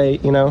in this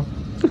state, you know?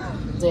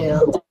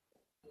 Damn.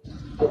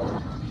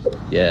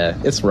 Yeah,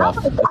 it's rough.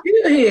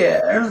 You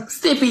here,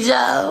 Stippy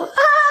Joe.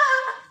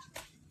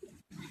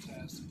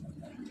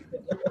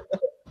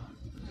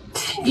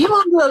 You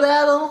want to do a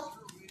battle?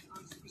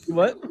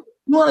 What?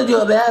 You want to do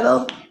a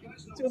battle?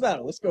 Let's do a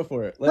battle. Let's go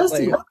for it. Let's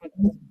do it.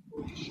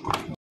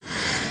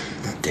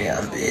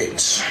 Damn,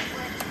 bitch.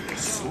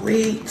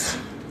 Sweet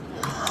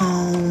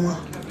home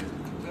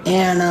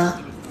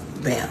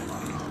Alabama.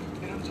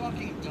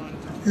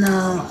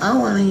 No, I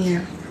want to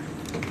hear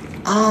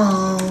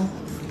all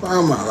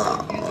from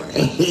along.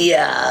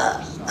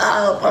 Yeah.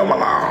 All from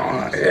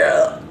along.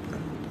 Yeah.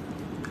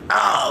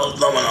 All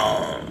from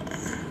along.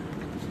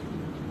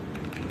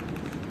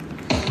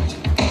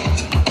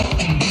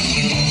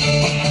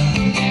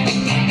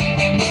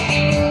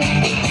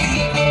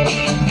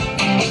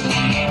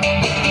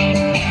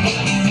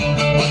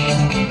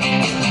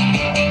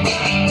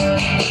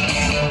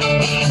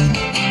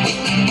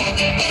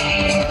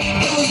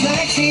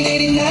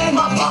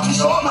 My pockets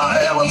on, my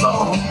hair was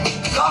on.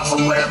 Got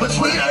somewhere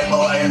between a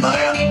boy and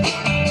man.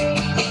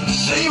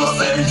 She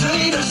was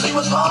 18 and she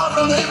was far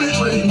from in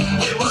between.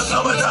 It was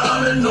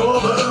summertime in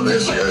northern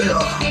Michigan.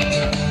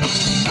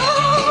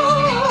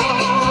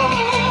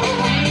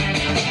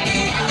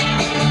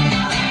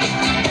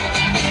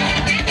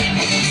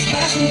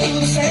 Smashing through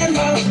the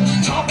sandbar,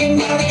 talking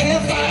about a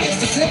campfire. It's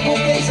the simple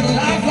things in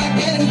life like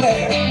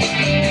anywhere.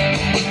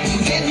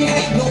 We didn't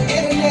have no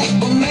internet,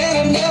 but man,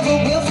 I never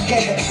will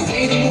forget the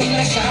way the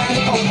moonlight shined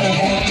upon her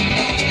hair.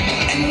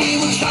 And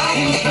we were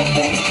trying different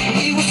things,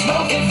 we were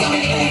smoking funny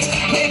things,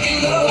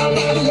 making love out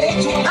by the lake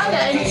to a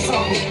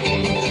song.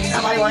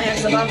 Somebody want to hear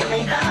some for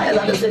me? I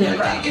love to sit here and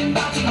cry.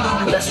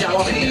 But that's what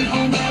y'all want me to do.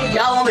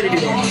 Y'all want me to do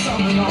that.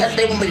 That's what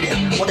they want me to do.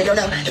 What they don't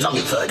know is I'm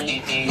good fuck.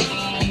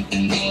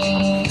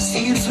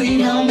 See you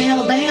sweet home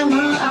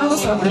Alabama, I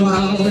was so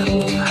long.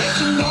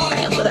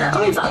 Rams with her,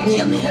 always talking to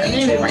him there, and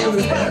then it rams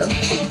with her.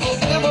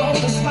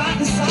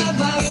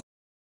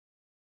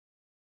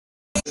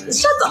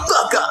 Shut the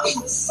fuck up.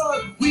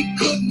 We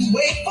couldn't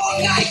wait for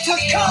night to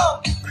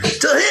come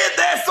to hit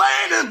that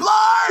flame and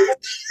blood.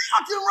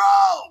 Rock and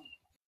roll.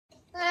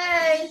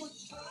 Hey.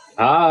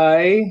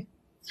 Hi.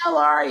 How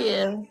are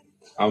you?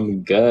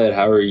 I'm good.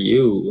 How are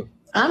you?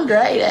 I'm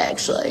great,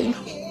 actually.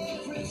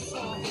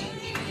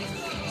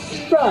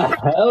 What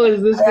the hell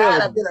is this? I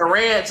had a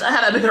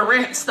bit of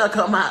ranch stuck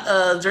on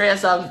my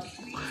dress.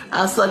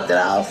 I sucked it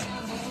off.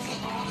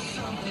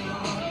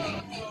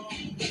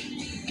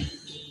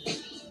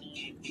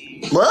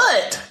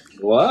 What?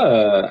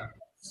 What?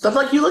 The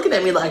fuck you looking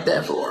at me like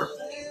that for?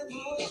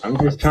 I'm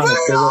just trying to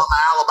figure out.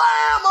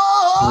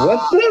 Alabama.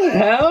 What the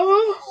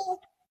hell?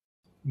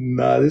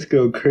 Nah, this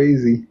girl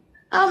crazy.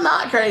 I'm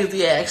not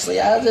crazy, actually.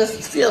 I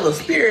just feel the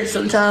spirit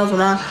sometimes when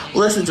I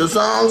listen to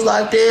songs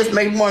like this.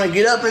 Make me want to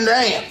get up and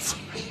dance.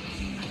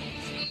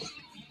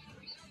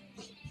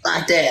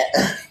 Like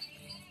that.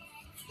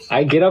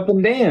 I get up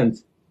and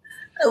dance.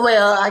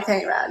 Well, I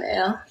can't right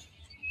now.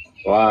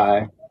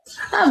 Why?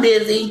 I'm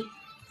busy.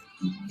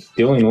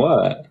 Doing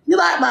what? You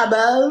like my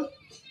bow?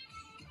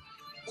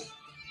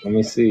 Let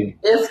me see.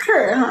 It's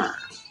current, huh?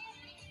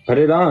 Put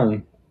it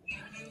on.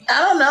 I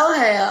don't know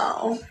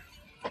how.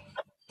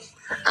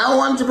 I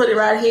wanted to put it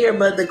right here,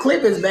 but the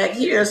clip is back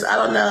here, so I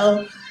don't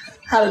know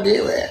how to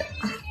do it.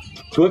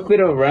 Flip it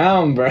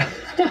around, bro.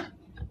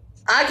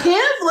 I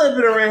can't flip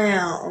it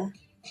around.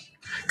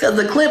 Because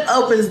the clip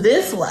opens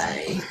this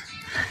way.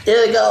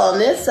 It'll go on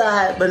this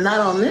side, but not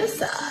on this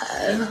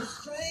side.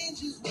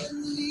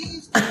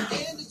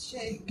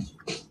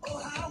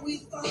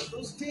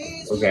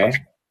 Okay.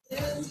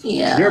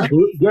 Yeah.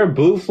 You're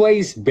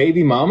Blueface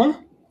baby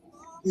mama?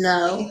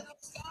 No.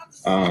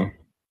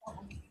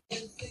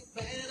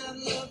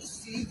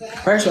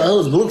 First of all,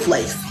 it was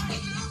Blueface.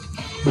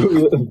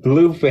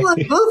 Blueface.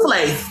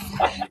 Blueface.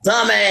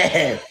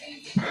 Dumbass.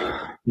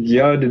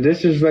 Yo, the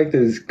disrespect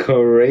is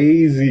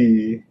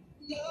crazy.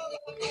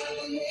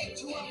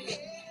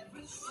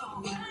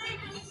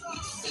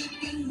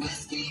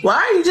 Why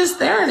are you just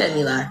staring at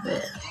me like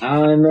that? I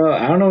don't know.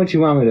 I don't know what you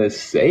want me to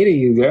say to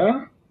you,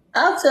 girl.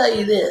 I'll tell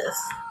you this.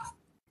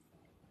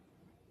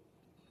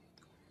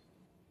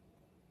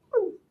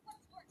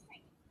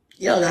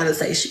 You don't gotta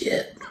say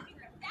shit.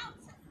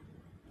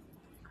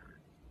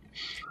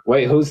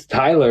 Wait, who's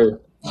Tyler?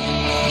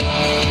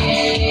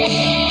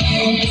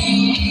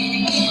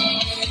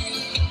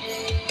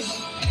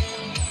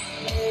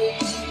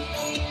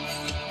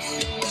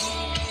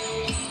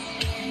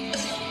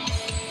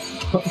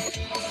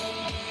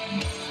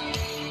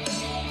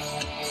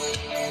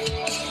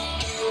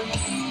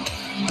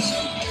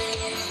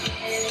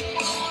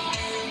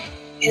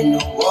 In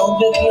the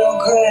world with no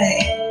gray,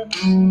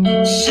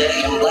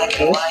 sitting black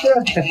and white.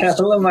 What the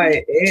hell am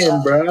I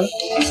in, bro?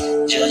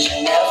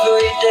 Judging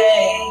every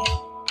day,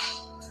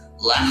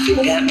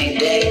 laughing at me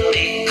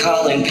daily,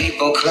 calling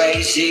people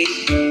crazy,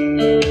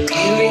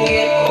 leaving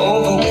it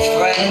over with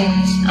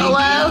friends.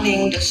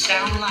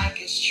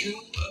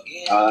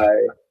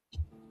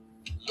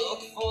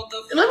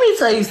 me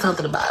tell you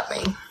something about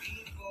me.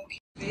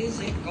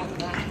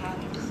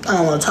 I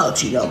don't want to talk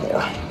to you no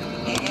more.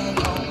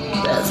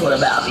 That's what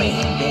about me.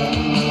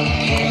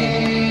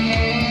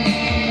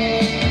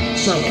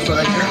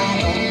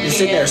 Motherfucker. You're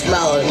sitting there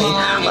smiling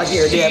at me like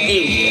you're a damn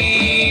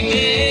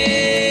idiot.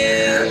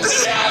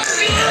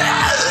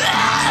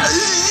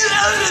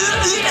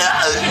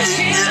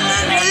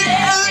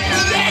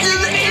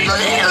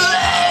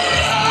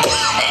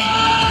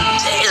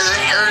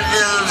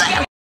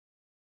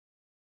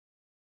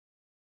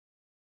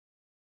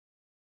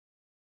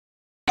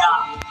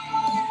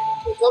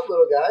 What's up,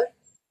 little guy?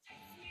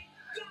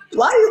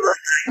 Why you look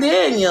like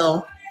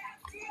Daniel?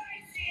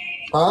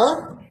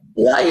 Huh?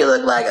 Why you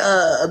look like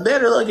a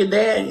better looking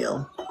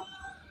Daniel?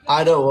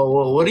 I don't.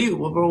 What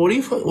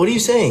are you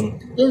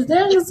saying? Is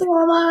Daniel still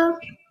alive?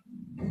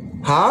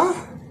 Huh?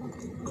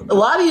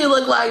 Why do you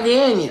look like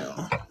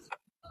Daniel?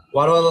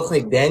 Why do I look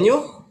like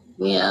Daniel?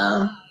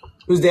 Yeah.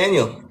 Who's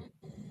Daniel?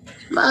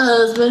 My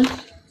husband.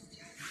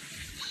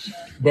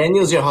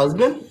 Daniel's your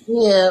husband?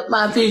 Yeah,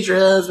 my future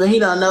husband. He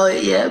don't know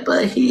it yet,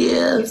 but he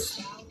is.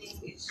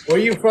 Where are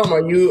you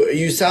from?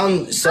 You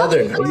sound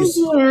southern.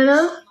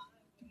 Louisiana.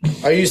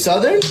 Are you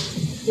southern?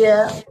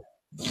 Yeah.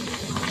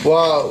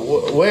 Well,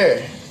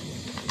 where?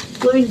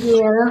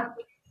 Louisiana.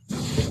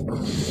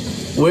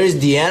 Where's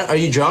Deanna? Are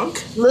you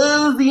drunk?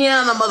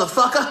 Louisiana,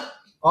 motherfucker.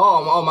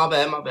 Oh, my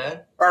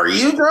bad. Are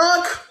you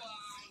drunk?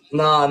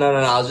 No.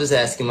 I was just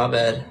asking. My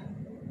bad.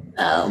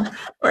 Oh,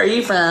 where are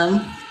you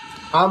from?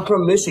 I'm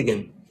from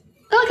Michigan.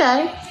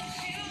 Okay.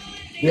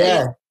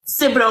 Yeah.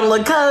 Sipping on a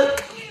little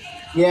Coke.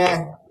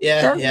 Yeah.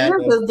 That's good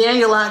because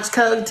Daniel likes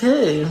Coke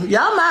too.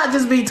 Y'all might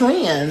just be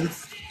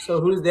twins. So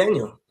who's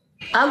Daniel?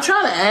 I'm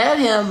trying to add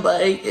him,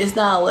 but it's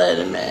not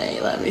letting me.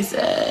 Let me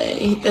say.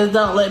 It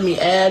don't let me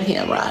add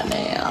him right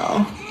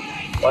now.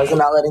 Why is it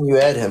not letting you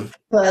add him?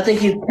 Well, I think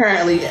he's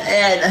currently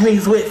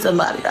he's with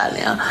somebody right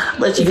now.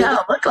 But you kind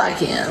of look like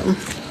him.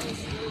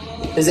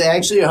 Is it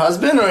actually your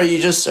husband, or are you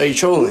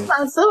trolling?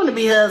 My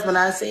soon-to-be husband,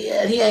 I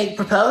said. He ain't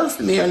proposed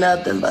to me or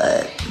nothing,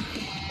 but...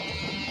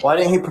 Why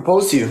didn't he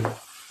propose to you?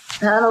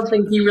 I don't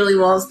think he really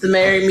wants to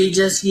marry me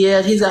just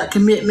yet. He's got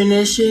commitment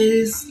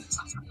issues.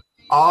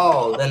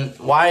 Oh, then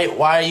why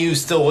are you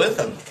still with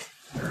him?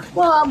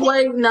 Well, I'm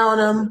waiting on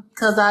him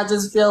because I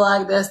just feel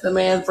like that's the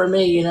man for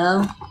me, you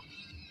know?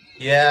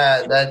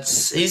 Yeah,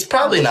 he's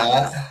probably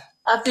not.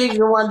 I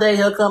figure one day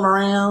he'll come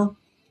around.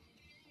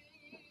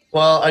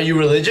 Well, are you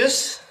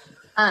religious?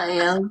 I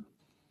am.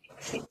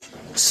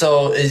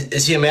 So,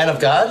 is he a man of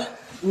God?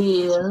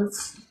 He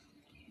is.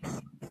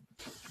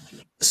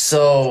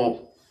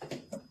 So,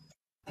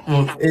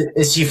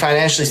 is he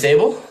financially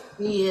stable?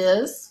 He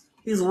is.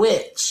 He's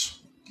witch.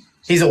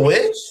 He's a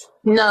witch?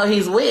 No,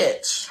 he's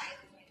witch.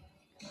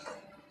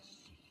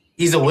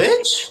 He's a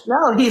witch?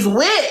 No, he's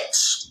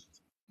witch.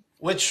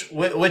 Which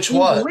He's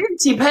what?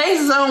 witch. He pays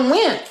his own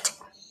rent.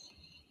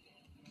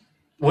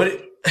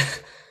 What?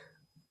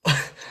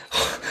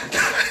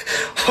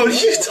 What are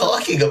you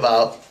talking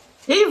about?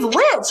 He's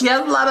rich. He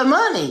has a lot of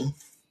money.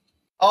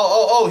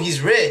 Oh, he's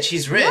rich.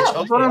 He's rich. Yeah,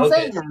 that's what I'm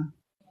saying.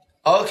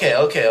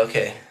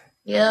 Okay.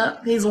 Yeah,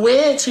 he's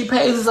rich. He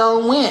pays his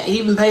own rent. He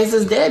even pays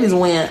his daddy's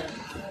rent.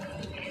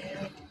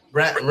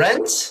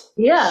 Rent?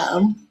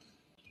 Yeah.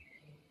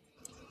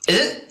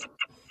 Is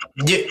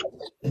it?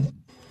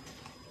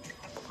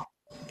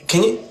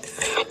 Can you?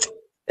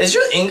 Is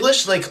your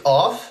English like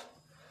off?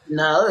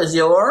 No, it's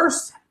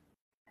yours.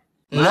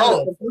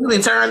 No, it's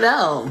completely turned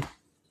down.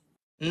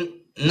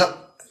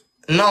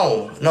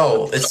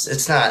 No.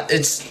 It's not.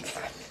 It's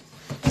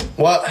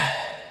what?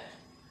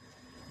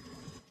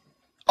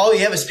 Oh, you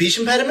have a speech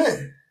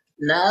impediment?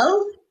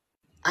 No,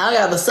 I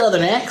have a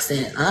southern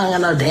accent. I ain't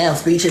got no damn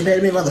speech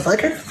impediment,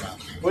 motherfucker.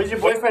 Where's your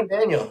boyfriend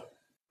Daniel?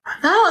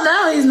 I don't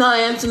know. He's not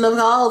answering the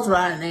calls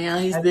right now.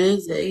 He's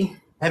busy.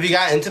 Have you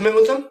got intimate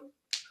with him?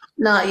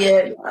 Not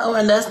yet. Oh,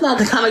 and that's not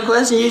the kind of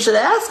question you should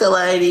ask a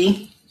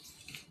lady.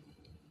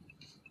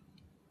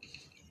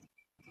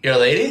 You're a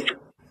lady?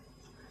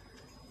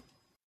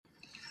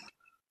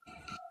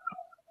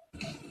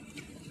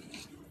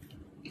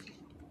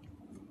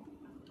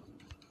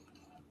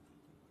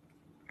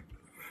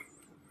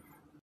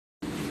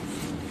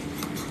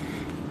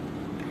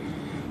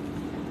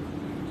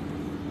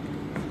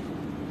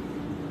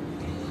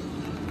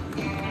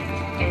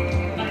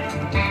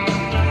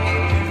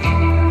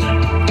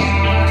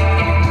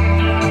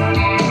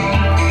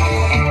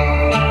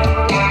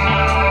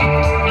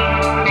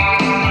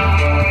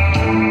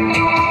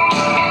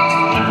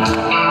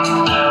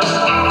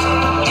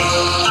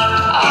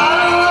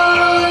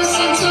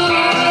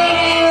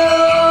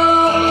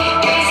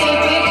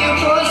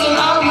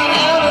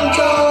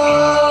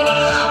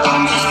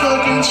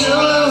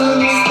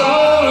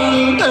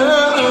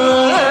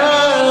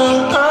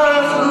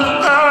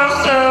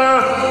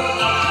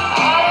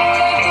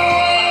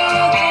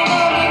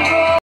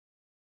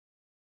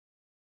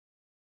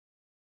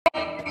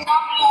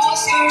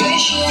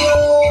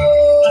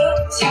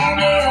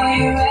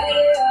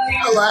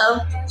 Hello?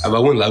 Have I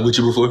went live with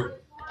you before?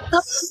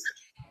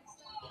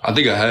 I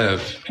think I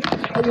have.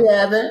 You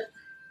haven't.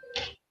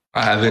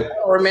 I haven't. I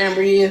don't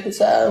remember you,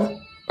 so.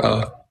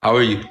 How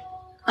are you?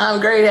 I'm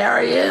great. How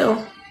are you?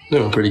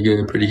 No, pretty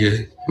good, pretty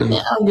good. No. Yeah,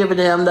 I don't give a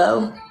damn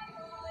though.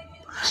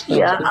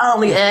 Yeah, I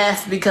only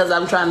ask because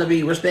I'm trying to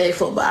be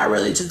respectful, but I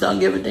really just don't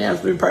give a damn,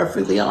 to be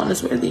perfectly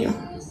honest with you.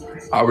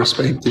 I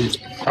respect it.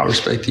 I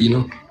respect it, you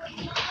know.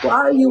 Why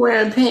are you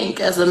wearing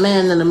pink as a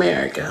man in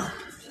America?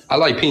 I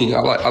like pink. I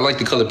like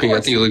the color pink.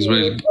 I think it looks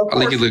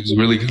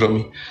really good on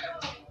me.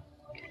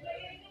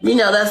 You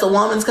know that's a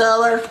woman's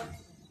color?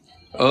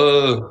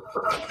 No,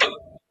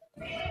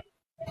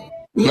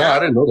 I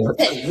didn't know that.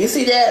 Pink. You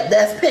see that?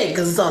 That's pink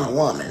because it's on a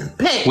woman.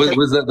 Pink.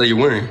 What's that you're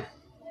wearing?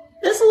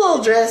 It's a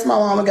little dress my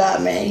mama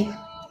got me.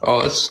 Oh,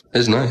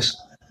 it's nice.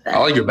 I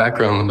like your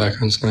background. The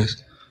background's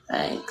nice.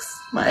 Thanks.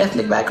 My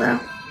ethnic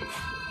background.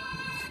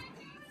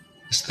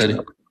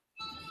 Aesthetic.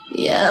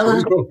 Yeah. Where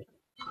you from?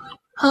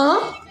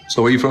 Huh?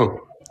 So where you from?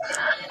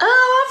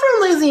 I'm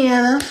from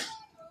Louisiana.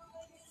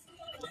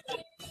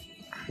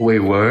 Wait,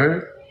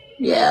 where?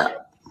 Yeah.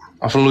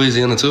 I'm from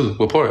Louisiana too.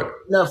 What part?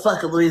 No,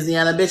 fucking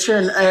Louisiana, bitch. You're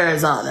in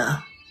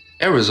Arizona.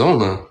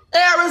 Arizona?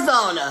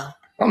 Arizona.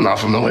 I'm not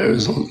from no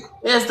Arizona.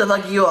 Yes, the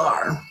fuck you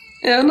are.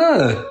 Yeah,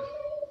 nah.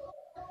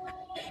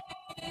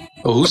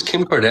 Oh, who's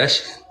Kim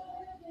Kardashian?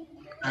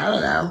 I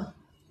don't know.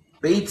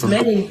 Beats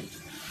me.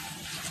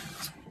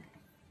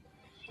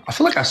 I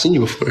feel like I've seen you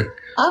before.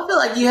 I feel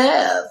like you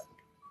have.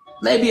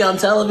 Maybe on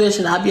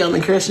television. I'd be on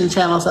the Christian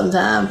channel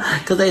sometime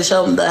because they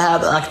show them to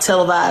have like a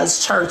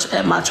televised church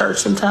at my church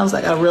sometimes,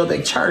 like a real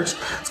big church.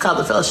 It's called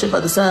the Fellowship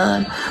of the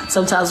Sun.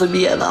 Sometimes we'd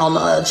be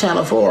on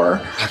Channel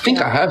 4. I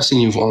think I have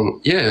seen you on,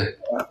 yeah.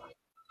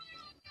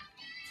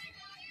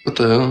 What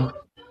the hell?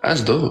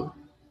 That's dope.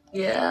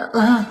 Yeah.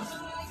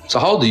 So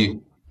how old are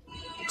you?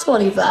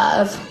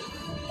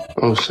 25.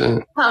 Oh,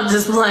 shit. I'm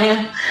just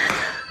playing.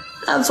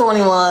 I'm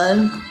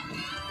 21.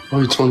 Oh,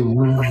 you're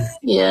 21.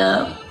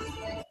 Yeah.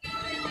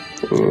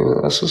 Yeah,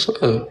 that's what's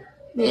up.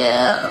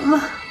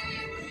 Yeah.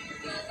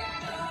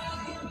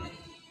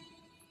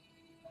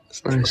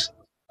 That's nice.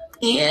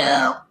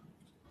 Yeah.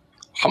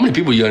 How many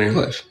people you got in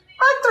your life?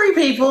 Like 3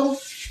 people.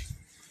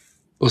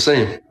 Well,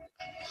 same.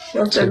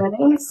 What's their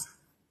names?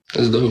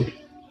 That's dope.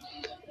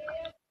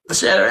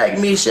 Shadrach,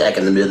 Meshach,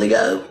 and the Billy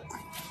Goat.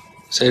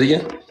 Say it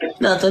again?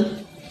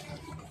 Nothing.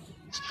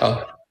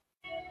 Oh.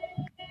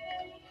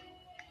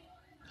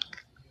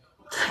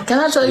 Can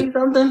I tell you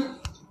something?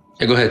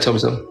 Yeah, go ahead. Tell me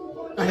something.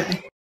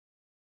 Okay.